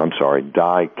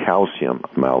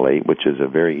malate, which is a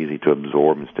very easy to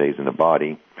absorb and stays in the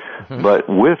body. Mm-hmm. But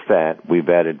with that, we've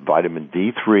added vitamin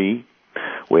D3.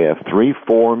 We have 3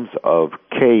 forms of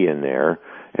K in there,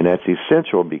 and that's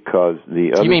essential because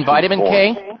the other. You mean vitamin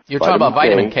K? You're talking about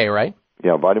vitamin K, right?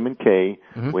 Yeah, vitamin K.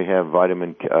 Mm-hmm. We have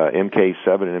vitamin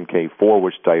MK7 and MK4,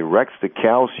 which directs the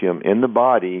calcium in the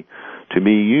body to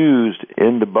be used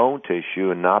in the bone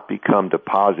tissue and not become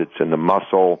deposits in the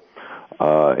muscle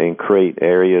and create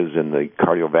areas in the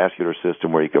cardiovascular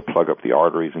system where you could plug up the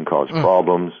arteries and cause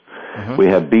problems. Mm-hmm. We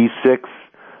have B6,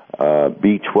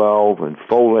 B12, and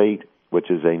folate, which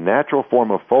is a natural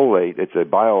form of folate. It's a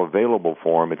bioavailable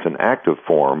form. It's an active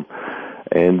form.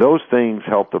 And those things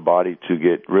help the body to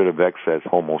get rid of excess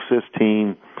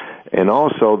homocysteine. And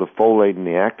also the folate in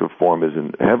the active form is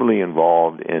heavily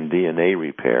involved in DNA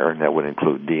repair, and that would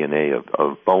include DNA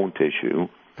of bone tissue.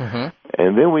 Mm-hmm.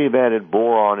 And then we've added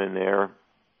boron in there.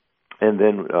 And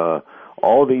then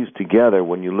all these together,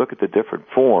 when you look at the different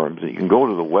forms, you can go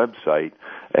to the website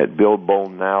at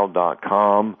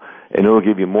buildbonenow.com, and it'll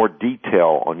give you more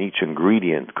detail on each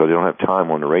ingredient because they don't have time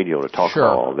on the radio to talk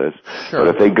about all this. Sure.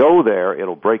 But if they go there,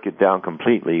 it'll break it down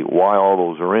completely why all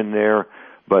those are in there.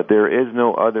 But there is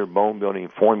no other bone-building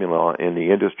formula in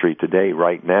the industry today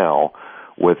right now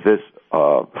with this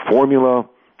formula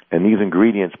and these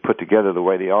ingredients put together the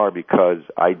way they are, because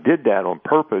I did that on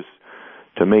purpose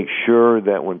to make sure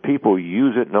that when people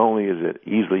use it, not only is it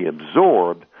easily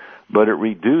absorbed, but it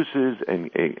reduces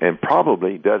and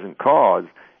probably doesn't cause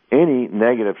any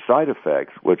negative side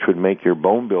effects, which would make your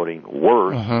bone building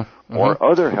worse or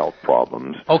other health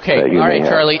problems. Okay, all right,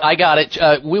 Charlie, I got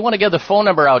it. We want to get the phone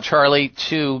number out, Charlie,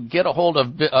 to get a hold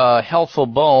of Healthful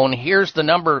Bone. Here's the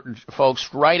number, folks.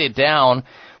 Write it down.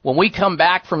 When we come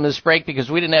back from this break, because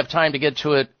we didn't have time to get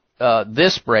to it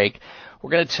this break,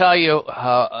 we're going to tell you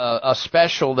a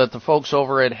special that the folks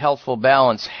over at Healthful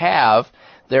Balance have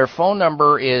Their phone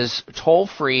number is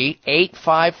toll-free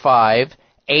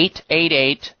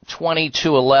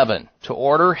 855-888-2211 to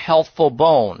order Healthful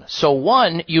Bone. So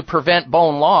 1, you prevent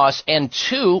bone loss, and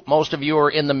 2, most of you are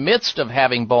in the midst of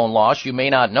having bone loss. You may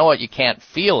not know it, you can't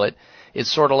feel it. It's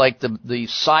sort of like the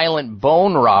silent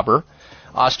bone robber,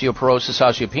 osteoporosis,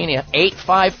 osteopenia.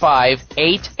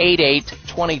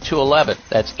 855-888-2211.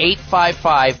 That's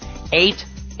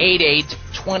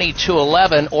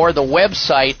 855-888-2211, or the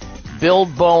website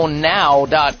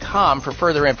buildbonenow.com for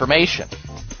further information.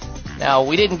 Now,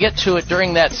 we didn't get to it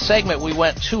during that segment. We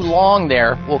went too long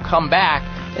there. We'll come back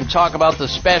and talk about the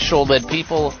special that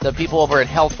the people over at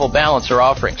Healthful Balance are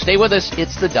offering. Stay with us.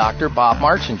 It's the Dr. Bob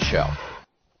Martin Show.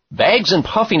 Bags and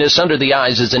puffiness under the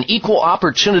eyes is an equal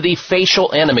opportunity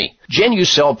facial enemy.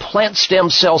 Genucell Plant Stem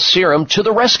Cell Serum to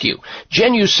the rescue.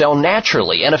 Genucell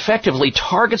naturally and effectively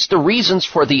targets the reasons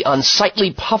for the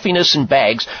unsightly puffiness and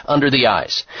bags under the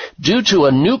eyes. Due to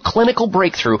a new clinical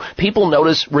breakthrough, people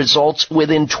notice results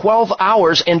within 12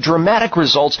 hours and dramatic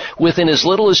results within as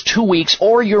little as 2 weeks,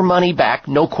 or your money back,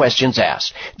 no questions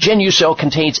asked. Genucell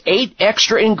contains 8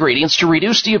 extra ingredients to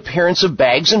reduce the appearance of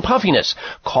bags and puffiness.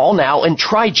 Call now and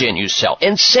try Genucell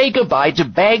and say goodbye to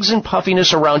bags and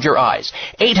puffiness around your eyes.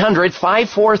 800-543-6596.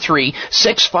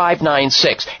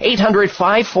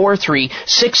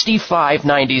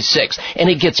 800-543-6596. And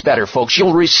it gets better, folks.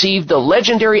 You'll receive the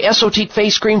legendary Esotique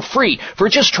face cream free for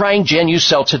just trying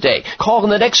Genucell today. Call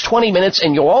in the next 20 minutes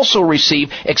and you'll also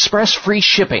receive express free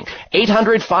shipping.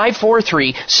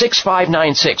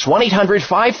 800-543-6596.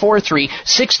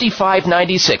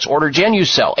 1-800-543-6596. Order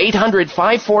Genucell.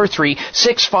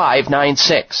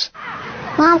 800-543-6596.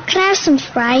 Mom, can I have some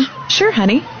spray? Sure,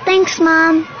 honey. Thanks,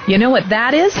 Mom. You know what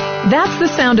that is? That's the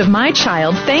sound of my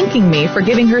child thanking me for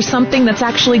giving her something that's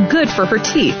actually good for her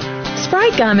teeth. Spry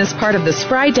Gum is part of the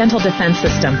Spry Dental Defense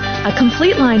System, a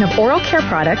complete line of oral care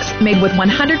products made with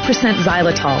 100%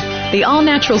 xylitol, the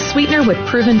all-natural sweetener with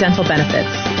proven dental benefits.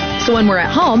 So when we're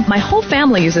at home, my whole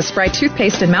family uses Spry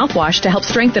toothpaste and mouthwash to help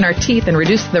strengthen our teeth and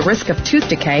reduce the risk of tooth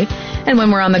decay. And when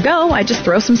we're on the go, I just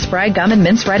throw some Spry Gum and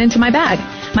mints right into my bag.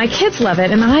 My kids love it,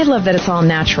 and I love that it's all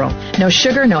natural. No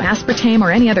sugar, no aspartame,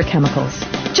 or any other chemicals.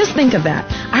 Just think of that.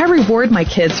 I reward my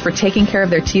kids for taking care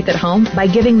of their teeth at home by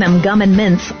giving them gum and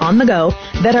mints on the go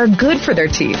that are good for their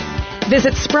teeth.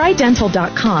 Visit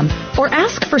sprydental.com or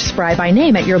ask for Spry by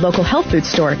name at your local health food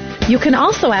store. You can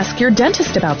also ask your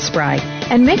dentist about Spry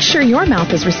and make sure your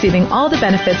mouth is receiving all the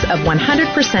benefits of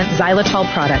 100% xylitol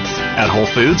products. At Whole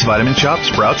Foods, Vitamin Shoppe,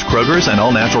 Sprouts, Kroger's, and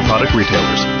all natural product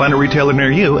retailers. Find a retailer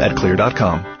near you at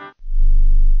clear.com.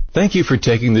 Thank you for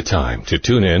taking the time to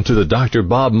tune in to the Dr.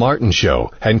 Bob Martin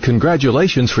Show, and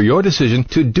congratulations for your decision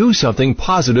to do something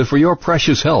positive for your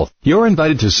precious health. You're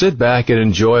invited to sit back and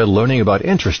enjoy learning about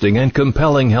interesting and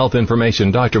compelling health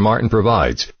information Dr. Martin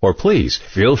provides. Or please,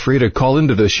 feel free to call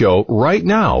into the show right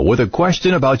now with a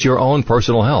question about your own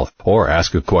personal health, or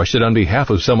ask a question on behalf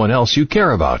of someone else you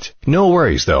care about. No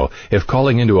worries, though. If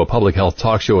calling into a public health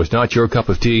talk show is not your cup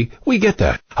of tea, we get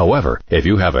that. However, if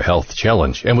you have a health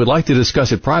challenge and would like to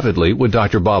discuss it privately with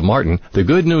Dr. Bob Martin, the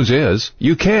good news is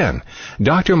you can.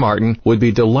 Dr. Martin would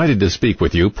be delighted to speak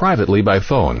with you privately by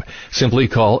phone. Simply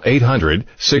call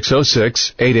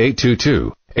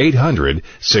 800-606-8822.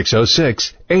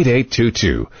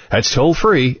 800-606-8822. That's toll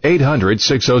free,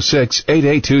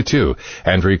 800-606-8822,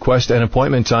 and request an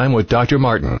appointment time with Dr.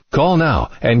 Martin. Call now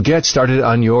and get started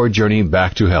on your journey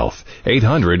back to health.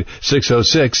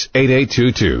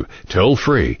 800-606-8822. Toll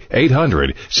free,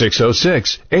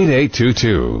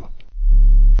 800-606-8822.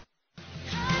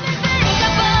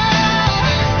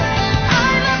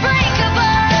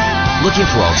 Looking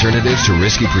for alternatives to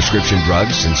risky prescription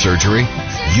drugs and surgery?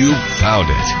 You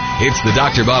found it. It's the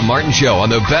Dr. Bob Martin Show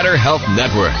on the Better Health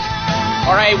Network.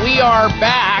 All right, we are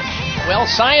back. Well,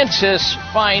 scientists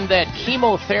find that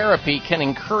chemotherapy can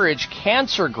encourage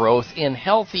cancer growth in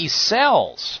healthy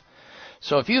cells.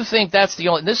 So if you think that's the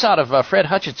only... This out of Fred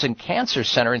Hutchinson Cancer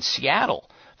Center in Seattle.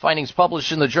 Findings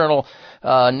published in the journal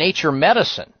Nature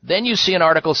Medicine. Then you see an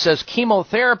article that says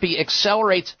chemotherapy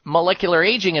accelerates molecular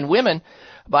aging in women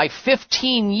by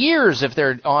 15 years if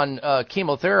they're on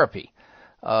chemotherapy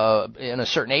in a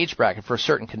certain age bracket for a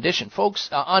certain condition. Folks,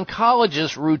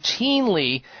 oncologists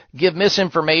routinely give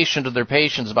misinformation to their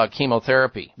patients about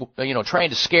chemotherapy, trying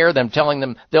to scare them, telling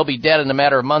them they'll be dead in a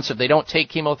matter of months if they don't take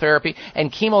chemotherapy,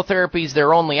 and chemotherapy is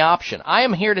their only option. I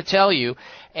am here to tell you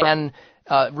and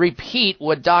repeat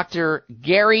what Dr.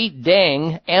 Gary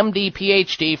Deng, MD,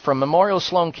 PhD from Memorial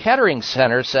Sloan Kettering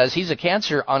Center says. He's a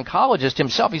cancer oncologist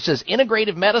himself. He says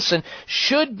integrative medicine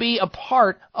should be a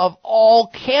part of all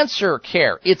cancer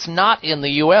care. It's not in the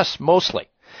U.S. mostly.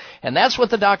 And that's what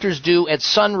the doctors do at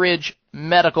Sunridge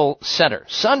Medical Center.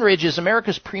 Sunridge is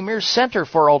America's premier center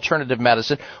for alternative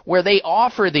medicine, where they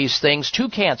offer these things to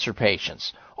cancer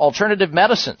patients. Alternative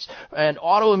medicines and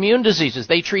autoimmune diseases,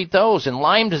 they treat those, and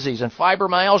Lyme disease and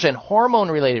fibromyalgia and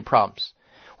hormone-related problems.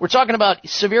 We're talking about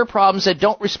severe problems that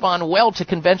don't respond well to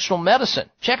conventional medicine.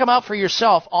 Check them out for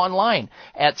yourself online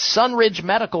at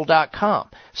sunridgemedical.com.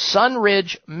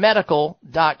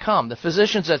 sunridgemedical.com. The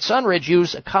physicians at Sunridge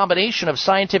use a combination of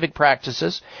scientific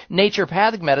practices,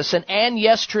 naturopathic medicine, and,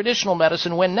 yes, traditional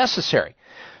medicine when necessary.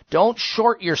 Don't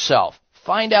short yourself.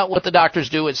 Find out what the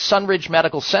doctors do at Sunridge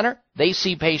Medical Center. They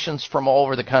see patients from all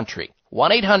over the country.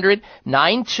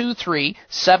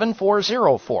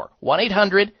 1-800-923-7404.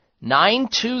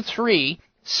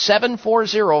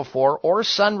 1-800-923-7404 or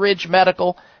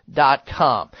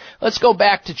sunridgemedical.com. Let's go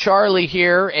back to Charlie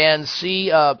here and see,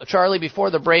 Charlie,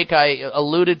 before the break I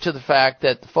alluded to the fact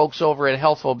that the folks over at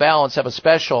Healthful Balance have a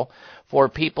special for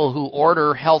people who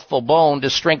order Healthful Bone to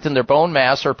strengthen their bone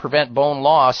mass or prevent bone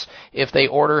loss if they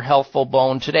order Healthful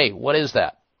Bone today. What is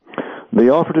that? The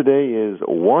offer today is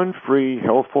one free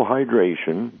Healthful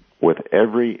Hydration with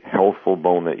every Healthful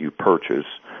Bone that you purchase,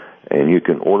 and you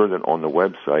can order that on the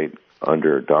website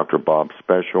under Dr. Bob's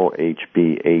Special,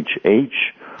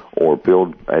 HBHH, or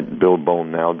at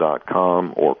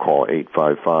buildbonenow.com, or call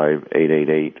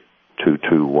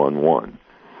 855-888-2211.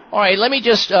 All right, let me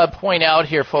just point out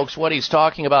here, folks, what he's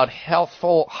talking about.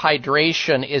 Healthful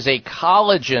Hydration is a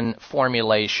collagen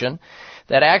formulation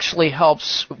that actually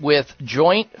helps with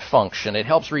joint function. It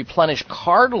helps replenish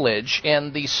cartilage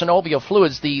and the synovial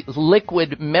fluids, the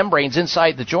liquid membranes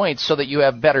inside the joints, so that you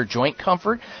have better joint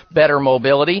comfort, better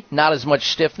mobility, not as much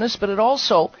stiffness, but it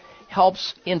also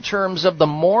helps in terms of the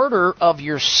mortar of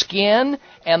your skin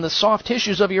and the soft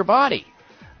tissues of your body.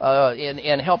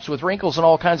 And helps with wrinkles and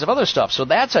all kinds of other stuff. So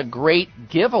that's a great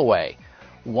giveaway.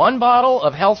 One bottle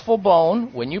of Healthful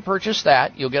Bone. When you purchase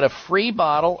that, you'll get a free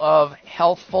bottle of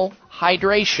Healthful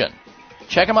Hydration.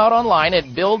 Check them out online at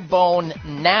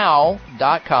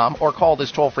buildbonenow.com or call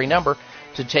this toll-free number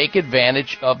to take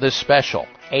advantage of this special.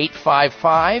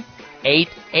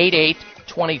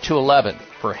 855-888-2211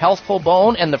 for Healthful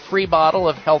Bone and the free bottle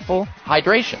of Healthful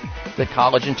Hydration, the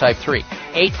collagen type 3.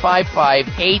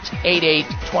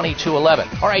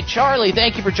 855-888-2211. All right, Charlie,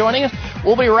 thank you for joining us.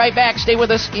 We'll be right back. Stay with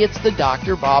us. It's the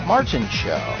Dr. Bob Martin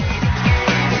Show.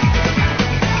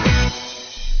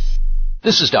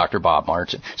 This is Dr. Bob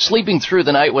Martin. Sleeping through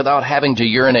the night without having to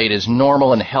urinate is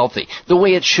normal and healthy, the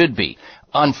way it should be.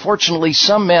 Unfortunately,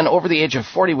 some men over the age of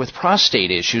 40 with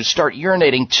prostate issues start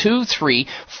urinating 2, 3,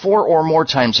 4 or more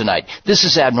times a night. This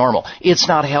is abnormal. It's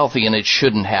not healthy and it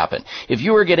shouldn't happen. If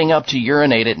you are getting up to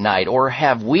urinate at night or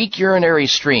have weak urinary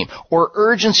stream or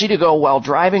urgency to go while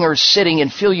driving or sitting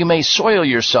and feel you may soil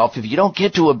yourself if you don't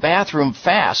get to a bathroom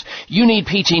fast, you need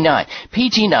PT9.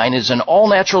 PT9 is an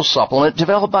all-natural supplement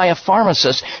developed by a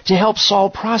pharmacist to help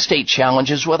solve prostate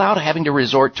challenges without having to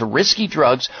resort to risky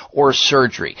drugs or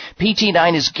surgery. PT9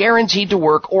 is guaranteed to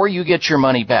work or you get your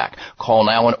money back. Call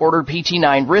now and order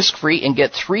PT9 risk-free and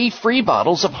get 3 free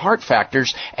bottles of Heart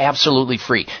Factors absolutely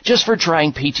free just for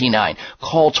trying PT9.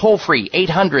 Call toll-free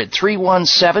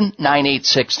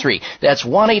 800-317-9863. That's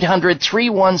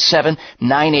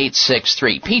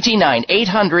 1-800-317-9863. PT9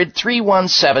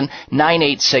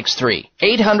 800-317-9863.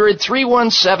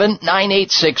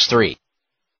 800-317-9863.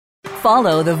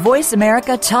 Follow the Voice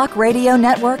America Talk Radio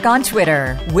Network on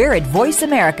Twitter. We're at Voice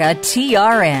America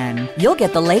TRN. You'll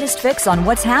get the latest fix on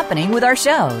what's happening with our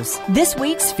shows, this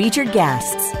week's featured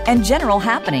guests, and general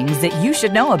happenings that you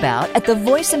should know about at the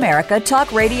Voice America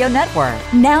Talk Radio Network.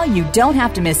 Now you don't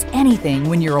have to miss anything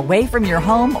when you're away from your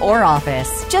home or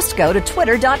office. Just go to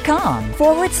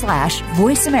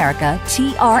twitter.com/Voice America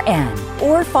TRN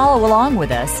or follow along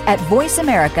with us at Voice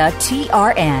America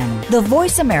TRN. The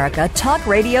Voice America Talk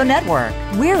Radio Network.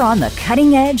 We're on the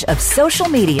cutting edge of social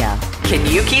media. Can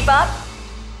you keep up?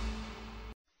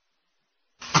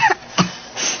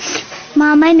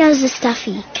 Mom, my nose is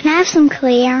stuffy. Can I have some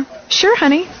Clear? Sure,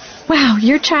 honey. Wow,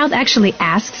 your child actually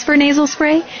asks for nasal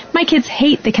spray? My kids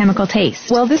hate the chemical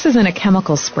taste. Well, this isn't a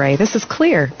chemical spray. This is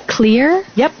Clear. Clear?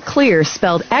 Yep, Clear,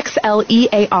 spelled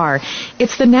Xlear.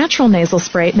 It's the natural nasal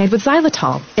spray made with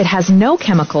xylitol. It has no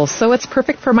chemicals, so it's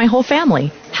perfect for my whole family.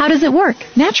 How does it work?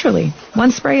 Naturally.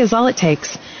 One spray is all it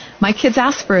takes. My kids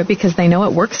ask for it because they know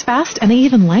it works fast and they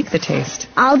even like the taste.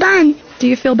 All done. Do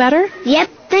you feel better? Yep.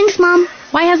 Thanks, Mom.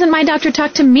 Why hasn't my doctor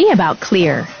talked to me about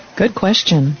Clear? Good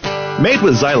question. Made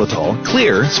with xylitol,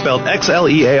 Clear, spelled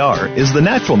Xlear, is the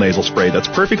natural nasal spray that's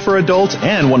perfect for adults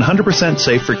and 100%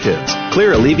 safe for kids.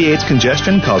 Clear alleviates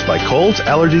congestion caused by colds,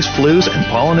 allergies, flus, and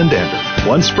pollen and dandruff.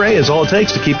 One spray is all it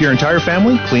takes to keep your entire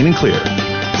family clean and clear.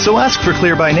 So ask for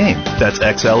Clear by name. That's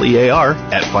XLEAR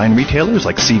at fine retailers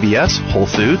like CVS, Whole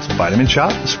Foods, Vitamin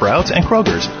Shoppe, Sprouts, and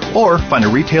Kroger's. Or find a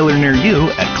retailer near you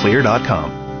at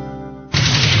clear.com.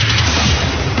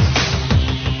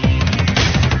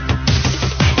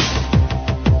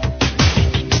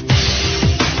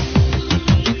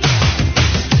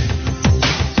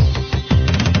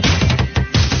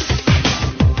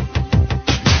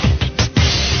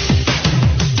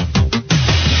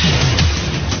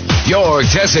 Your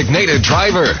designated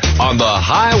driver on the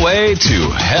highway to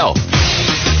health.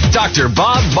 Dr.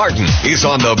 Bob Martin is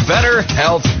on the Better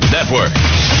Health Network.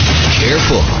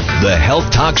 Careful. The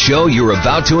health talk show you're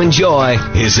about to enjoy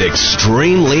is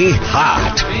extremely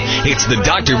hot. It's the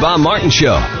Dr. Bob Martin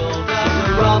Show.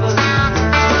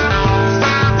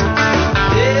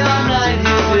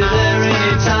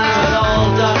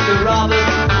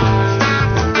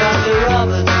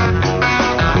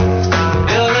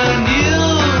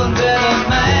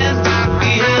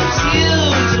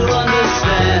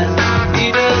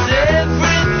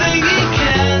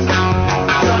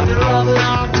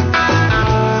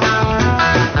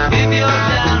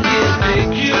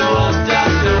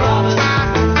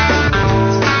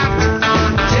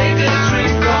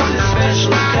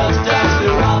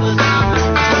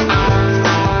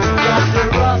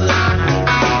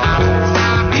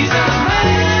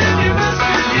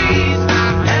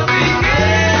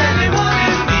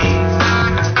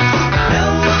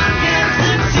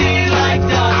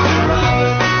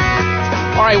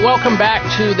 Welcome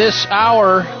back to this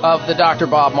hour of the Dr.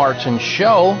 Bob Martin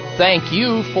Show. Thank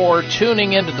you for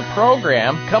tuning into the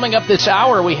program. Coming up this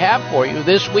hour, we have for you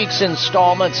this week's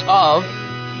installments of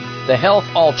the Health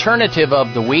Alternative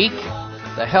of the Week,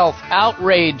 the Health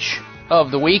Outrage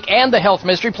of the Week, and the Health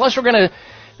Mystery. Plus, we're going to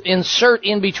insert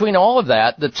in between all of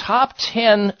that the top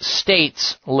 10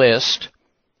 states list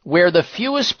where the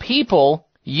fewest people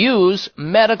use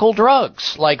medical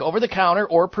drugs, like over-the-counter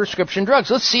or prescription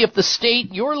drugs. Let's see if the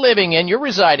state you're living in, you're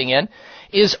residing in,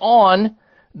 is on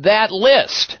that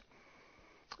list.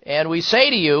 And we say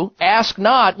to you, ask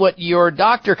not what your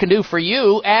doctor can do for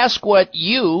you, ask what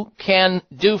you can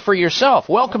do for yourself.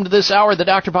 Welcome to this hour of the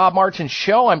Dr. Bob Martin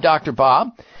Show. I'm Dr. Bob.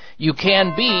 You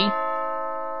can be...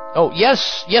 Oh,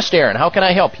 yes, Darren. How can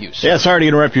I help you, sir? Yeah, sorry to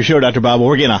interrupt your show, Dr. Bob, but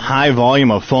we're getting a high volume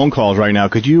of phone calls right now.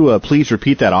 Could you please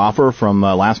repeat that offer from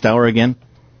last hour again?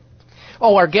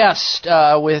 Oh, our guest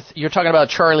you're talking about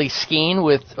Charlie Skeen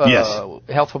with yes.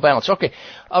 Healthful Balance. Okay.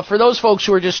 For those folks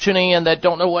who are just tuning in that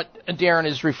don't know what Darren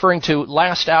is referring to,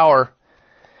 last hour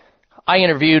I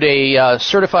interviewed a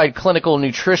certified clinical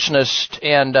nutritionist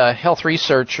and health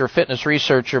researcher, fitness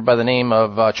researcher by the name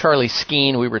of Charlie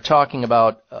Skeen. We were talking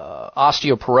about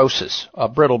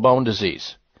osteoporosis, brittle bone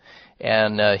disease.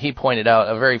 And he pointed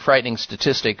out a very frightening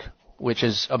statistic, which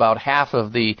is about half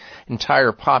of the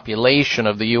entire population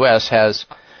of the U.S. has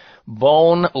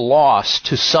bone loss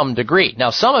to some degree.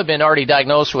 Now, some have been already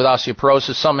diagnosed with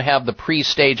osteoporosis, some have the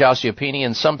pre-stage osteopenia,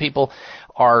 and some people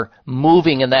are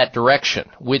moving in that direction,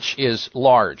 which is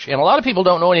large. And a lot of people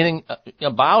don't know anything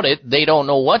about it. They don't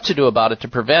know what to do about it to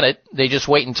prevent it. They just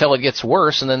wait until it gets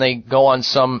worse, and then they go on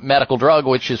some medical drug,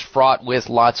 which is fraught with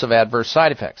lots of adverse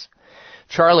side effects.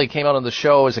 Charlie came out on the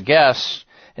show as a guest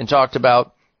and talked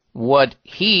about what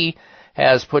he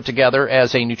has put together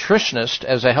as a nutritionist,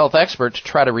 as a health expert, to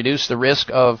try to reduce the risk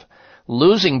of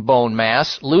losing bone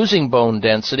mass, losing bone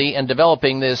density, and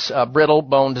developing this brittle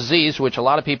bone disease, which a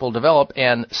lot of people develop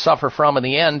and suffer from in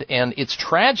the end. And it's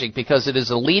tragic because it is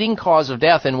the leading cause of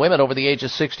death in women over the age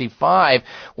of 65.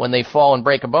 When they fall and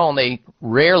break a bone, they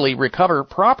rarely recover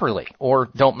properly or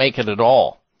don't make it at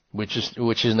all, which is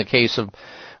in the case of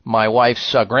my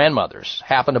wife's grandmothers.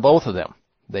 Happened to both of them.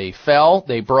 They fell,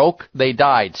 they broke, they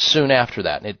died soon after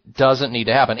that. It doesn't need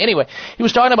to happen. Anyway, he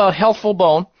was talking about healthful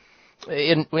bone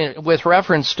with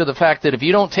reference to the fact that if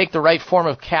you don't take the right form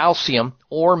of calcium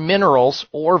or minerals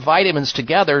or vitamins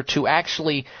together to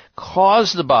actually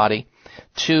cause the body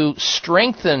to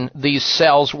strengthen these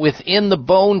cells within the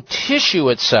bone tissue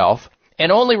itself,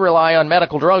 and only rely on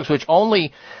medical drugs, which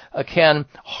only can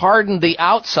harden the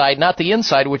outside, not the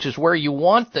inside, which is where you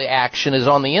want the action is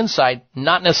on the inside,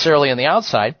 not necessarily on the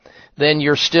outside, then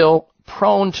you're still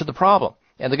prone to the problem.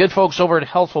 And the good folks over at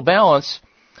Healthful Balance,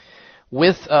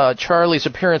 with Charlie's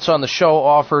appearance on the show,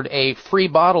 offered a free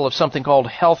bottle of something called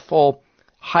Healthful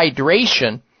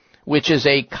Hydration, which is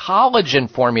a collagen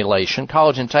formulation,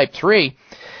 collagen type 3,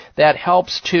 that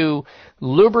helps to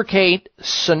lubricate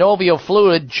synovial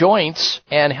fluid joints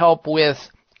and help with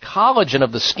collagen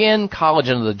of the skin,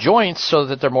 collagen of the joints so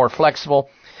that they're more flexible.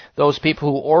 those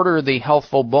people who order the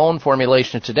Healthful Bone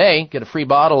formulation today get a free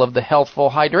bottle of the Healthful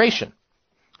Hydration.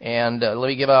 And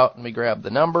let me grab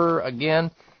the number again.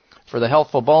 For the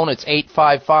Healthful Bone, it's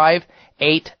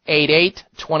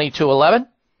 855-888-2211.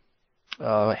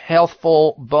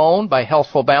 Healthful Bone by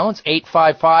Healthful Balance,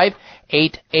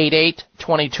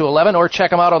 855-888-2211. Or check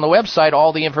them out on the website.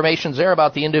 All the information's there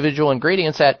about the individual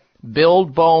ingredients at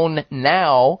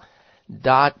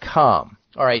buildbonenow.com.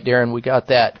 All right, Darren, we got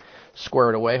that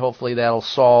squared away. Hopefully that'll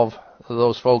solve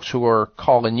those folks who are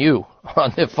calling you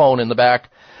on the phone in the back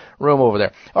room over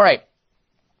there. All right.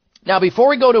 Now, before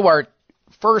we go to our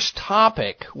first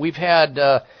topic, we've had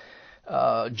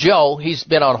Joe. He's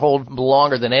been on hold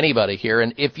longer than anybody here.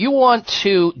 And if you want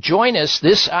to join us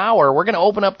this hour, we're going to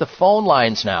open up the phone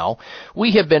lines now.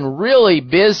 We have been really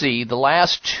busy the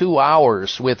last 2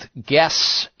 hours with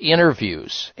guests,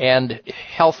 interviews, and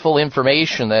healthful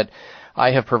information that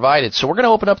I have provided. So we're going to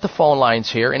open up the phone lines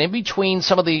here, and in between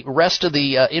some of the rest of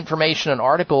the information and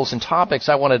articles and topics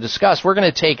I want to discuss, we're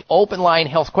going to take open line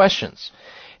health questions.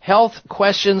 Health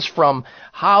questions from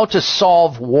how to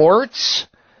solve warts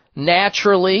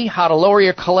naturally, how to lower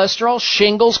your cholesterol,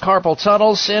 shingles, carpal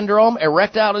tunnel syndrome,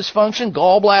 erectile dysfunction,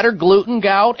 gallbladder, gluten,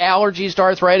 gout, allergies to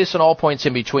arthritis, and all points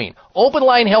in between. Open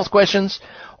line health questions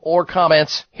or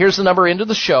comments. Here's the number into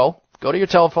the show. Go to your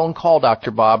telephone, call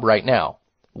Dr. Bob right now.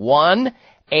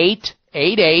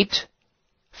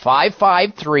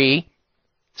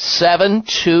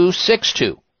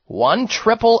 1-888-553-7262.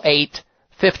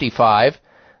 1-888-55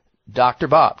 Dr.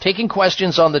 Bob. Taking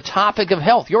questions on the topic of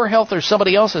health, your health or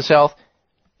somebody else's health,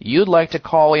 you'd like to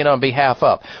call in on behalf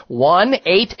of.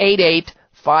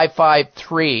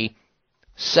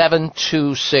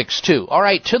 1-888-553-7262. All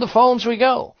right, to the phones we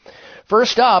go.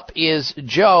 First up is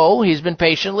Joe. He's been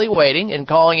patiently waiting and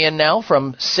calling in now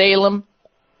from Salem,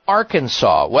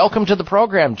 Arkansas. Welcome to the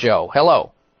program, Joe.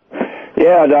 Hello.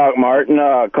 Yeah, Doc Martin.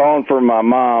 Calling for my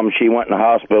mom. She went in the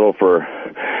hospital for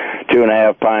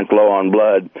 2.5 pints low on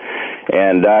blood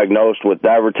and diagnosed with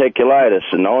diverticulitis.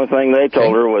 And the only thing they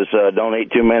told her was don't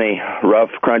eat too many rough,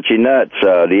 crunchy nuts.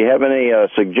 Do you have any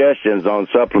suggestions on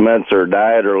supplements or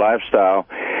diet or lifestyle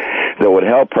that would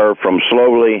help her from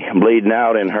slowly bleeding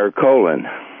out in her colon?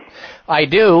 I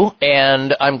do,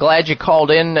 and I'm glad you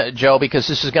called in, Joe, because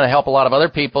this is going to help a lot of other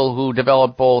people who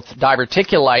develop both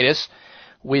diverticulitis,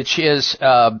 which is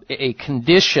a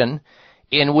condition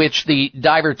in which the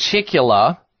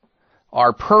diverticula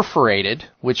are perforated,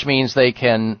 which means they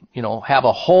can, have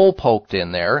a hole poked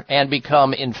in there and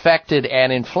become infected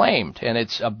and inflamed. And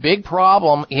it's a big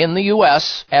problem in the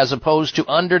U.S. as opposed to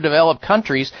underdeveloped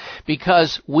countries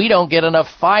because we don't get enough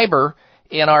fiber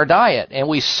in our diet, and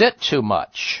we sit too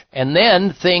much. And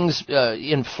then things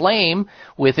inflame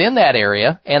within that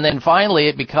area, and then finally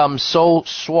it becomes so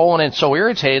swollen and so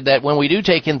irritated that when we do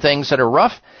take in things that are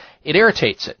rough, it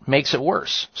irritates it, makes it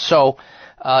worse. So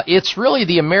it's really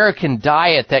the American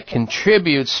diet that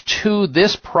contributes to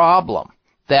this problem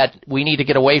that we need to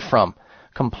get away from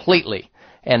completely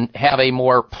and have a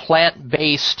more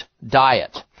plant-based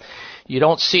diet. You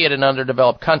don't see it in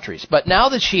underdeveloped countries. But now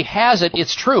that she has it,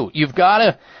 it's true. You've got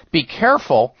to be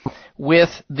careful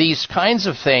with these kinds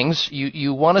of things.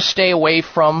 You want to stay away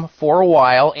from, for a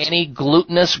while, any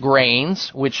glutinous grains,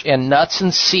 and nuts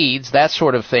and seeds, that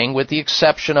sort of thing, with the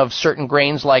exception of certain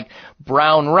grains like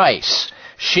brown rice.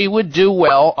 She would do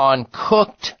well on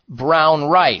cooked brown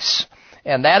rice.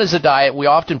 And that is a diet we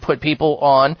often put people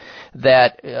on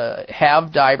that have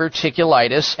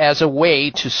diverticulitis as a way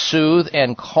to soothe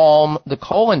and calm the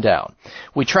colon down.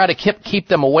 We try to keep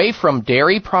them away from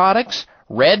dairy products,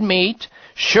 red meat,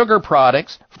 sugar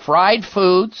products, fried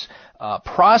foods,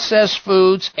 processed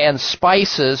foods, and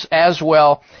spices, as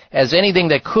well as anything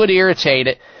that could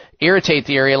irritate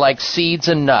the area, like seeds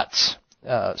and nuts.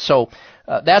 So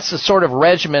that's the sort of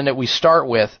regimen that we start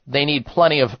with. They need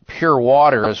plenty of pure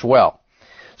water as well.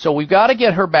 So we've got to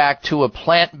get her back to a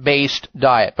plant-based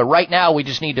diet. But right now we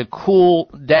just need to cool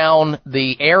down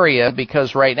the area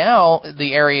because right now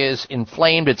the area is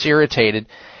inflamed, it's irritated,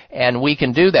 and we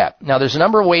can do that. Now there's a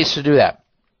number of ways to do that.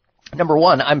 Number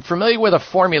one, I'm familiar with a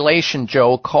formulation,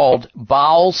 Joe, called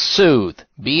Bowel Soothe.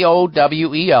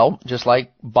 B-O-W-E-L, just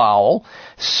like bowel,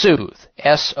 soothe,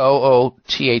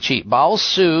 S-O-O-T-H-E. Bowel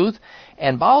Soothe.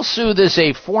 And Bowel Soothe is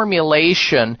a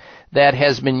formulation that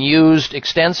has been used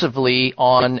extensively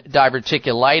on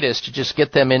diverticulitis to just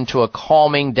get them into a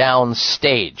calming down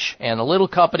stage. And a little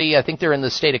company, I think they're in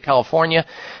the state of California,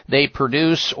 they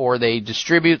produce or they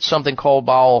distribute something called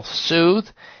Bowel Soothe,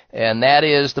 and that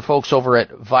is the folks over at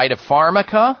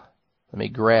VitaPharmica. Let me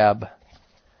grab,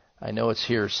 I know it's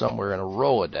here somewhere in a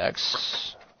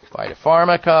Rolodex.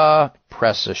 Phytopharmaka,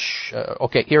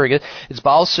 okay, here we go. It's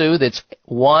Bowel Soothe. It's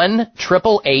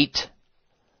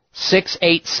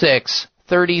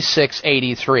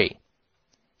 1-888-686-3683.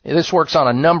 This works on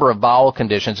a number of bowel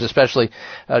conditions, especially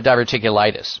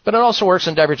diverticulitis. But it also works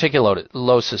in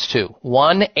diverticulosis, too.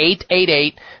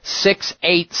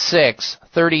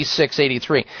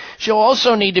 1-888-686-3683. She'll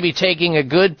also need to be taking a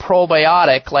good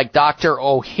probiotic like Dr.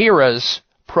 Ohhira's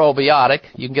probiotic.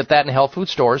 You can get that in health food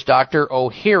stores, Dr.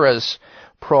 Ohhira's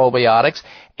probiotics.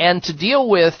 And to deal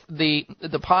with the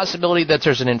possibility that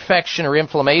there's an infection or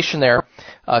inflammation there,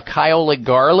 Kyolic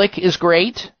garlic is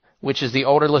great, which is the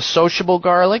odorless sociable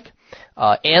garlic.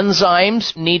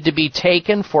 Enzymes need to be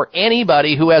taken for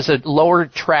anybody who has a lower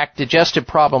tract digestive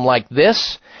problem like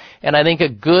this. And I think a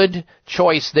good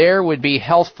choice there would be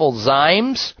Healthful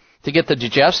Zymes to get the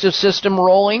digestive system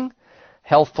rolling.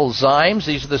 Healthful Zymes,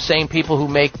 these are the same people who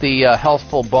make the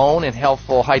Healthful Bone and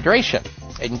Healthful Hydration.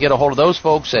 You can get a hold of those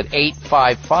folks at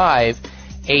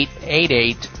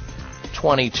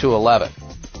 855-888-2211.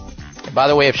 By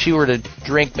the way, if she were to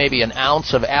drink maybe an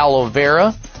ounce of aloe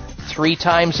vera 3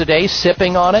 times a day,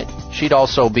 sipping on it, she'd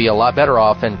also be a lot better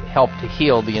off and help to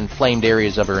heal the inflamed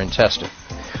areas of her intestine.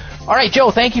 All right,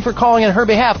 Joe, thank you for calling on her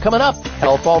behalf. Coming up,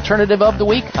 Health Alternative of the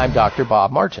Week, I'm Dr.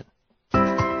 Bob Martin.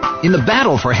 In the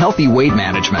battle for healthy weight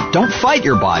management, don't fight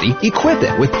your body, equip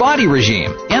it with Body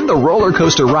Regime. End the roller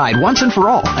coaster ride once and for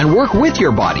all and work with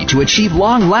your body to achieve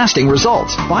long-lasting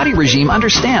results. Body Regime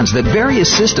understands that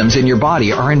various systems in your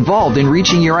body are involved in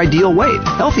reaching your ideal weight.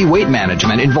 Healthy weight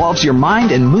management involves your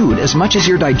mind and mood as much as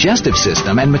your digestive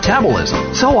system and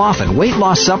metabolism. So often, weight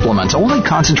loss supplements only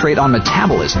concentrate on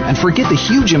metabolism and forget the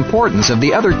huge importance of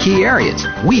the other key areas.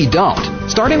 We don't.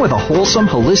 Starting with a wholesome,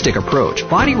 holistic approach,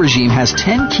 Body Regime has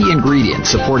 10 key ingredients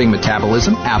supporting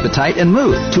metabolism, appetite, and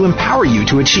mood to empower you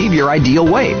to achieve your ideal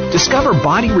weight. Discover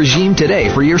Body Regime today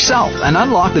for yourself and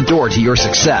unlock the door to your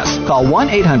success. Call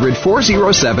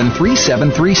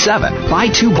 1-800-407-3737. Buy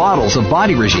 2 bottles of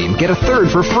Body Regime, get a third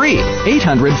for free.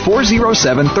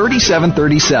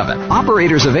 800-407-3737.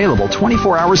 Operators available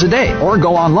 24 hours a day or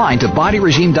go online to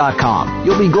bodyregime.com.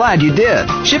 You'll be glad you did.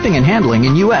 Shipping and handling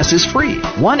in U.S. is free.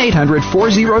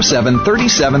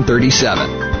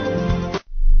 1-800-407-3737.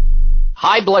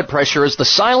 High blood pressure is the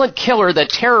silent killer that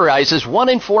terrorizes 1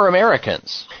 in 4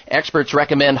 Americans. Experts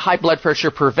recommend high blood pressure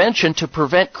prevention to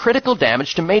prevent critical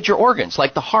damage to major organs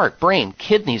like the heart, brain,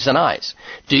 kidneys, and eyes.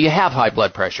 Do you have high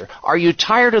blood pressure? Are you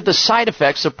tired of the side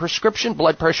effects of prescription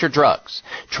blood pressure drugs?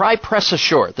 Try Press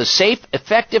Assure, the safe,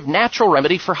 effective, natural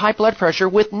remedy for high blood pressure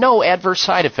with no adverse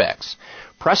side effects.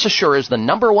 Press Assure is the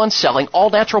 #1 selling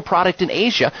all-natural product in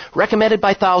Asia, recommended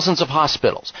by thousands of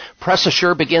hospitals. Press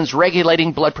Assure begins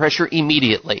regulating blood pressure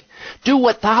immediately. Do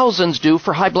what thousands do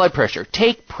for high blood pressure.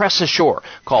 Take Press Assure.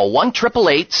 Call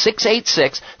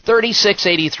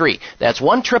 1-888-686-3683. That's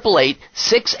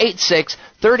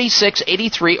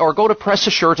 1-888-686-3683 or go to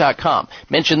PressAssure.com.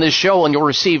 Mention this show and you'll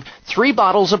receive 3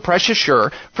 bottles of Press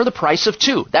Assure for the price of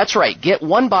 2. That's right. Get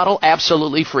 1 bottle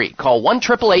absolutely free. Call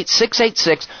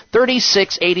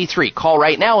 1-888-686-3683. Call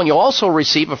right now and you'll also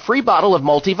receive a free bottle of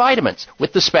multivitamins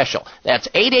with the special. That's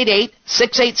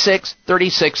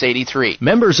 888-686-3683.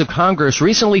 Members of Congress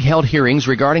recently held hearings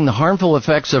regarding the harmful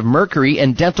effects of mercury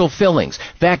and dental fillings,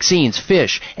 vaccines,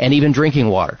 fish, and even drinking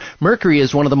water. Mercury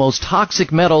is one of the most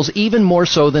toxic metals, even more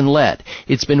so than lead.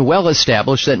 It's been well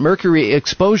established that mercury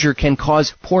exposure can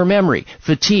cause poor memory,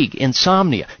 fatigue,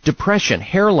 insomnia, depression,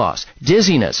 hair loss,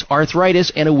 dizziness, arthritis,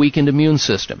 and a weakened immune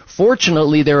system.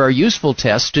 Fortunately, there are useful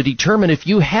tests to determine if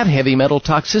you have heavy metal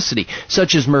toxicity,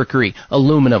 such as mercury,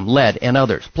 aluminum, lead, and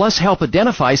others. Plus, help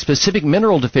identify specific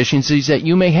mineral deficiencies that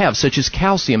you may have, such as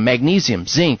calcium, magnesium,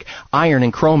 zinc, iron,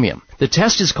 and chromium. The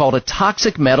test is called a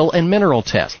toxic metal and mineral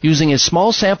test. Using a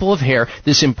small sample of hair,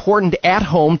 this important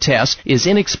at-home test is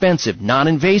inexpensive,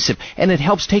 non-invasive, and it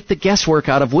helps take the guesswork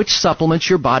out of which supplements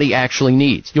your body actually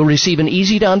needs. You'll receive an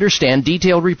easy-to-understand,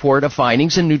 detailed report of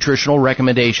findings and nutritional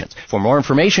recommendations. For more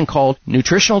information, call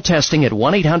Nutritional Testing at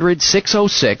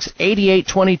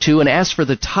 1-800-606-8822 and ask for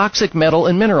the toxic metal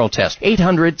and mineral test.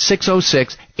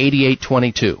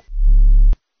 800-606-8822.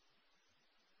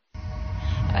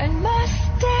 I must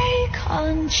stay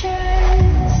conscious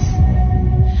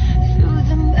through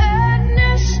the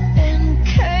madness and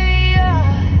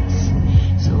chaos.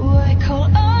 So I call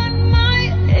on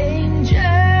my angels.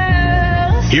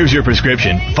 Here's your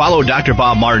prescription. Follow Dr.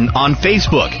 Bob Martin on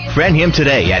Facebook. Friend him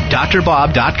today at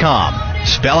drbob.com.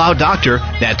 Spell out doctor,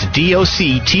 that's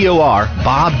D-O-C-T-O-R,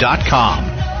 bob.com.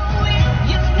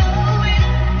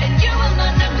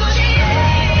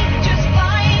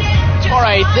 All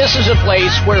right, this is a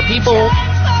place where people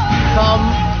come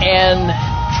and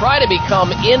try to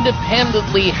become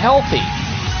independently healthy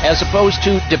as opposed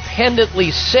to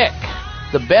dependently sick,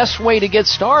 the best way to get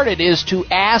started is to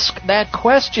ask that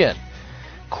question.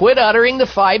 Quit uttering the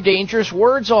 5 dangerous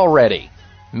words already.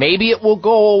 Maybe it will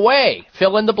go away.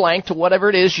 Fill in the blank to whatever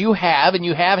it is you have and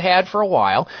you have had for a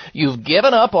while. You've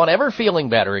given up on ever feeling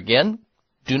better again.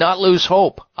 Do not lose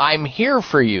hope. I'm here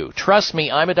for you. Trust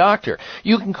me, I'm a doctor.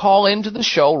 You can call into the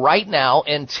show right now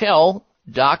and tell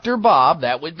Dr. Bob,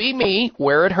 that would be me,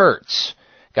 where it hurts.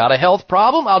 Got a health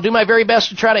problem? I'll do my very best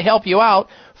to try to help you out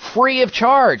free of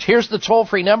charge. Here's the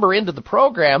toll-free number into the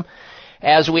program,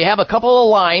 as we have a couple of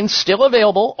lines still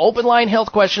available, open line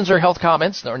health questions or health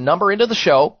comments. Their number into the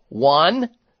show,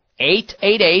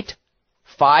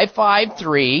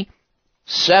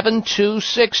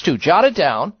 1-888-553-7262. Jot it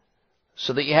down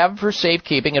so that you have it for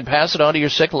safekeeping and pass it on to your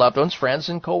sick loved ones, friends,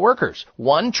 and coworkers.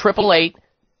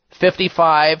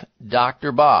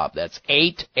 1-888-55-Dr. That's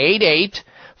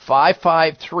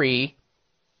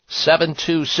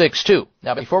 888-553-7262.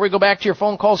 Now, before we go back to your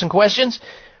phone calls and questions,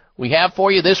 we have for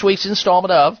you this week's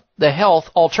installment of the Health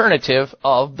Alternative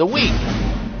of the Week.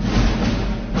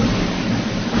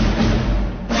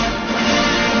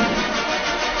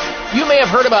 You may have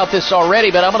heard about this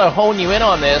already, but I'm going to hone you in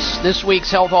on this. This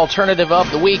week's Health Alternative of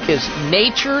the Week is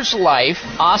Nature's Life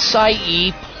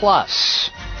Acai Plus.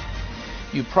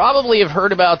 You probably have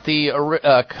heard about the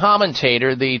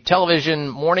commentator, the television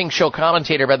morning show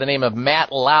commentator by the name of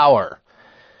Matt Lauer.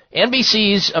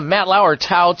 NBC's Matt Lauer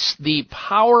touts the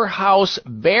powerhouse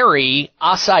berry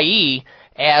acai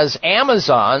as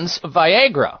Amazon's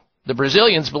Viagra. The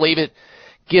Brazilians believe it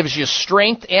gives you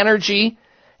strength, energy,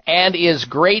 and is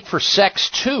great for sex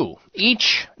too.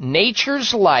 Each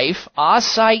Nature's Life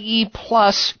Acai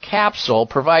Plus capsule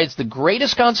provides the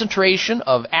greatest concentration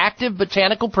of active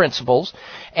botanical principles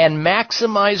and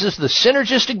maximizes the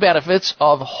synergistic benefits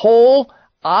of whole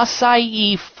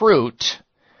acai fruit,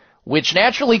 which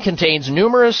naturally contains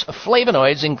numerous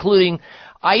flavonoids, including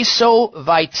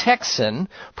isovitexin,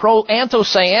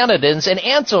 proanthocyanidins, and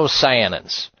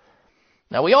anthocyanins.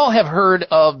 Now, we all have heard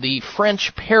of the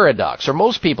French paradox, or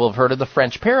most people have heard of the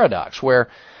French paradox, where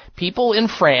people in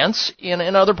France,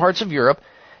 in other parts of Europe,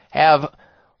 have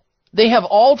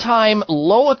all-time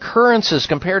low occurrences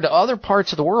compared to other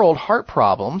parts of the world, heart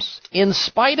problems, in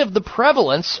spite of the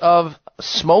prevalence of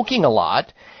smoking a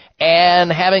lot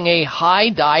and having a high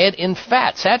diet in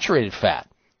fat, saturated fat.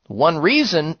 One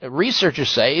reason, researchers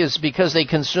say, is because they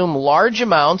consume large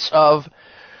amounts of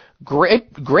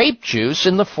grape juice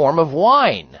in the form of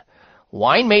wine.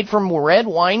 Wine made from red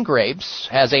wine grapes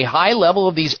has a high level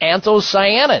of these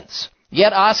anthocyanins.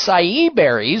 Yet acai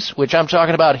berries, which I'm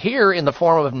talking about here in the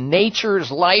form of Nature's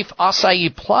Life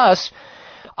Acai Plus,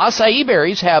 acai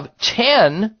berries have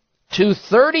 10 to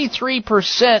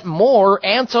 33% more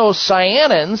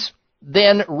anthocyanins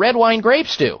than red wine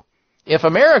grapes do. If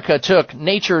America took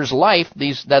Nature's Life,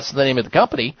 that's the name of the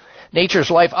company,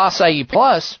 Nature's Life Acai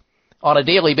Plus, on a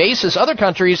daily basis, other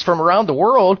countries from around the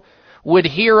world would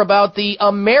hear about the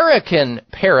American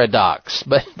paradox,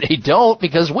 but they don't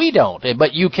because we don't,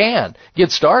 but you can.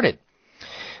 Get started.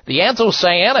 The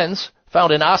anthocyanins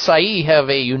found in acai have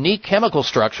a unique chemical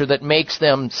structure that makes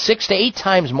them 6 to 8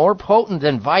 times more potent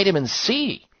than vitamin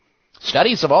C.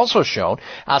 Studies have also shown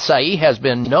acai has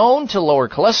been known to lower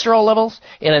cholesterol levels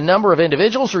in a number of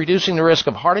individuals, reducing the risk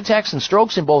of heart attacks and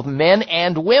strokes in both men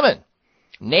and women.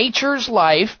 Nature's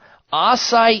Life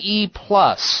Acai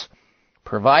Plus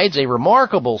provides a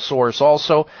remarkable source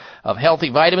also of healthy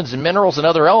vitamins and minerals and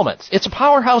other elements. It's a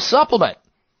powerhouse supplement.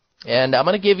 And I'm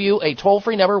going to give you a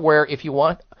toll-free number where if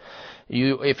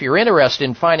you're interested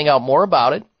in finding out more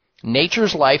about it,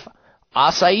 Nature's Life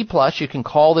Acai Plus, you can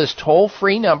call this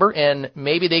toll-free number and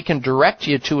maybe they can direct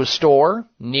you to a store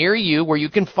near you where you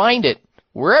can find it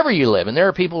wherever you live. And there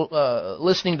are people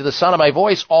listening to the sound of my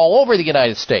voice all over the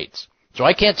United States. So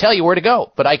I can't tell you where to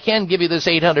go, but I can give you this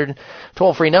 800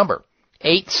 toll-free number,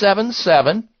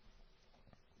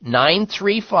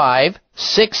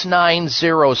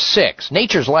 877-935-6906.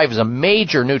 Nature's Life is a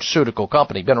major nutraceutical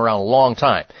company, been around a long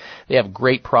time. They have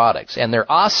great products, and their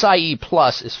Acai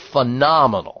Plus is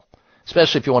phenomenal,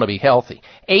 especially if you want to be healthy.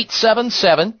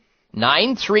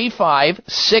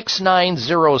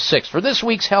 877-935-6906. For this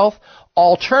week's Health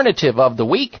Alternative of the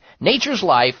Week, Nature's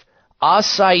Life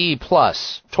Acai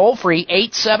Plus. Toll free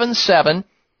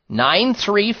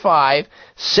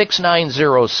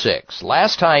 877-935-6906.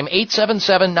 Last time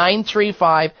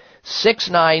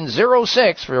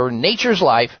 877-935-6906 for Nature's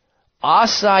Life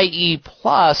Acai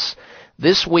Plus.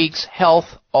 This week's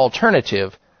Health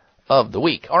Alternative of the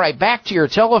Week. All right, back to your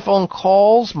telephone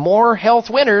calls. More health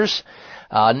winners.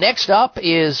 Next up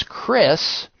is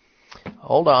Chris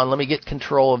Hold on, let me get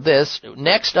control of this.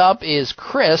 Next up is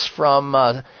Chris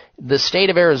from the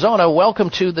state of Arizona. Welcome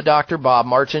to the Dr. Bob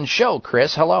Martin Show.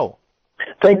 Chris, hello.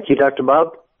 Thank you, Dr.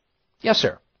 Bob. Yes,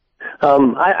 sir.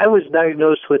 I was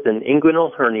diagnosed with an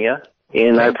inguinal hernia,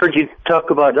 and I've heard you talk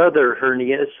about other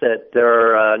hernias that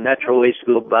there are natural ways to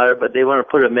go about it, but they want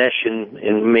to put a mesh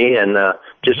in me, and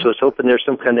just was hoping there's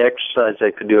some kind of exercise I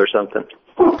could do or something.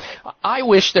 I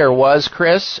wish there was,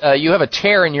 Chris. You have a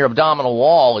tear in your abdominal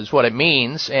wall is what it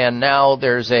means, and now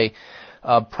there's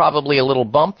probably a little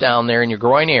bump down there in your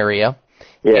groin area.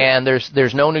 Yeah. And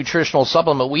there's no nutritional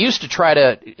supplement. We used to try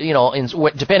to,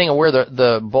 depending on where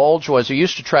the bulge was, we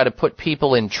used to try to put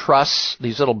people in trusses,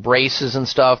 these little braces and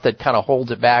stuff that kind of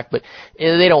hold it back, but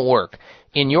they don't work.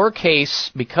 In your case,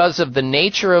 because of the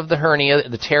nature of the hernia,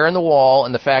 the tear in the wall,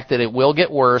 and the fact that it will get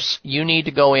worse, you need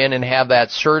to go in and have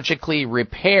that surgically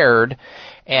repaired.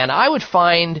 And I would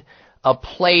find a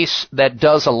place that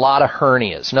does a lot of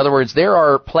hernias. In other words, there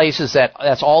are places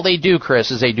that's all they do,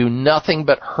 Chris, is they do nothing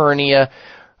but hernia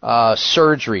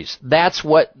surgeries. That's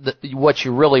what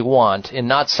you really want, and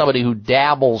not somebody who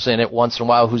dabbles in it once in a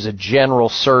while who's a general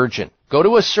surgeon. Go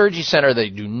to a surgery center. They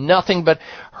do nothing but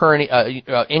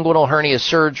inguinal hernia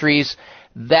surgeries.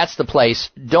 That's the place.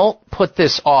 Don't put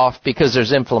this off because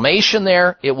there's inflammation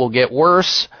there. It will get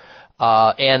worse,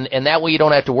 and that way you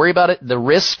don't have to worry about it. The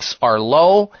risks are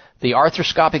low. The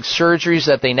arthroscopic surgeries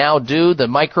that they now do, the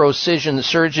micro-incision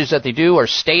surgeries that they do are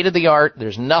state-of-the-art.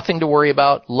 There's nothing to worry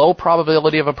about, low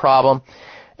probability of a problem.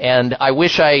 And I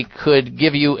wish I could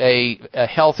give you a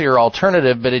healthier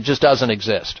alternative, but it just doesn't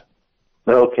exist.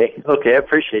 Okay, I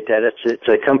appreciate that. It's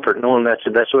a comfort knowing that's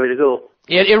the best way to go.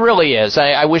 It really is.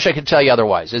 I wish I could tell you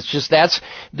otherwise. It's just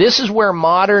this is where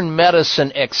modern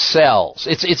medicine excels.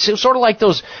 It's sort of like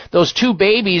those two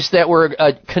babies that were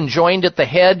conjoined at the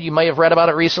head. You may have read about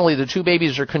it recently. The two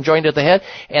babies are conjoined at the head,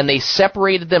 and they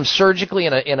separated them surgically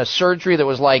in a surgery that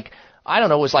was like, I don't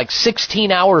know, it was like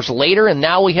 16 hours later, and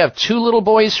now we have two little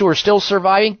boys who are still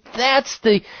surviving.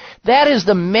 That is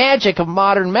the magic of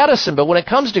modern medicine. But when it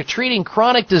comes to treating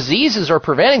chronic diseases or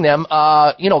preventing them,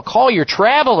 call your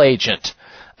travel agent.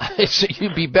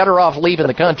 You'd be better off leaving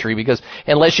the country because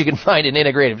unless you can find an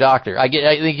integrative doctor. I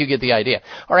think you get the idea.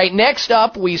 All right, next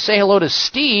up we say hello to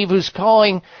Steve, who's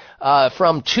calling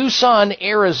from Tucson,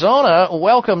 Arizona.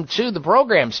 Welcome to the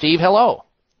program, Steve. Hello.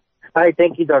 Hi,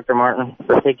 thank you, Dr. Martin,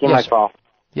 for taking my call.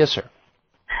 Yes, sir.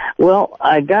 Well,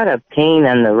 I got a pain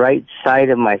on the right side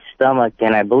of my stomach,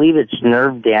 and I believe it's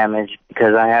nerve damage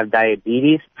because I have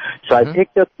diabetes. So I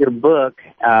picked up your book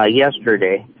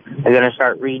yesterday. I'm going to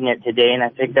start reading it today, and I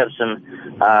picked up some,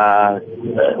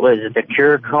 what is it, the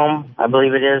Curcum, I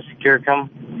believe it is,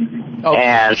 Curcum. Oh,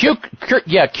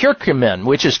 curcumin,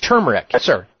 which is turmeric. Yes,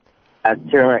 sir.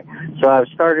 Turmeric. So I've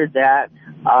started that,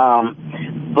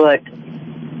 but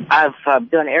I've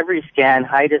done every scan,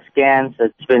 HIDA scans.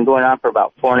 It's been going on for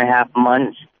about 4.5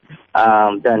 months.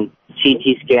 Done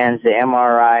CT scans, the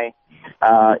MRI.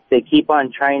 They keep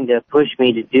on trying to push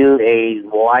me to do a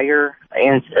wire,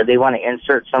 and they want to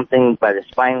insert something by the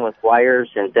spine with wires.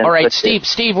 And then all right,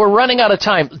 Steve, we're running out of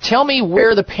time. Tell me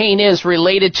where the pain is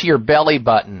related to your belly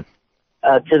button.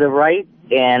 To the right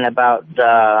and about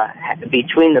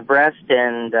between the breast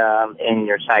and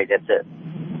your side. That's it.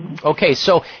 Okay,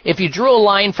 so if you drew a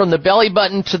line from the belly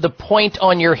button to the point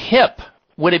on your hip,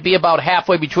 would it be about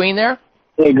halfway between there?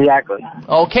 Exactly.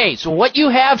 Okay, so what you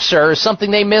have, sir, is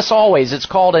something they miss always. It's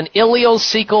called an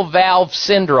ileocecal valve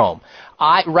syndrome.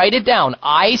 Write it down,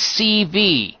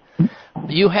 ICV.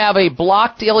 You have a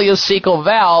blocked ileocecal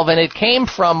valve, and it came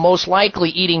from most likely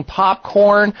eating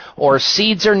popcorn or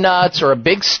seeds or nuts or a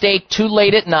big steak too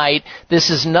late at night. This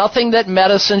is nothing that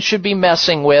medicine should be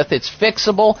messing with. It's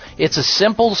fixable. It's a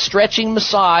simple stretching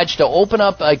massage to open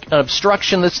up an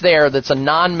obstruction that's there that's a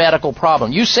non-medical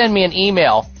problem. You send me an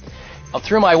email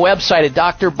through my website at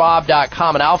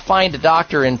drbob.com, and I'll find a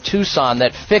doctor in Tucson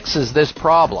that fixes this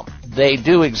problem. They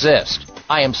do exist.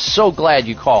 I am so glad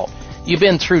you called. You've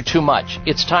been through too much.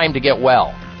 It's time to get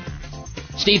well.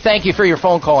 Steve, thank you for your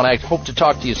phone call, and I hope to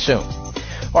talk to you soon.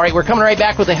 All right, we're coming right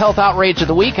back with the Health Outrage of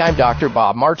the Week. I'm Dr.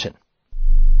 Bob Martin.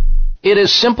 It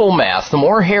is simple math. The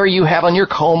more hair you have on your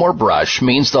comb or brush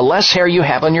means the less hair you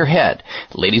have on your head.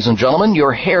 Ladies and gentlemen,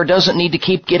 your hair doesn't need to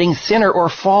keep getting thinner or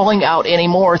falling out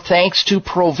anymore thanks to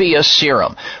Provia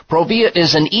Serum. Provia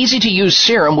is an easy-to-use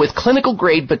serum with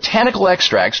clinical-grade botanical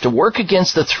extracts to work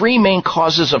against the three main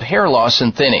causes of hair loss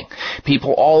and thinning.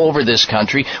 People all over this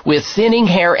country with thinning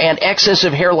hair and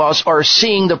excessive hair loss are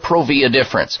seeing the Provia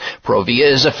difference.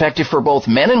 Provia is effective for both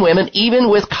men and women, even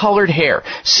with colored hair.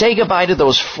 Say goodbye to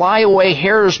those fly away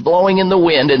hairs blowing in the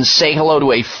wind and say hello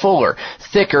to a fuller,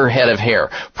 thicker head of hair.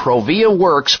 Provia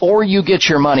works, or you get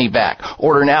your money back.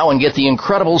 Order now and get the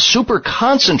incredible Super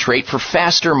Concentrate for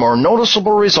faster, more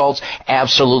noticeable results,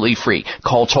 absolutely free.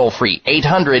 Call toll-free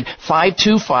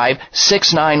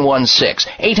 800-525-6916.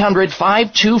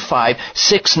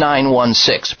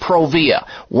 800-525-6916. Provia.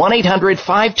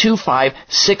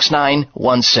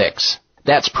 1-800-525-6916.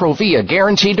 That's Provia,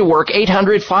 guaranteed to work,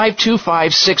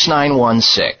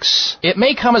 800-525-6916. It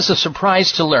may come as a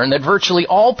surprise to learn that virtually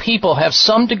all people have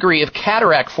some degree of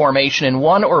cataract formation in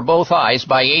one or both eyes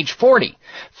by age 40.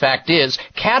 Fact is,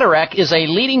 cataract is a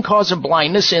leading cause of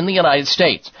blindness in the United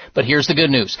States. But here's the good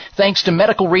news. Thanks to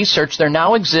medical research, there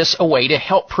now exists a way to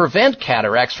help prevent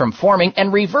cataracts from forming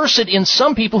and reverse it in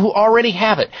some people who already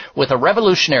have it with a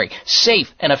revolutionary,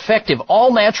 safe, and effective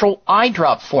all-natural eye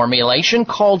drop formulation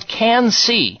called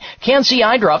Can-C. Can-C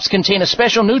eye drops contain a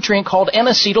special nutrient called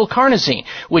N-acetylcarnosine,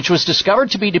 which was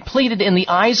discovered to be depleted in the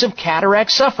eyes of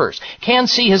cataract sufferers.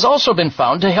 Can-C has also been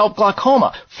found to help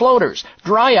glaucoma, floaters,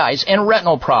 dry eyes, and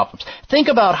retinal problems. Think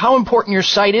about how important your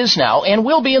sight is now and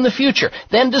will be in the future.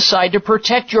 Then decide to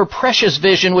protect your precious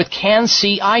vision with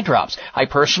Can-C eye drops. I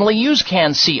personally use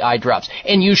Can-C eye drops,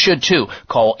 and you should too.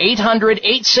 Call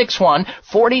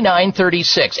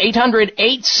 800-861-4936.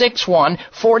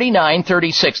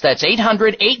 800-861-4936. That's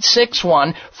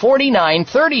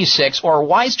 800-861-4936 or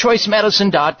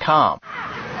wisechoicemedicine.com.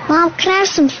 Mom, can I have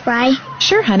some spray?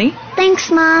 Sure, honey.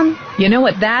 Thanks, Mom. You know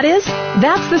what that is?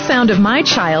 That's the sound of my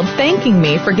child thanking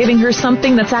me for giving her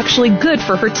something that's actually good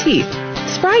for her teeth.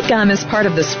 Spry Gum is part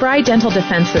of the Spry Dental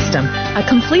Defense System, a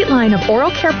complete line of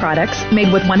oral care products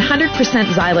made with 100%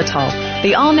 xylitol,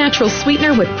 the all-natural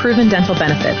sweetener with proven dental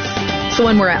benefits. So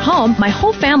when we're at home, my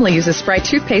whole family uses Spry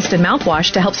toothpaste and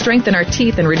mouthwash to help strengthen our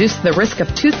teeth and reduce the risk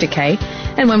of tooth decay.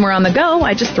 And when we're on the go,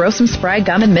 I just throw some Spry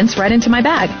Gum and mints right into my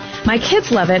bag. My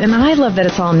kids love it, and I love that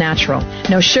it's all natural.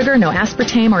 No sugar, no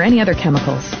aspartame, or any other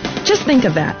chemicals. Just think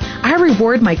of that. I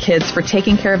reward my kids for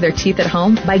taking care of their teeth at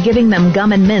home by giving them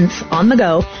gum and mints on the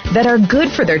go that are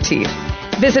good for their teeth.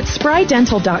 Visit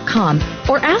sprydental.com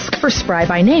or ask for Spry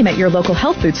by name at your local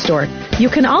health food store. You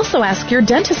can also ask your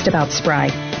dentist about Spry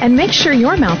and make sure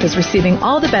your mouth is receiving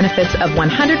all the benefits of 100%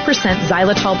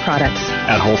 xylitol products.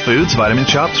 At Whole Foods, Vitamin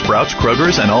Shoppe, Sprouts,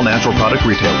 Kroger's, and all natural product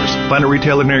retailers. Find a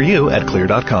retailer near you at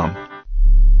clear.com.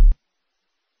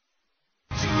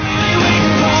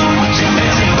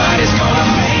 Everybody's gonna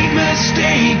make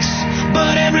mistakes,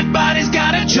 but everybody's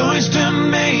got a choice to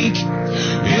make.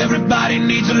 Everybody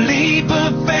needs a leap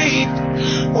of faith.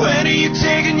 When are you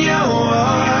taking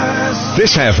yours?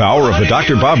 This half hour of the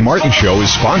Dr. Bob Martin Show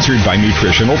is sponsored by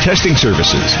Nutritional Testing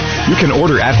Services. You can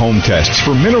order at-home tests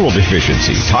for mineral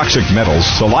deficiency, toxic metals,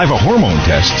 saliva hormone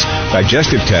tests,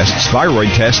 digestive tests, thyroid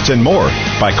tests, and more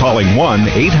by calling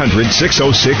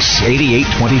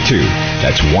 1-800-606-8822.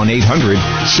 That's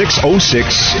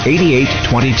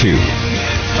 1-800-606-8822.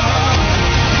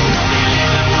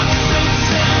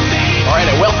 All right,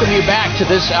 I welcome you back to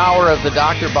this hour of the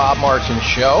Dr. Bob Martin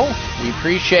Show. We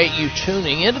appreciate you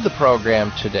tuning into the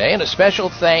program today, and a special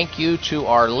thank you to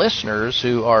our listeners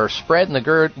who are spreading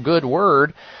the good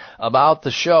word about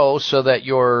the show so that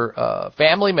your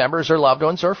family members or loved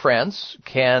ones or friends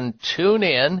can tune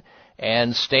in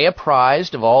and stay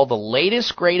apprised of all the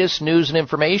latest, greatest news and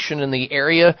information in the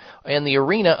area and the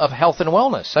arena of health and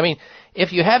wellness. I mean,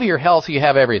 if you have your health, you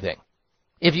have everything.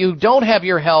 If you don't have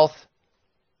your health,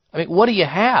 I mean, what do you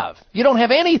have? You don't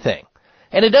have anything.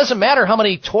 And it doesn't matter how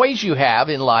many toys you have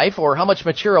in life or how much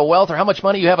material wealth or how much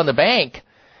money you have in the bank.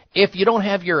 If you don't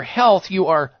have your health, you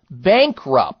are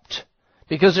bankrupt.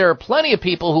 Because there are plenty of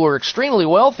people who are extremely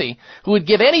wealthy who would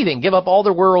give anything, give up all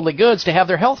their worldly goods to have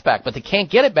their health back. But they can't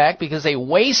get it back because they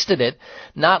wasted it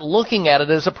not looking at it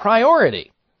as a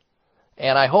priority.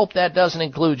 And I hope that doesn't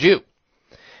include you.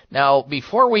 Now,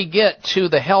 before we get to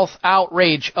the health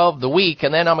outrage of the week,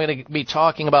 and then I'm going to be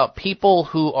talking about people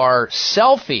who are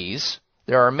selfies.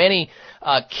 There are many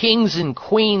kings and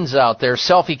queens out there,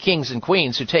 selfie kings and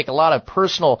queens, who take a lot of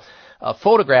personal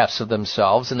photographs of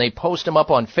themselves, and they post them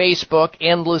up on Facebook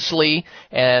endlessly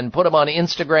and put them on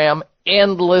Instagram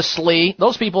endlessly.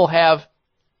 Those people have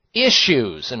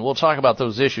issues, and we'll talk about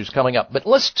those issues coming up. But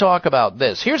let's talk about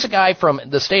this. Here's a guy from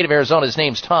the state of Arizona. His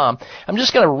name's Tom. I'm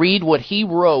just going to read what he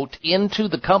wrote into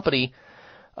the company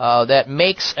that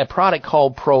makes a product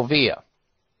called Provia.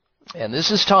 And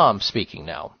this is Tom speaking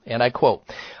now, and I quote,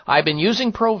 "I've been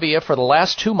using Provia for the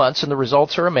last 2 months, and the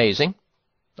results are amazing.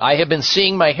 I have been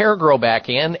seeing my hair grow back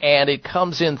in, and it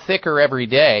comes in thicker every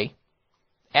day.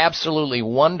 Absolutely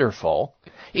wonderful.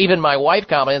 Even my wife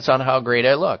comments on how great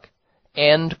I look."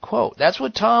 End quote. That's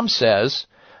what Tom says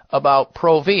about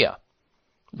Provia.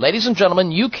 ladies and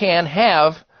gentlemen, you can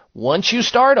have, once you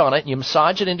start on it, you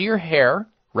massage it into your hair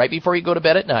right before you go to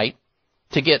bed at night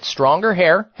to get stronger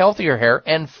hair, healthier hair,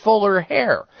 and fuller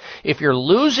hair. If you're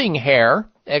losing hair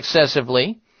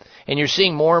excessively and you're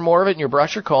seeing more and more of it in your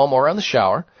brush or comb or on the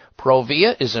shower,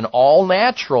 Provia is an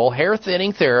all-natural hair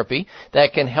thinning therapy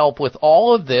that can help with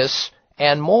all of this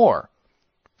and more.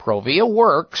 Provia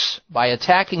works by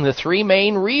attacking the three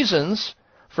main reasons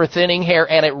for thinning hair,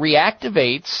 and it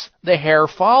reactivates the hair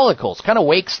follicles, kind of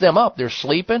wakes them up. They're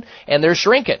sleeping and they're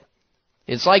shrinking.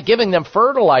 It's like giving them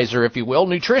fertilizer, if you will,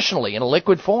 nutritionally in a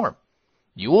liquid form.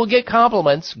 You will get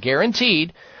compliments,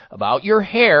 guaranteed, about your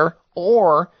hair,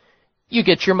 or you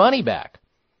get your money back.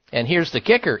 And here's the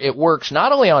kicker. It works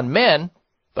not only on men,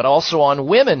 but also on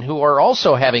women who are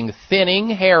also having thinning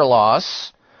hair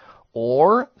loss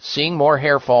or seeing more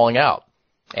hair falling out.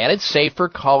 And it's safe for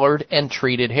colored and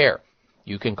treated hair.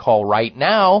 You can call right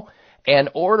now and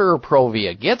order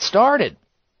Provia. Get started.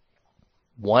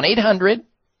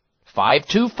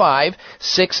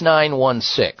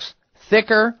 1-800-525-6916.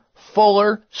 Thicker,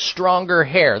 fuller, stronger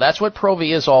hair. That's what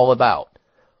Provia is all about.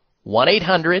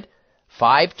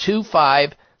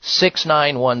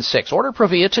 1-800-525-6916. Order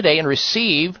Provia today and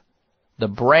receive the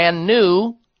brand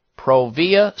new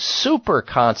Provia Super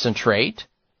Concentrate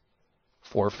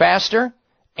for faster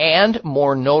and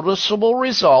more noticeable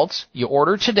results. You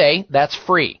order today, that's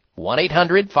free.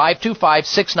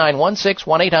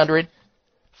 1-800-525-6916.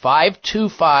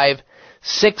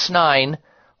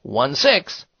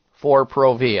 1-800-525-6916 for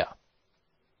Provia.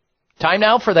 Time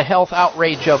now for the health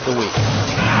outrage of the week.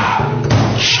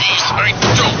 Jeez, I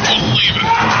don't believe it.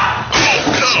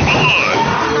 Oh, come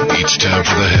on. It's time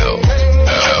for the health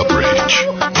outrage,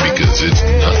 because it's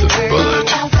nothing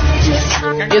but.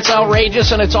 It's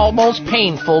outrageous and it's almost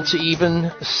painful to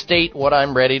even state what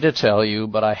I'm ready to tell you,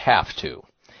 but I have to.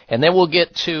 And then we'll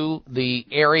get to the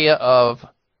area of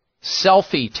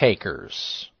selfie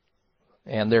takers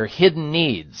and their hidden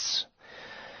needs.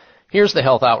 Here's the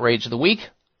health outrage of the week.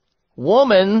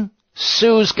 Woman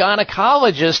sues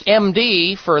gynecologist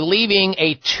MD for leaving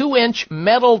a 2-inch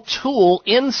metal tool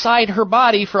inside her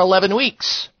body for 11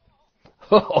 weeks.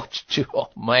 Oh,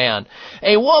 man.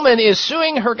 A woman is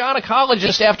suing her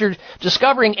gynecologist after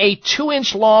discovering a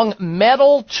 2-inch long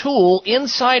metal tool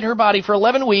inside her body for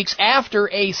 11 weeks after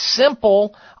a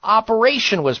simple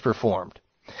operation was performed.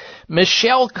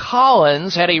 Michelle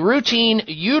Collins had a routine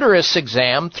uterus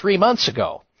exam 3 months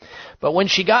ago. But when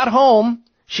she got home,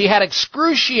 she had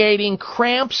excruciating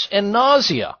cramps and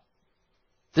nausea.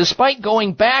 Despite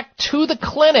going back to the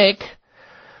clinic,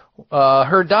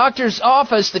 her doctor's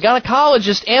office, the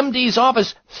gynecologist MD's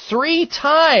office, 3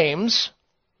 times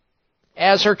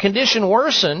as her condition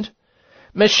worsened,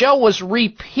 Michelle was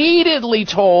repeatedly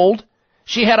told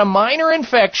she had a minor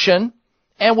infection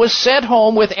and was sent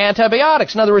home with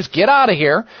antibiotics. In other words, get out of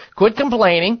here, quit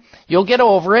complaining, you'll get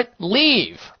over it,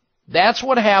 leave. That's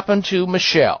what happened to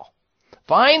Michelle.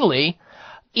 Finally,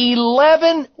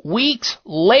 11 weeks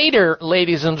later,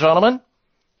 ladies and gentlemen,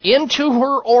 into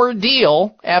her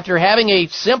ordeal after having a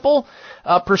simple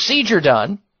procedure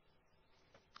done,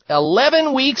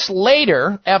 11 weeks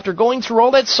later, after going through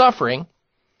all that suffering,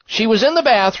 she was in the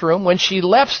bathroom when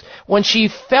she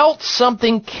felt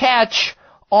something catch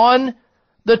on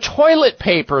the toilet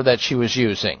paper that she was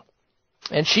using.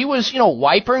 And she was,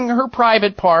 wiping her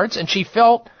private parts, and she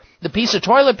felt the piece of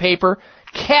toilet paper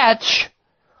catch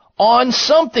on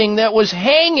something that was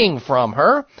hanging from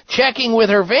her. Checking with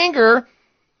her finger,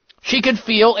 she could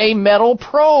feel a metal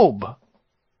probe.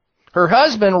 Her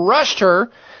husband rushed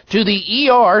her to the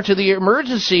ER, to the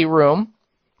emergency room,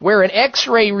 where an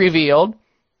X-ray revealed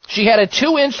she had a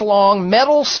 2-inch long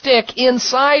metal stick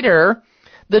inside her,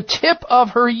 the tip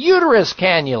of her uterus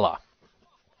cannula.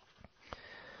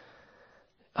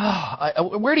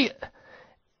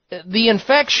 The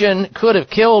infection could have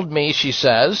killed me, she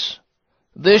says.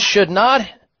 This should not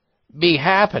be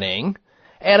happening.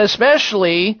 And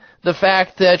especially the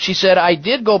fact that she said, I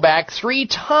did go back 3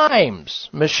 times,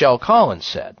 Michelle Collins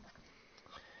said.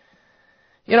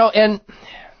 And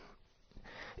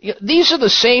these are the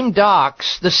same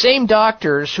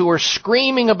doctors who are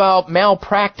screaming about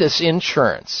malpractice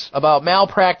insurance, about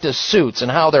malpractice suits, and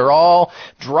how they're all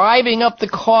driving up the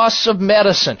costs of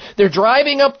medicine. They're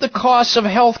driving up the costs of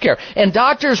healthcare. And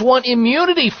doctors want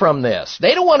immunity from this.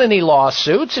 They don't want any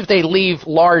lawsuits if they leave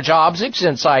large objects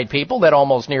inside people that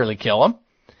almost nearly kill them.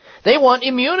 They want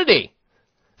immunity.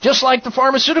 Just like the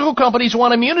pharmaceutical companies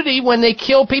want immunity when they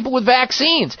kill people with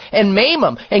vaccines and maim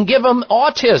them and give them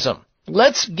autism.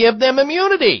 Let's give them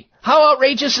immunity. How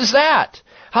outrageous is that?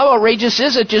 How outrageous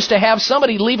is it just to have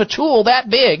somebody leave a tool that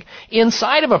big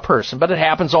inside of a person? But it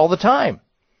happens all the time.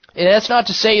 And that's not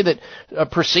to say that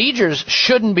procedures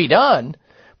shouldn't be done,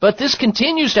 but this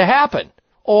continues to happen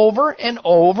over and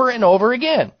over and over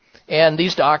again. And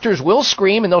these doctors will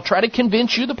scream, and they'll try to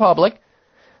convince you, the public,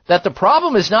 that the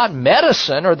problem is not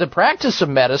medicine or the practice of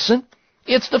medicine.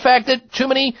 It's the fact that too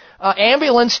many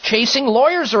ambulance-chasing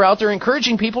lawyers are out there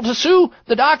encouraging people to sue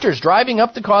the doctors, driving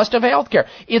up the cost of health care.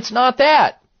 It's not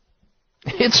that.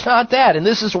 It's not that. And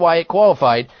this is why it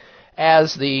qualified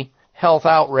as the health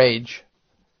outrage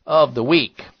of the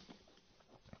week.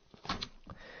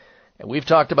 And we've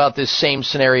talked about this same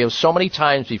scenario so many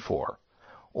times before.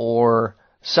 Or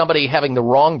somebody having the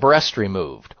wrong breast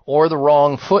removed or the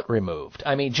wrong foot removed.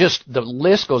 I mean, just the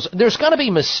list goes. There's going to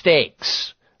be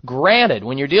mistakes, granted,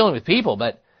 when you're dealing with people,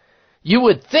 but you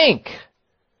would think,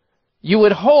 you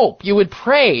would hope, you would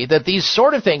pray that these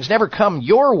sort of things never come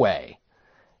your way.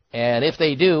 And if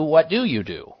they do, what do you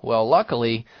do? Well,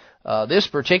 luckily, this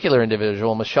particular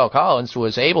individual, Michelle Collins,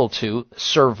 was able to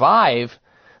survive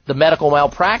the medical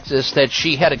malpractice that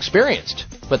she had experienced.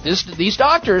 But these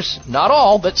doctors, not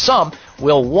all, but some,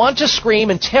 will want to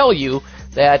scream and tell you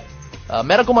that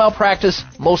medical malpractice,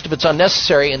 most of it's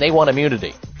unnecessary, and they want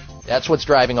immunity. That's what's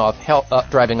driving up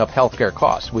healthcare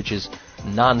costs, which is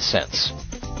nonsense.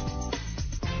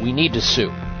 We need to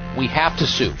sue. We have to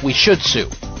sue. We should sue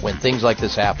when things like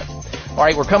this happen. All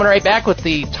right, we're coming right back with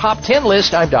the top 10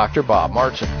 list. I'm Dr. Bob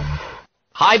Martin.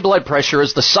 High blood pressure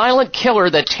is the silent killer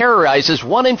that terrorizes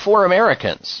 1 in 4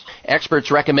 Americans. Experts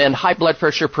recommend high blood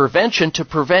pressure prevention to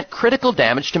prevent critical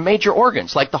damage to major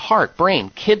organs like the heart,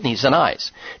 brain, kidneys, and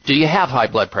eyes. Do you have high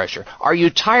blood pressure? Are you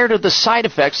tired of the side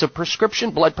effects of prescription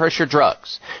blood pressure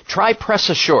drugs? Try Press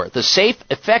Assure, the safe,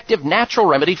 effective, natural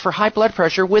remedy for high blood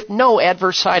pressure with no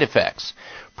adverse side effects.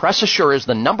 Press Assure is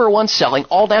the #1 selling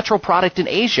all-natural product in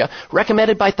Asia,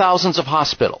 recommended by thousands of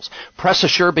hospitals. Press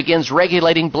Assure begins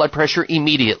regulating blood pressure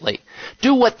immediately.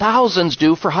 Do what thousands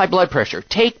do for high blood pressure.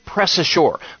 Take Press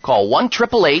Assure. Call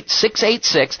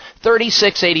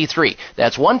 1-888-686-3683.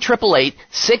 That's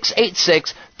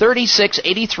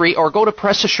 1-888-686-3683, or go to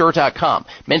PressAssure.com.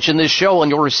 Mention this show and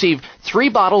you'll receive 3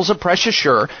 bottles of Press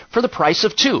Assure for the price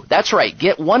of 2. That's right.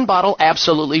 Get 1 bottle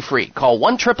absolutely free. Call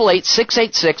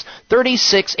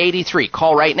 1-888-686-3683.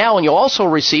 Call right now and you'll also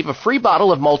receive a free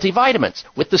bottle of multivitamins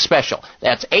with the special.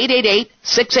 That's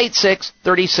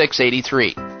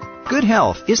 888-686-3683. Good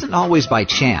health isn't always by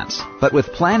chance, but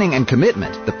with planning and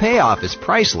commitment, the payoff is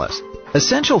priceless.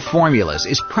 Essential Formulas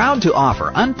is proud to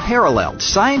offer unparalleled,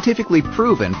 scientifically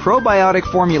proven probiotic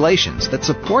formulations that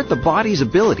support the body's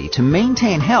ability to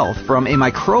maintain health from a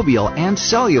microbial and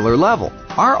cellular level.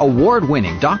 Our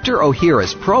award-winning Dr.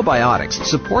 Ohhira's Probiotics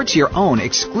supports your own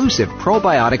exclusive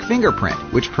probiotic fingerprint,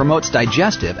 which promotes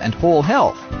digestive and whole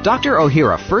health. Dr.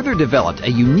 Ohhira further developed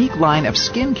a unique line of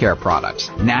skincare products,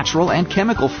 natural and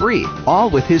chemical-free, all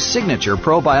with his signature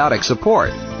probiotic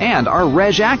support. And our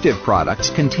Reg Active products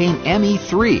contain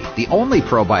ME3, the only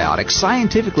probiotic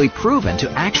scientifically proven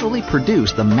to actually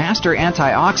produce the master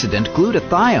antioxidant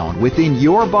glutathione within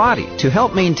your body to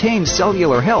help maintain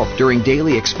cellular health during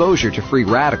daily exposure to free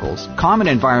radicals, common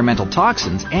environmental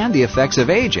toxins, and the effects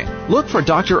of aging. Look for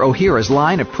Dr. Ohhira's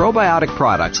line of probiotic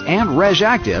products and Reg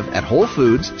Active at Whole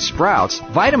Foods, Sprouts,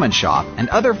 Vitamin Shop, and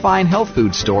other fine health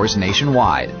food stores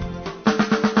nationwide.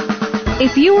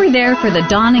 If you were there for the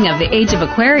dawning of the age of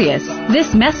Aquarius,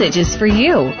 this message is for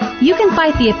you. You can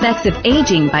fight the effects of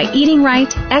aging by eating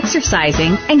right,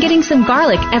 exercising, and getting some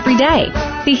garlic every day.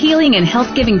 The healing and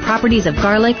health-giving properties of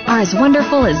garlic are as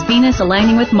wonderful as Venus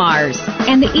aligning with Mars.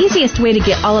 And the easiest way to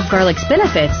get all of garlic's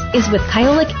benefits is with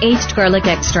Kyolic Aged Garlic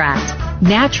Extract.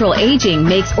 Natural aging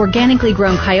makes organically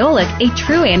grown Kyolic a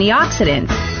true antioxidant.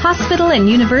 Hospital and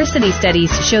university studies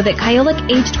show that Kyolic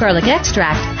Aged Garlic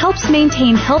Extract helps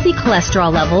maintain healthy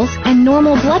cholesterol levels and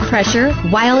normal blood pressure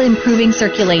while improving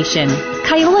circulation.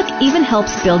 Kyolic even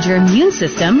helps build your immune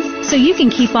system so you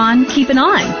can keep on keeping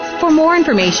on. For more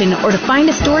information or to find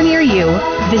a store near you,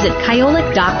 visit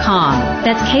Kyolic.com.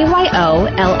 That's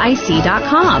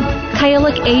KYOLIC.com.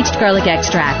 Kyolic Aged Garlic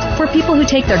Extract for people who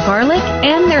take their garlic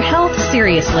and their health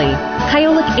seriously.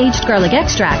 Kyolic Aged Garlic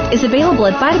Extract is available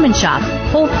at Vitamin Shop,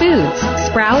 Whole Foods,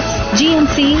 Sprouts,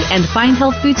 GNC, and fine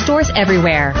health food stores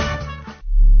everywhere.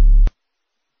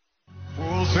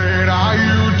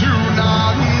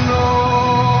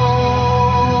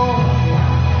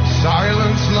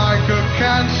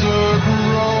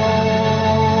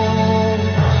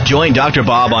 Join Dr.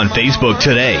 Bob on Facebook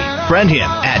today. Friend him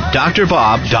at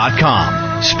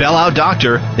drbob.com. Spell out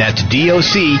doctor, that's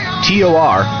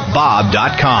DOCTOR,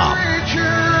 Bob.com.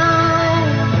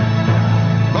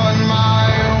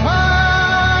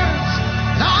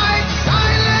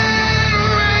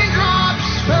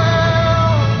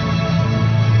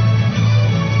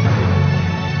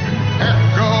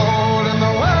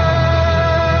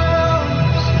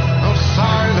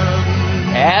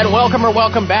 and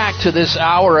welcome back to this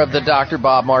hour of the Dr.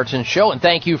 Bob Martin Show, and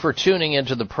thank you for tuning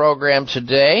into the program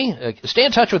today. Stay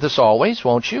in touch with us always,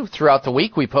 won't you? Throughout the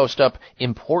week, we post up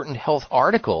important health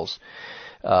articles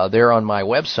there on my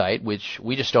website, which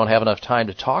we just don't have enough time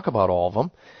to talk about all of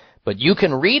them. But you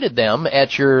can read them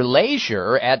at your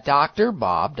leisure at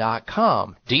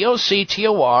drbob.com.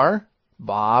 DOCTOR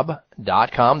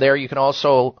Bob.com. There you can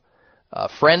also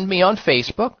friend me on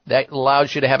Facebook. That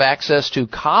allows you to have access to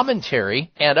commentary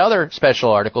and other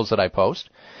special articles that I post.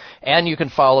 And you can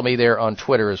follow me there on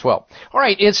Twitter as well. All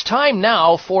right, it's time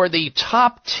now for the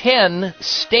top 10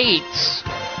 states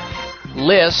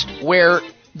list where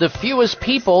the fewest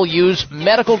people use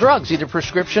medical drugs, either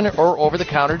prescription or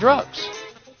over-the-counter drugs.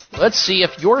 Let's see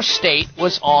if your state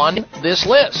was on this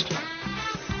list.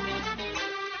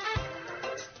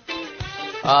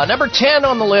 Number 10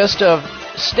 on the list of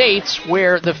states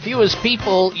where the fewest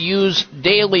people use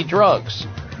daily drugs.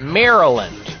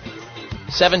 Maryland,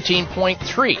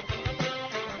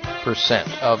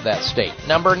 17.3% of that state.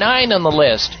 Number 9 on the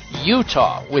list,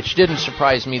 Utah, which didn't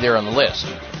surprise me there on the list.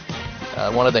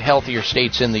 One of the healthier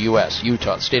states in the U.S.,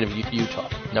 Utah, the state of Utah.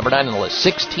 Number 9 on the list,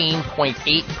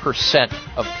 16.8%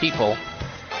 of people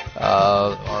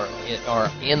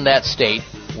are in that state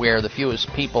where the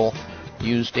fewest people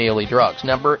use daily drugs.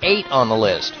 Number 8 on the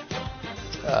list,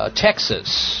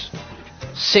 Texas,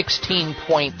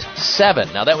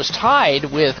 16.7. Now, that was tied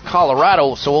with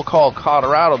Colorado, so we'll call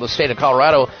Colorado, the state of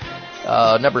Colorado,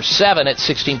 number 7 at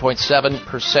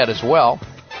 16.7% as well.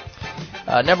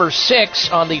 Number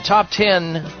 6 on the top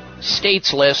 10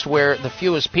 states list where the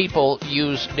fewest people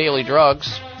use daily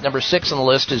drugs. Number 6 on the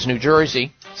list is New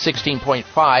Jersey,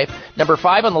 16.5. Number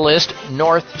 5 on the list,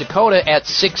 North Dakota at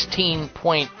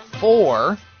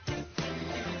 16.4.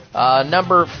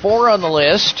 Number 4 on the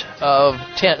list of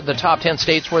the top 10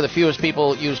 states where the fewest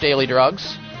people use daily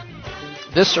drugs.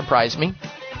 This surprised me.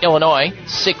 Illinois,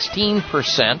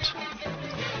 16%.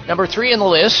 Number 3 on the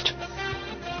list,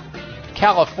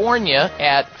 California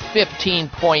at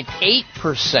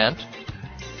 15.8%.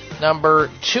 Number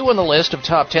 2 on the list of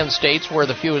top 10 states where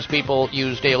the fewest people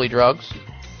use daily drugs,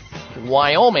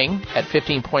 Wyoming at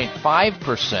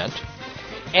 15.5%.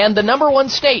 And the number 1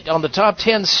 state on the top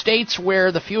 10 states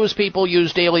where the fewest people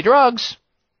use daily drugs,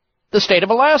 the state of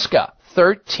Alaska,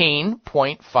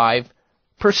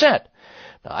 13.5%.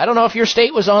 Now, I don't know if your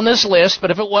state was on this list,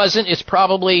 but if it wasn't, it's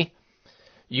probably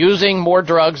using more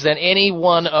drugs than any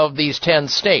one of these 10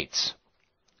 states.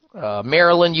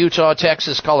 Maryland, Utah,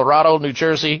 Texas, Colorado, New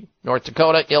Jersey, North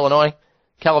Dakota, Illinois,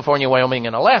 California, Wyoming,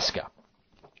 and Alaska.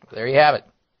 There you have it.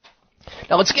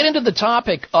 Now let's get into the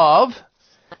topic of,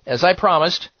 as I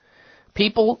promised,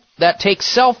 people that take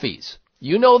selfies.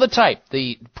 You know the type,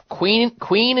 the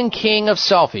queen and king of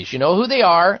selfies. You know who they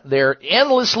are. They're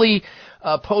endlessly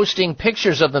posting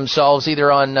pictures of themselves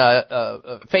either on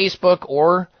Facebook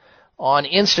or on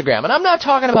Instagram. And I'm not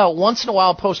talking about once in a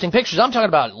while posting pictures. I'm talking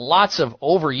about lots of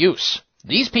overuse.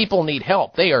 These people need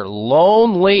help. They are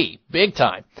lonely, big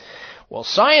time. Well,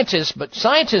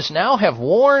 scientists now have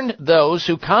warned those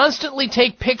who constantly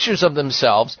take pictures of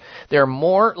themselves they're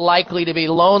more likely to be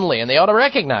lonely, and they ought to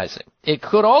recognize it. It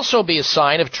could also be a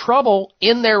sign of trouble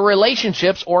in their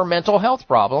relationships or mental health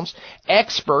problems,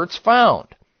 experts found.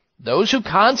 Those who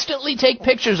constantly take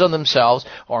pictures of themselves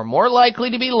are more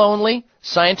likely to be lonely,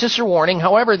 scientists are warning.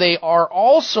 However, they are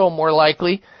also more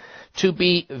likely to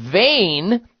be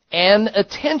vain and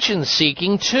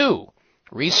attention-seeking too.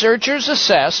 Researchers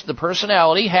assessed the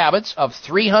personality habits of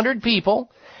 300 people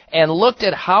and looked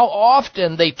at how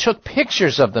often they took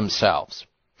pictures of themselves.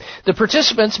 The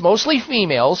participants, mostly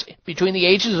females between the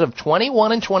ages of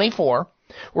 21 and 24,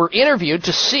 were interviewed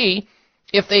to see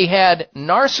if they had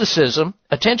narcissism,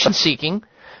 attention-seeking,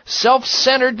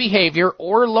 self-centered behavior,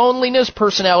 or loneliness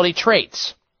personality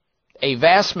traits. A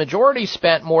vast majority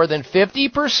spent more than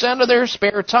 50% of their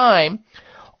spare time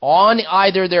on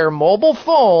either their mobile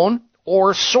phone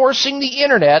or sourcing the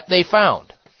internet, they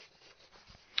found.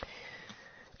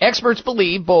 Experts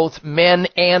believe both men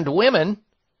and women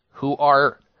who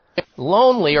are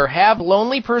lonely or have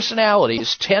lonely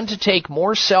personalities tend to take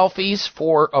more selfies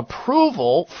for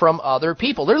approval from other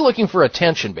people. They're looking for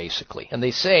attention, basically. And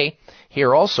they say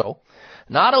here also,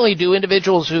 not only do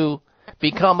individuals who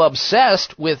become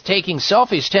obsessed with taking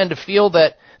selfies tend to feel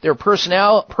that their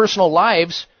personal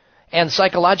lives and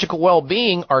psychological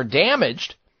well-being are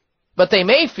damaged, but they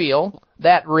may feel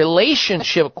that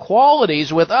relationship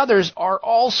qualities with others are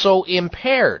also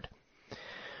impaired.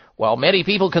 While many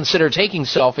people consider taking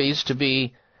selfies to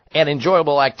be an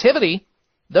enjoyable activity,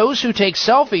 those who take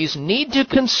selfies need to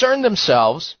concern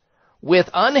themselves with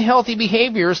unhealthy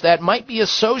behaviors that might be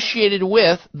associated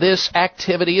with this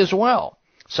activity as well.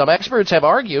 Some experts have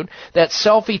argued that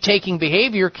selfie-taking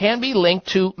behavior can be linked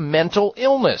to mental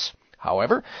illness.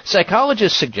 However,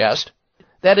 psychologists suggest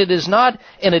that it is not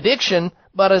an addiction,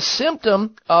 but a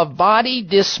symptom of body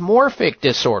dysmorphic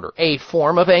disorder, a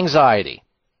form of anxiety.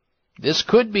 This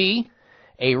could be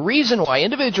a reason why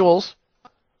individuals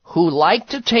who like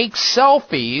to take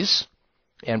selfies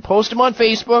and post them on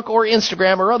Facebook or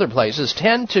Instagram or other places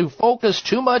tend to focus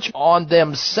too much on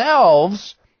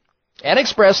themselves and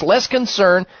express less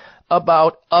concern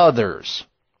about others.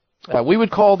 We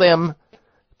would call them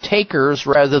takers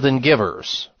rather than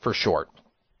givers, for short.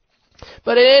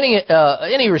 But in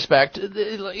any respect,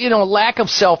 lack of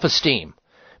self-esteem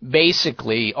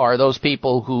basically are those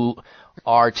people who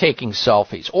are taking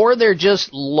selfies, or they're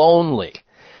just lonely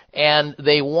and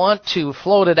they want to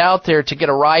float it out there to get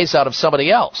a rise out of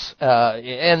somebody else,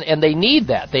 and they need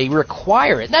that. They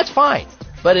require it, and that's fine.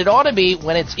 But it ought to be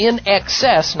when it's in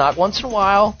excess, not once in a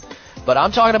while. But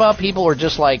I'm talking about people who are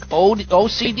just like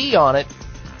OCD on it.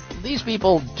 These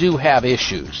people do have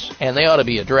issues, and they ought to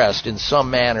be addressed in some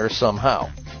manner,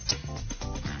 somehow.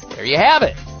 There you have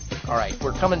it. All right,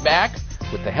 we're coming back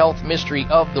with the health mystery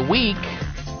of the week.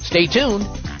 Stay tuned.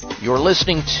 You're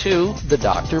listening to the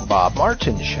Dr. Bob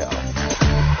Martin Show.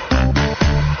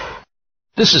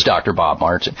 This is Dr. Bob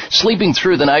Martin. Sleeping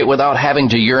through the night without having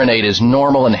to urinate is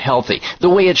normal and healthy, the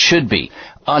way it should be.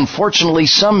 Unfortunately,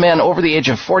 some men over the age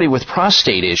of 40 with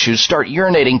prostate issues start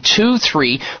urinating 2,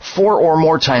 3, 4 or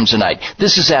more times a night.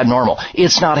 This is abnormal.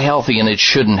 It's not healthy and it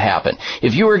shouldn't happen.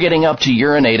 If you are getting up to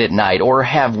urinate at night or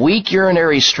have weak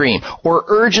urinary stream or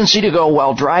urgency to go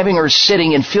while driving or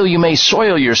sitting and feel you may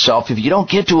soil yourself if you don't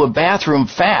get to a bathroom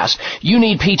fast, you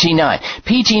need PT9.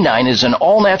 PT9 is an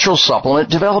all-natural supplement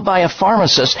developed by a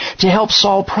pharmacist to help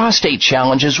solve prostate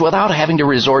challenges without having to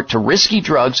resort to risky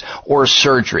drugs or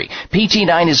surgery.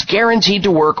 PT9 is guaranteed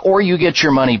to work or you get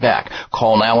your money back.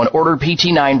 Call now and order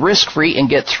PT9 risk-free and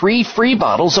get 3 free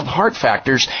bottles of Heart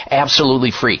Factors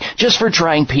absolutely free just for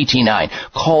trying PT9.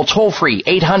 Call toll-free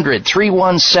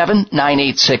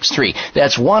 800-317-9863.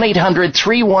 That's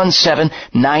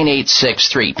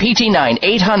 1-800-317-9863. PT9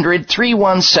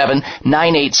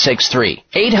 800-317-9863.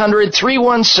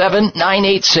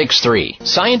 800-317-9863.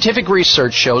 Scientific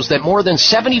research shows that more than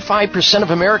 75%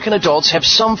 of American adults have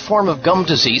some form of gum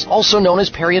disease, also known as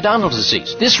periodontal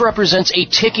disease. This represents a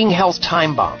ticking health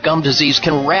time bomb. Gum disease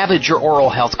can ravage your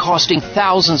oral health, costing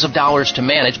thousands of dollars to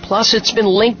manage. Plus, it's been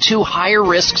linked to higher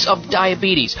risks of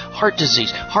diabetes, heart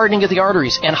disease, hardening of the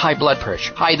arteries, and high blood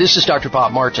pressure. Hi, this is Dr.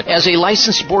 Bob Martin. As a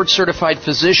licensed board-certified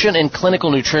physician and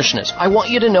clinical nutritionist, I want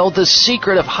you to know the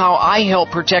secret of how I help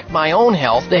protect my own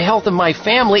health, the health of my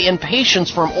family, and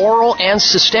patients from oral and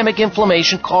systemic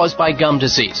inflammation caused by gum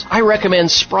disease. I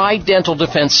recommend Spry Dental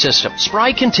Defense System.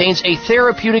 Spry contains a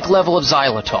therapeutic level of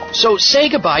xylitol. So say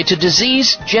goodbye to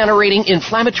disease-generating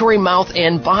inflammatory mouth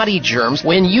and body germs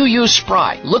when you use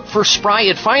Spry. Look for Spry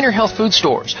at Finer Health Food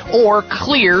Stores or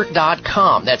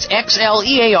Xlear.com. That's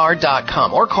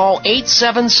Xlear.com. Or call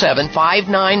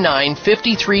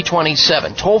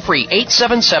 877-599-5327. Toll free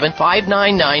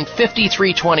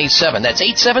 877-599-5327. That's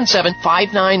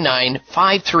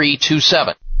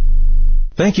 877-599-5327.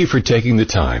 Thank you for taking the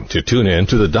time to tune in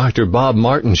to the Dr. Bob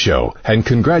Martin Show, and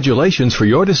congratulations for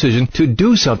your decision to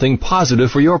do something positive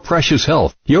for your precious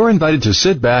health. You're invited to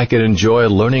sit back and enjoy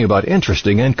learning about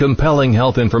interesting and compelling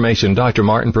health information Dr.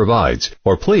 Martin provides.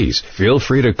 Or please, feel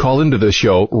free to call into the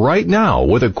show right now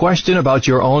with a question about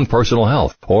your own personal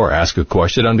health, or ask a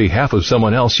question on behalf of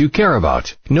someone else you care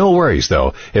about. No worries,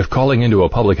 though. If calling into a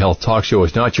public health talk show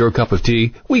is not your cup of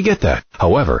tea, we get that.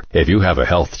 However, if you have a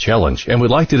health challenge and would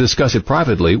like to discuss it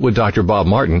privately with Dr. Bob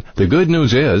Martin, the good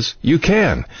news is you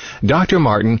can. Dr.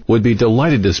 Martin would be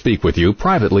delighted to speak with you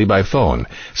privately by phone.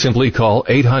 Simply call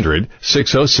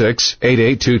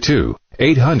 800-606-8822.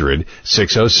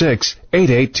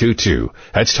 800-606-8822.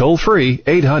 That's toll free,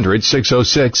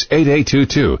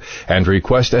 800-606-8822, and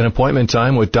request an appointment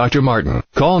time with Dr. Martin.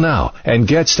 Call now and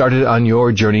get started on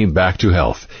your journey back to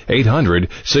health.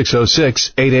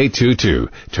 800-606-8822.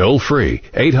 Toll free,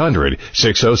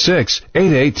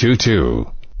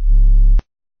 800-606-8822.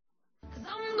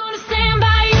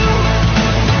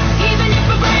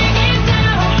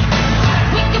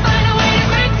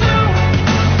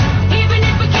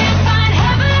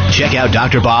 Check out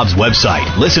Dr. Bob's website,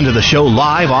 listen to the show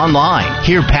live online,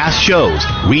 hear past shows,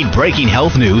 read breaking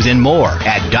health news, and more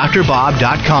at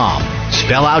drbob.com.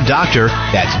 Spell out doctor,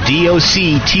 that's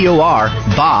D-O-C-T-O-R,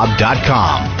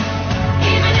 bob.com.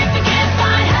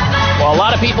 Well, a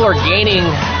lot of people are gaining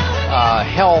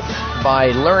health by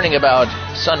learning about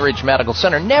Sunridge Medical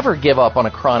Center. Never give up on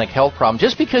a chronic health problem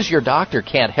just because your doctor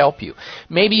can't help you.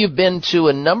 Maybe you've been to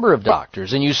a number of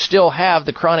doctors and you still have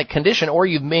the chronic condition, or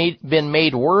you've been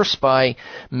made worse by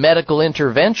medical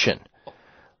intervention.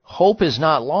 Hope is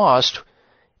not lost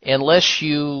unless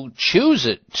you choose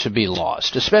it to be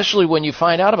lost, especially when you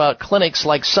find out about clinics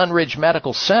like Sunridge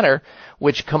Medical Center,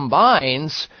 which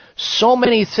combines so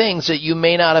many things that you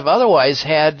may not have otherwise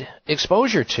had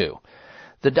exposure to.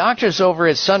 The doctors over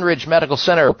at Sunridge Medical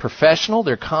Center are professional,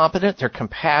 they're competent, they're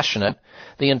compassionate.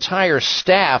 The entire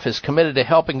staff is committed to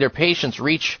helping their patients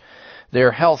reach their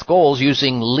health goals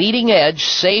using leading-edge,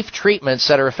 safe treatments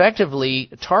that are effectively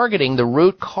targeting the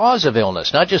root cause of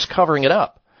illness, not just covering it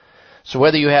up. So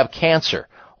whether you have cancer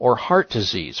or heart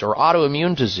disease or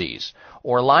autoimmune disease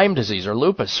or Lyme disease or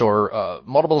lupus or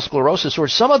multiple sclerosis or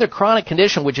some other chronic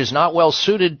condition which is not well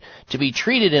suited to be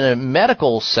treated in a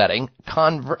medical setting,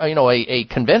 a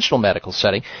conventional medical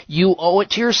setting, you owe it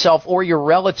to yourself or your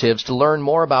relatives to learn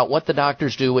more about what the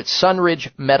doctors do at Sunridge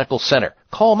Medical Center.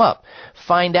 Call them up.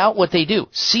 Find out what they do.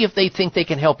 See if they think they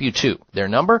can help you too. Their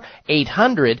number,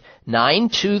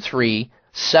 800-923-7404.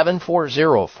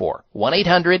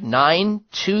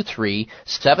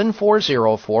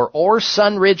 1-800-923-7404 or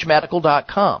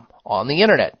sunridgemedical.com on the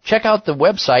internet. Check out the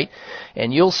website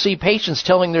and you'll see patients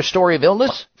telling their story of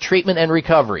illness, treatment, and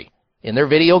recovery in their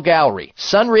video gallery.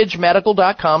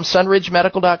 sunridgemedical.com,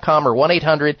 sunridgemedical.com, or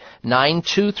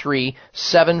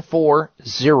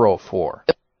 1-800-923-7404.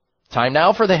 Time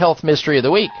now for the health mystery of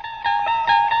the week.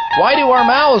 Why do our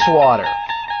mouths water?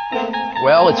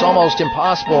 Well, it's almost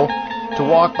impossible to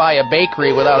walk by a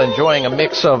bakery without enjoying a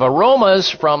mix of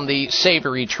aromas from the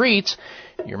savory treats.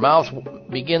 Your mouth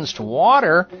begins to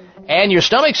water, and your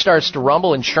stomach starts to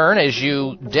rumble and churn as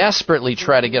you desperately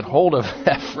try to get hold of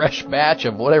that fresh batch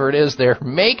of whatever it is they're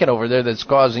making over there that's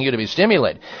causing you to be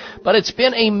stimulated. But it's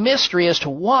been a mystery as to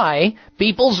why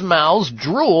people's mouths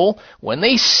drool when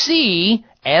they see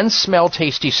and smell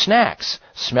tasty snacks.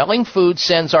 Smelling food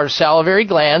sends our salivary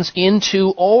glands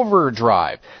into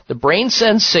overdrive. The brain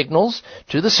sends signals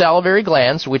to the salivary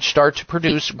glands, which start to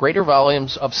produce greater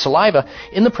volumes of saliva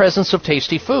in the presence of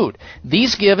tasty food.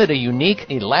 These give it a unique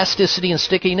elasticity and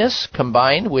stickiness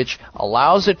combined, which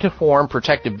allows it to form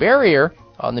protective barrier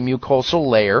on the mucosal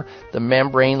layer, the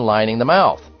membrane lining the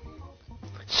mouth.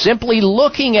 Simply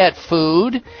looking at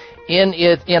food in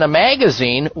a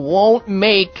magazine won't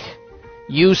make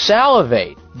you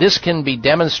salivate. This can be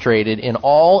demonstrated in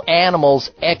all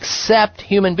animals except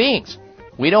human beings.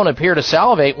 We don't appear to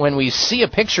salivate when we see a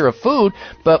picture of food,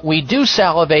 but we do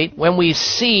salivate when we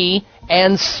see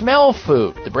and smell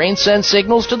food. The brain sends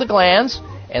signals to the glands,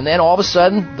 and then all of a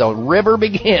sudden the river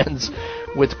begins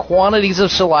with quantities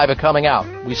of saliva coming out.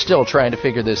 We're still trying to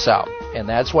figure this out, and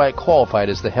that's why it qualified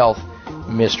as the health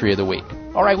mystery of the week.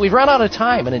 All right, we've run out of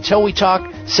time, and until we talk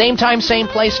same time, same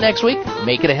place next week,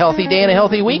 make it a healthy day and a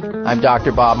healthy week. I'm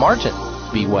Dr. Bob Martin.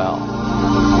 Be well.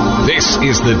 This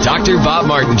is the Dr. Bob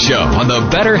Martin Show on the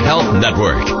Better Health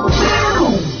Network.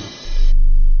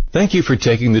 Thank you for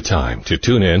taking the time to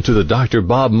tune in to the Dr.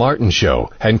 Bob Martin Show,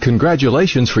 and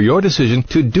congratulations for your decision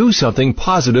to do something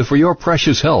positive for your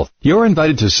precious health. You're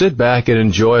invited to sit back and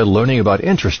enjoy learning about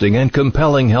interesting and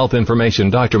compelling health information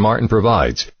Dr. Martin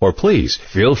provides. Or please,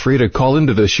 feel free to call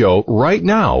into the show right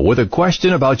now with a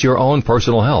question about your own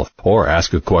personal health, or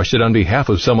ask a question on behalf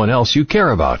of someone else you care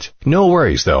about. No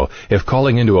worries, though. If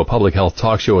calling into a public health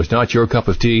talk show is not your cup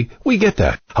of tea, we get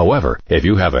that. However, if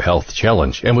you have a health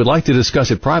challenge and would like to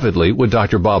discuss it privately with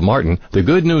Dr. Bob Martin, the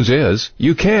good news is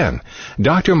you can.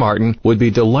 Dr. Martin would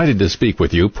be delighted to speak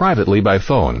with you privately by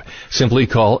phone. Simply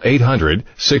call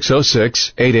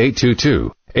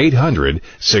 800-606-8822.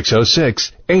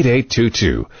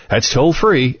 800-606-8822. That's toll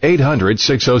free,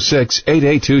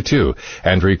 800-606-8822,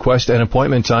 and request an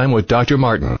appointment time with Dr.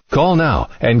 Martin. Call now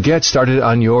and get started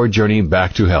on your journey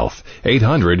back to health.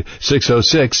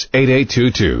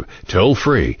 800-606-8822. Toll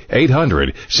free,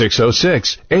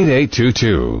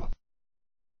 800-606-8822.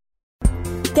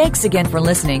 Thanks again for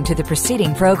listening to the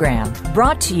preceding program,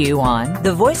 brought to you on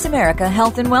the Voice America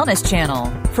Health and Wellness Channel.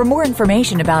 For more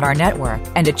information about our network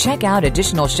and to check out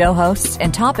additional show hosts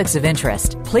and topics of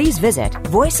interest, please visit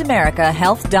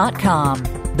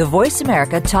voiceamericahealth.com. The Voice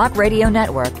America Talk Radio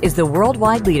Network is the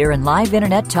worldwide leader in live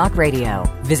Internet talk radio.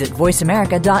 Visit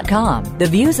voiceamerica.com. The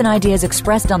views and ideas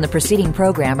expressed on the preceding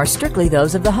program are strictly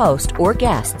those of the host or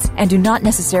guests and do not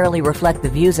necessarily reflect the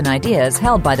views and ideas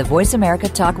held by the Voice America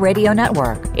Talk Radio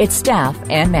Network, its staff,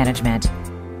 and management.